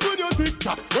love it when you tick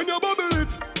tock, when you bubble it.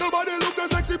 Nobody looks so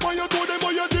sexy for your toe, them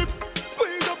or your dip.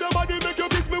 Squeeze up your body, make you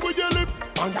kiss me with your lip.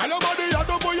 And girl, your body hot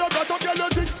up, boy, you got up, girl, you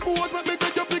thick. Pose make me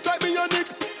take your pick like me and Nick.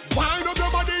 Wind up your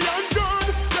body and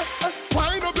turn.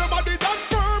 Wind up your body that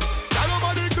firm. Girl, your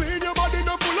body clean, your body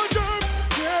no full of germs.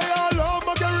 Yeah, I love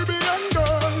my Caribbean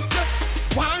girl.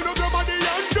 Wind up your body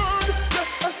and turn.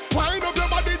 Wind up your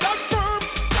body that firm.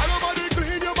 Girl, your body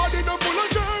clean, your body no full of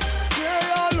germs.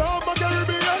 Yeah, I love my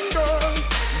Caribbean girl.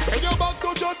 When your back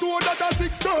touch your toe, that a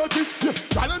 6:30. Yeah,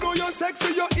 girl, you know you're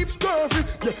sexy, your hips curvy.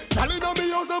 Yeah, girl, you know me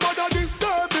house, no matter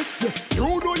disturb it. Yeah, you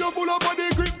know you're full of body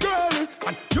grip, girl.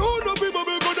 And you know people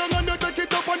will go down and you take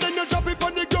it up and then you chop it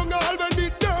on the ground and when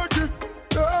it dirty.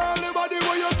 Girl, the body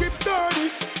where you keep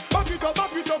sturdy. Back it up,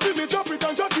 feel me chop it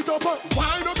and jack it up.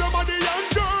 Wind up your body and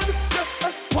turn.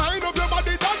 Yeah, wind up your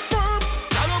body that firm.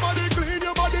 Girl, your body clean,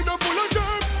 your body no full of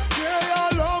germs. Yeah, I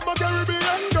love my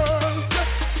Caribbean girl. Yeah,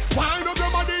 wind up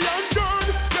your body and turn.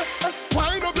 Yeah,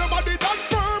 wind up your body that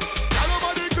firm. Girl, your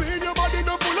body clean, your body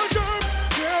no full of germs.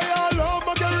 Yeah, I love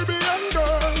my Caribbean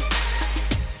girl.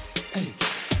 Hey,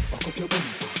 back up your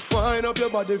bumper. Wind up your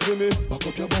body for me. Back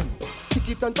up your bumper. Kick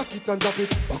it and tack it and drop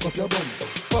it. Back up your bumper.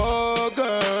 Oh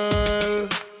girl,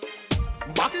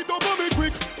 back it up on me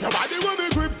quick. Your body with me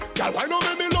grip. Girl, why not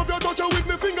make me love your touch with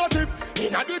me fingertip?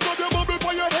 In a the club, your bubble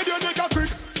for your head, you make a crick.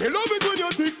 Me love it when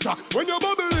you tick tock, when you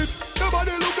bubble it. Your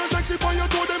body looks so sexy for your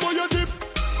toe, them on your tip.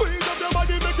 Squeeze up your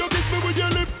body, make you kiss me with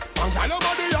your lip. And girl, your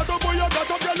body hot up, boy, you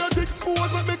got up, girl, you thick. Who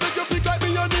was make me take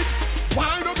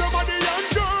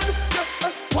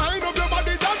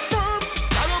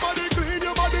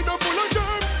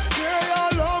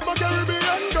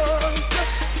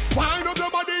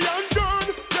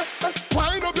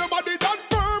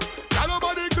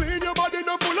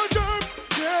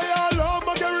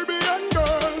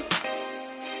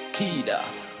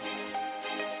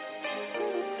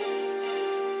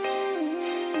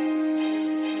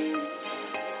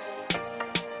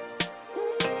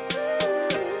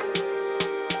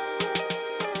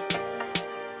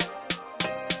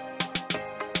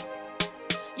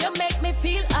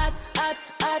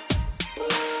hot, hot.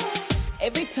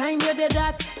 Every time you do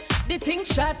that, the thing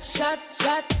shot.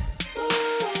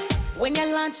 When you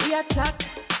launch the attack,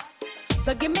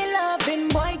 so give me loving,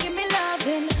 boy, give me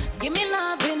loving. Give me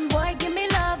loving, boy, give me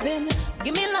loving.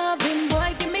 Give me loving,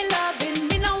 boy, give me loving.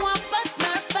 Me no want fuss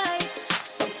nor fight.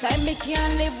 Sometimes me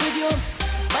can't live with you,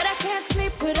 but I can't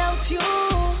sleep without you.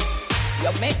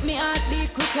 You make me heart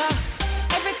beat quicker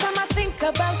every time I think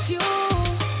about you.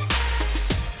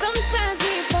 Sometimes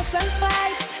we fuss and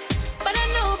fight, but I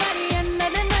know by the end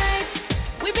of the night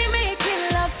we be making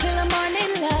love till the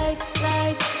morning light.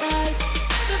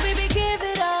 So baby, give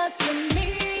it all to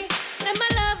me. Let my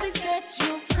love will set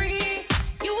you free.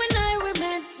 You and I were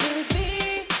meant to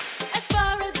be, as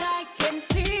far as I can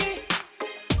see.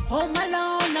 Home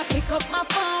alone, I pick up my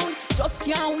phone. Just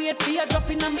can't wait for you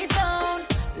dropping on me zone.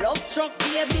 Love struck,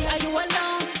 baby, are you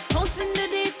alone? Counting the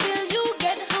days till you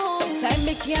get home. Sometimes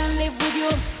I can't live with you,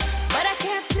 but I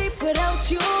can't sleep without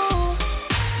you.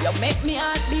 You make me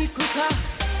heart beat quicker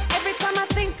every time I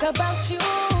think about you.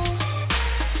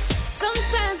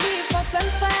 Sometimes we fuss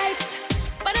and fight,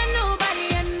 but I know by the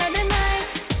end of the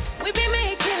night we be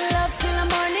making love till the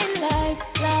morning light.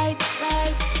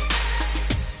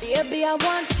 Baby, I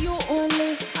want you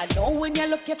only. I know when you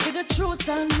look, you see the truth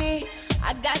on me.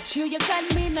 I got you, you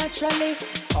got me naturally.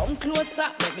 Come closer,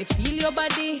 let me feel your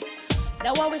body.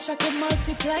 Now I wish I could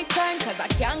multiply time, cause I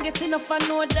can't get enough, I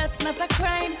know that's not a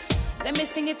crime. Let me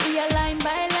sing it to you line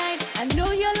by line. I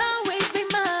know you'll always be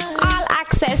mine. All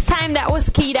access time, that was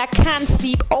Kida, Can't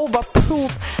Sleep,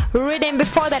 Overproof Rhythm.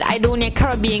 Before that, I Don't Need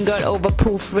Caribbean Girl,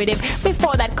 Overproof Rhythm.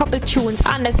 Before that, couple tunes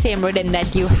on the same rhythm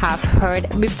that you have heard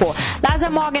before. Laza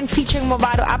Morgan featuring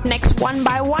Movado up next, One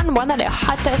by One, one of the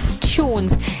hottest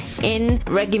tunes in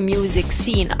reggae music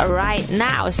scene right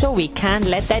now, so we can't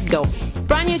let that go.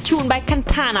 Brand new tune by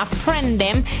Cantana, Friend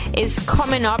Them, is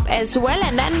coming up as well,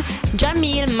 and then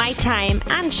Jamil, My Time,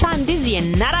 and Sean Dizzy,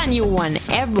 another new one,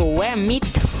 Everywhere Me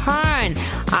Turn.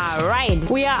 Alright,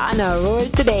 we are on a roll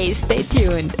today, stay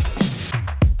tuned.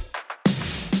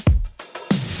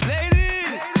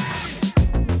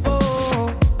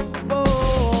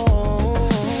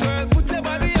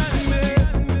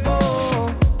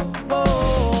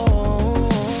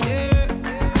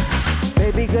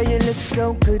 Girl, you look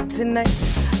so good tonight,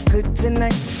 good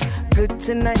tonight, good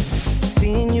tonight.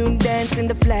 Seeing you dance in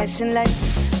the flashing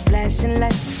lights, flashing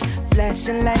lights,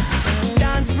 flashing lights.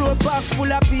 Dance floor packed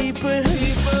full of people,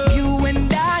 you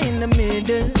and I in the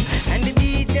middle, and the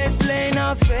DJ's playing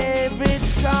our favorite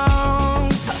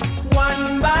songs.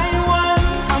 One by one,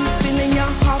 I'm feeling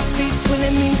your heartbeat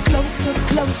pulling me closer,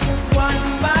 closer. One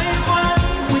by one,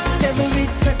 with every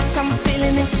touch I'm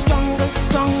feeling it stronger,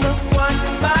 stronger.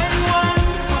 One by one.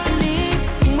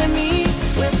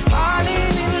 We're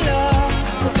falling in love,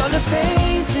 cause all the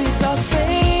faces are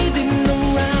fading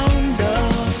around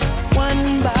us,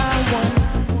 one by one.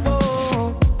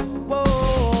 Oh,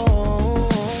 oh,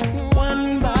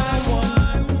 one by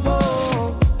one.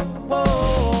 Oh, oh.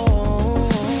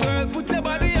 Girl, put your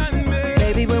body on me.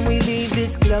 Baby, when we leave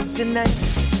this club tonight,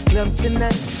 club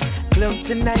tonight, club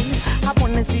tonight, I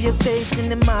wanna see your face in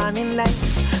the morning light,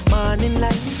 morning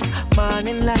light,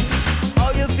 morning light.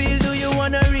 How you feel? Do you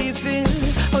wanna refill?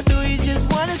 Or do you just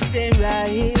wanna stay right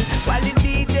here while the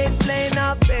DJ's playing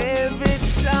our favorite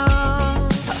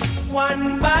songs?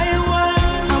 One by one,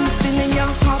 I'm feeling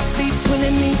your heartbeat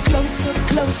pulling me closer,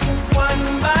 closer.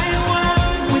 One by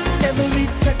one, with every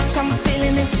touch I'm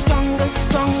feeling it stronger,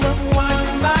 stronger.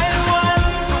 One by one,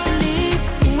 I believe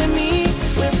with me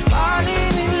we're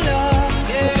falling in love.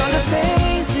 Yeah. 'Cause all the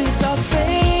faces are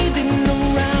fading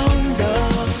around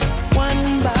us, one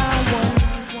by one.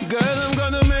 Girl, I'm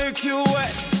gonna make you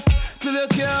wet till you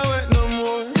can't wet no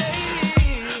more.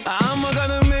 I'm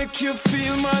gonna make you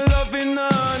feel my loving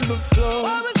on the floor.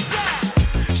 What was that?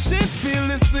 She feel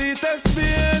the sweetest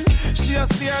pain. She a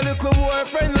see her little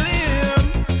boyfriend Liam,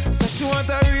 so she want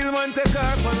a real man take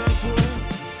her on a tour.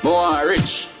 More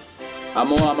rich, and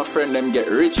more my friend them get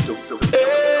rich too.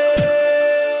 Hey,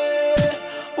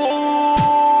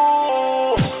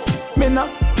 ooh, me no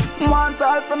want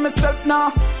all for myself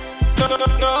now. No,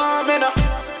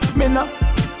 me no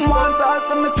want all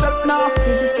for myself now.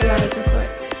 Digitalized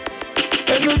reports.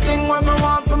 Everything what me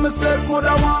want for myself, what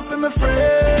I want for my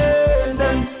friend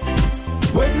them.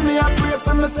 When me a pray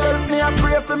for myself, me a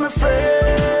pray for my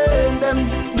friend them.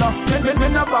 No, me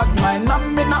no bad mind,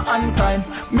 and me no unkind.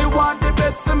 Me want the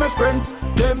best to my friends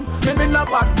them. Me no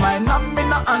bad mind, and me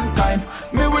no unkind.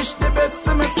 Me wish the best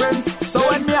to my friends. So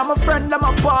when me and my friend them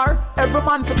apart, every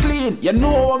man for clean. You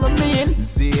know what I mean?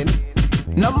 Zine.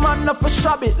 No man no for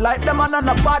shabby, like them man on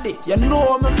a body. You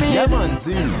know me mean? Yeah man,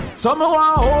 zero. So me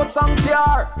want house and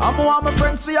car. I want my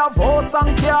friends to have house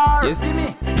and car. You see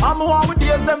me? I want with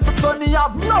days them for sunny.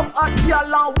 Have enough at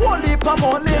girl and whole heap of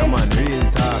money. Yeah man,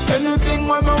 real talk. Anything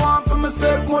when me want for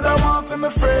myself, what I want for my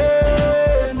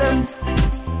friend them.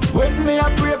 When me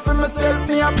I pray for myself,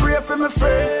 me I pray for my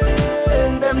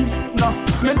friend them. No,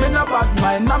 me no bad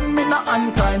mind, and me no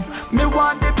unkind. Me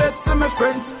want the best for my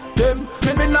friends them.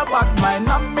 Me no bad mind,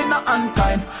 and me no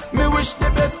unkind. Me wish the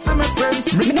best for my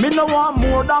friends. Me no want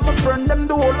more than my friend them.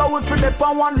 The whole of we for them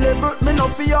on one level. Me no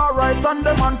feel alright and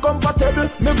them uncomfortable.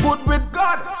 Me good with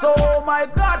God, so oh my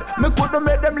God, me coulda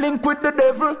make them link with the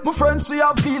devil. My friends we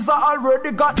have visa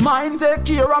already got mine. Take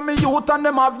care of me youth and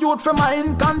them have youth for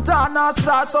mine. Cantana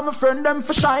star, so my friend them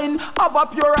for shine. Have a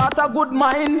pure heart, a good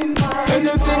mind.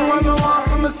 Anything when me want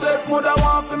for myself, what I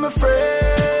want for my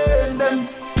friend them.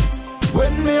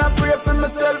 When me I pray for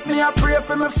myself, me I pray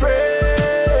for my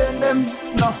friend them.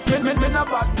 No, me no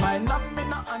bad mind, me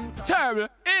no unkind. Terrible.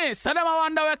 So them I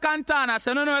wonder where Cantana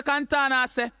say. No know where Cantana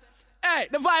say. Hey,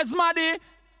 the vibes maddy.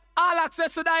 All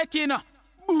access to the Heike, no.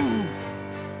 Boom.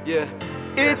 Yeah.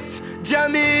 It's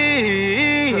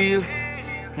Jamil.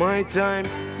 My time.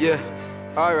 Yeah.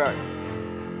 Alright.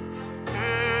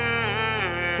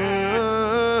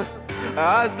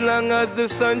 As long as the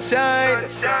sun shine,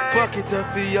 pocket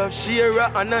of your Shira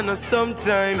and I know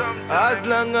sometime. As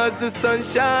long as the sun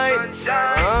shine,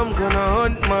 I'm gonna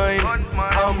hunt mine.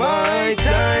 On my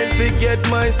time, forget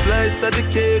my slice of the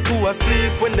cake. Who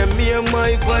asleep when they hear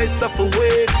my voice of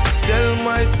awake. Tell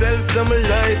myself some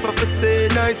life of a say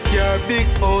nice car, big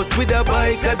house with a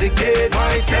bike at the gate.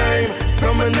 My time,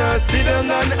 summer now sit down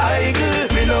and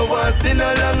idle. Me no want see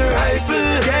no long rifle.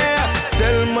 Yeah.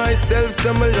 Tell myself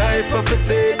some life of a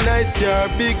say nice car,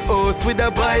 big house with a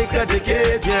bike at the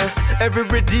gate. Yeah.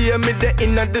 Every day me there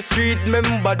in the street.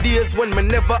 Remember days when me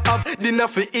never have dinner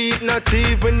for eat. Not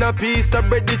even a piece of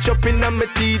bread chopping on my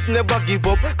teeth. Never give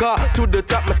up, car to the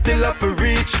top me still have to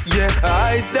reach. Yeah,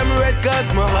 eyes them red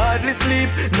cause my hardly sleep.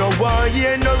 No one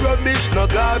hear no rubbish, no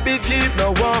garbage heap.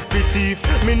 No one for thief,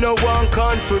 me no one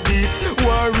can for beat.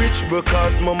 One rich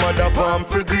because my mother palm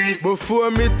for grease. Before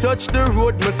me touch the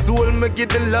road, my soul me give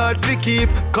the Lord for keep.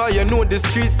 Cause you know the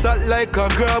streets hot like a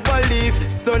grab a leaf.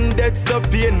 Sun dead so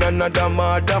pain, another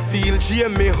mother feel. She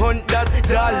me hunt that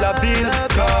dollar bill.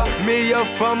 Cause me your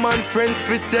fam and friends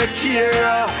fi take care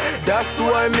of. That's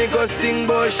why me go sing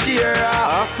about share.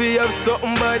 I feel have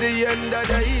something by the end of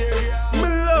the year. Me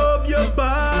love your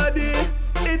body,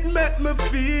 it make me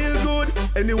feel good.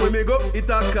 Anyway me go, it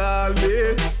a call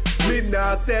me. Me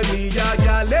nah say me a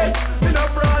gales, me no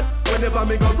fraud. Whenever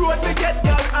me go road, me get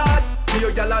gal hard. Me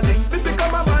your gal a link, me fi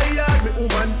come a my yard. Me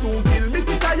woman soon kill me,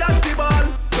 she tired fi ball.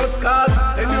 Just cause,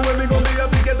 anyway me go, me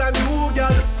have to get a new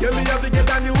gal. Yeah, me have to get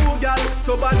a new gal.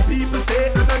 So bad people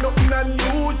say, and I nothing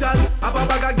unusual. Have a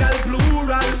bag of gal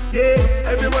plural. Yeah,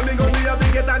 everywhere me go, me have to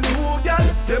get a new gal.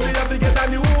 Yeah, me have to get a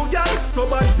new gal. So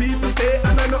bad people say,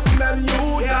 and I nothing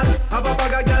unusual. Have a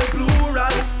bag of gal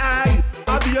plural. Aye.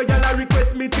 I be a gal a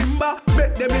request me timber.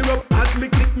 Make them me rub as me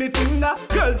click me finger.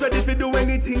 Girls ready for do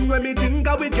anything when me think.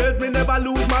 With girls me never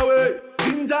lose my way.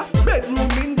 Ginger, bedroom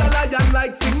ninja, lion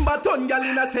like Simba. Ton gal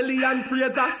in a Shelly and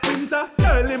Fraser Sprinter.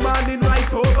 Early morning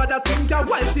right over the sinker.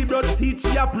 While she brush teeth,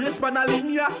 she a brace pan a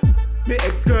linear. Me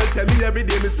ex-girl tell me every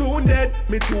day me soon dead.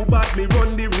 Me too bad, me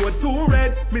run the road too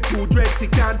red. Me too dread, she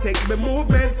can't take me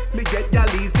movements. Me get gal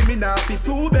easy, me not be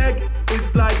too big.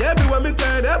 It's like everywhere me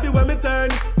turn, everywhere me turn.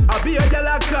 I be a gal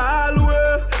a call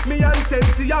way. Me and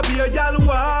Sensi, I be a gal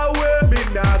wow way. Me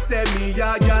nah say me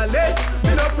a gales,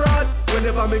 me no fraud.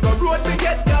 Whenever me go road, me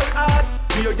get gal hard.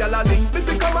 Me a gal a link, me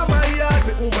fi come a my yard.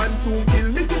 Me woman soon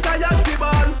kill me, she tired fi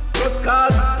ball. Just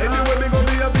cause, anyway me go,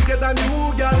 me have to get a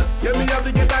new gal. Yeah, me have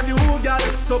to get a new gal.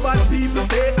 So bad people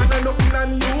say, and I nothing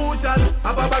unusual.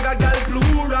 Have a bag of gal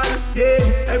plural.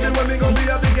 Yeah, everywhere me go, me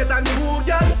have to get a new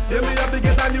gal. Yeah, me have to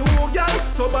get a new gal.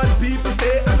 So bad people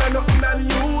say, and I nothing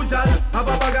unusual. Have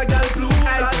a bag of gal plural.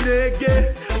 I snake,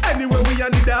 yeah. Anyway, we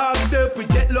are the dog step. We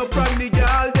get love from the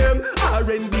gal them.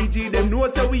 RNBG them know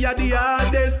say we are the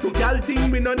hardest. To gal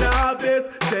thing me no nervous.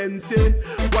 Sensei,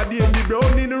 what the end the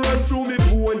brown in run through me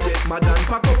phone. Get mad and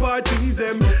pack up her things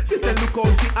them. She said look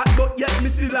how she act, but yet me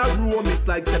still a roam. It's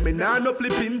like say me nah no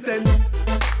flipping sense.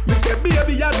 Me say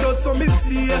baby I just so me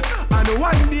stay. And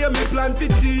one day me plan fi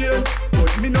change.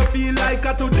 But me no feel like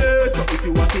a today. So if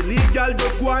you want to leave girl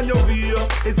just go on your way.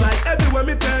 It's like everywhere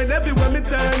me turn, everywhere me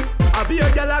turn. I be a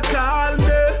gal a call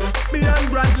me. Me and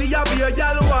Bradley I be a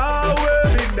gal wow.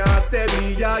 Me nah say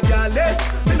me a gales,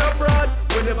 me no fraud.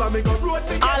 Whenever me go road,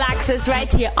 me All access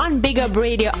right here on Big Up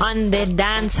Radio on the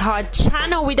Dance Hard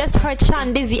channel. We just heard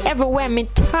Sean Dizzy everywhere me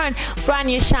turn. Brand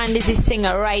new Sean Dizzy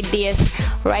singer right there,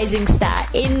 rising star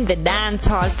in the dance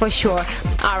hall for sure.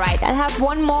 Alright, I'll have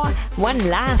one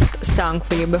last song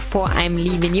for you before I'm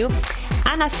leaving you.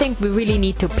 And I think we really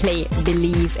need to play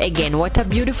Believe again. What a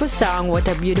beautiful song, what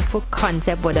a beautiful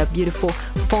concept, what a beautiful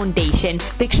foundation.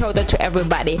 Big shout out to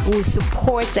everybody who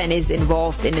supports and is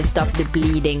involved in the Stop the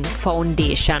Bleeding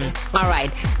Foundation.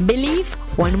 Alright, Believe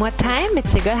one more time.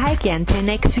 It's a girl Heike. Until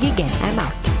next week again, I'm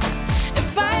out.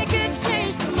 If I could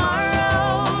change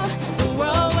tomorrow, the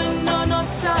world would know no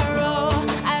sorrow.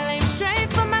 I'll aim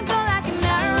straight for my goal like an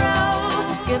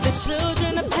arrow. Give the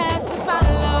children a path to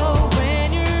follow.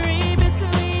 When you read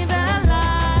between the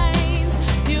lines,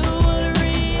 you will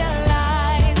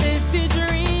realize if you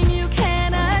dream you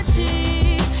can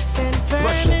achieve. Stand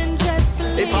firm and just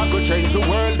believe. If I could change the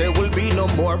world, there will be no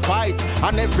more fight,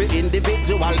 and every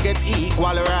individual get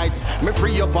equal rights. Me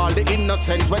free up all the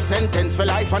innocent we sentenced for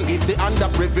life, and give the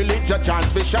underprivileged a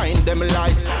chance to shine them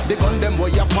light. The gun them where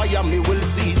you fire, me will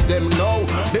seize them now.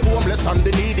 The homeless and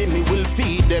the needy, me will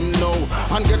feed them now.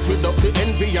 And get rid of the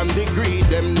envy and the greed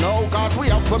them now. Cause we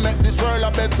have to make this world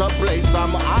a better place.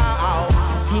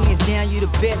 Hands down, you the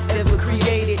best ever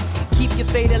created. Keep your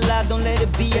faith alive, don't let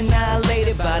it be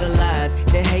annihilated by the lies.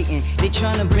 They're hating, they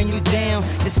trying to bring you down.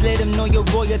 Just let them know your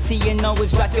royalty and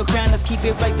always rock your crown. Let's keep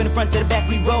it right from the front to the back,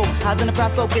 we roll. Eyes on the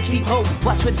prize, focus, keep hope.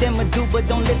 Watch what them do, but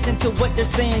don't listen to what they're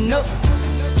saying, no.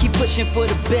 Keep pushing for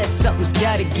the best, something's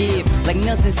gotta give. Like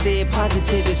Nelson said,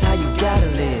 positive is how you gotta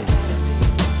live.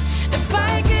 If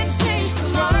I could change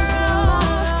tomorrow,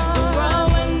 the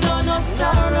world would know no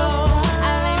sorrow.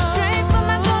 I'll aim straight for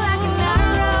my goal like an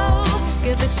arrow.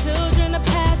 Give the children a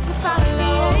path to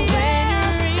follow. When you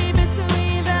read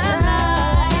between the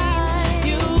lines,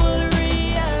 you will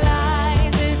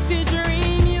realize if you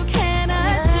dream you can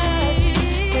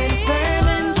achieve. Stand firm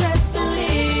and just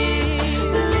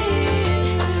believe.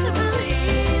 Believe.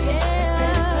 Stand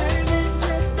firm and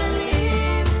just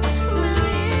believe.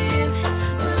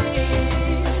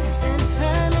 Stand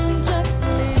firm and just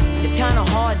believe. It's kinda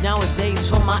hard nowadays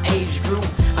for my age group.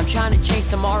 I'm trying to change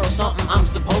tomorrow, something I'm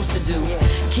supposed to do.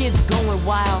 Kids going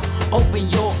wild, open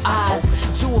your eyes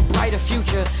to a brighter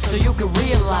future so you can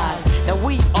realize that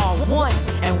we are one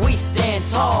and we stand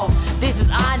tall. This is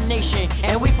our nation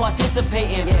and we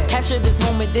participating. Capture this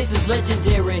moment, this is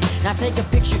legendary. Now take a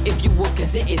picture if you would,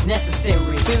 cause it is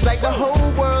necessary. Feels like the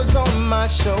whole world's on my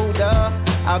shoulder.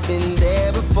 I've been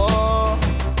there before.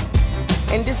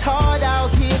 And it's hard out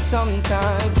here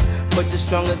sometimes, but you're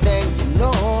stronger than you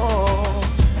know.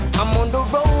 I'm on the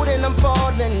road and I'm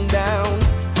falling down,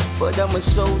 but I'm a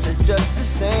soldier just the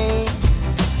same.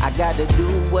 I gotta do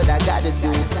what I gotta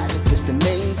do, just to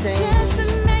maintain. Just to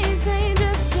maintain,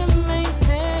 just to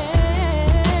maintain.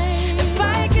 If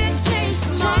I could change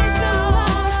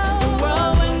tomorrow, the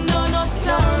world would know no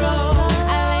sorrow.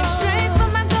 I'll aim straight for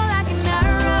my goal like an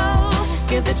arrow.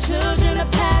 Give the children a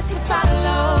path to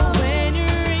follow. When you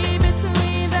read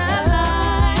between the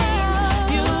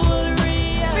lines, you will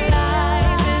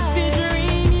realize if you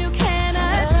dream you can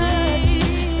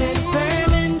achieve. Stand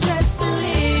firm and just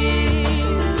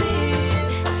believe.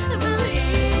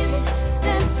 Believe.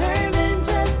 Stand firm and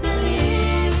just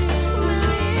believe.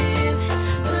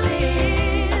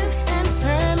 Believe. Stand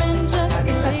firm and just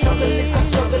believe. It's a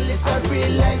struggle, it's a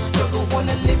real life struggle.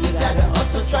 Wanna live, you gotta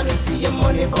hustle, tryna see your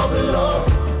money bubble up.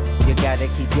 You gotta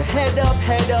keep your head up,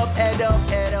 head up, head up,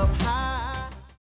 head up high.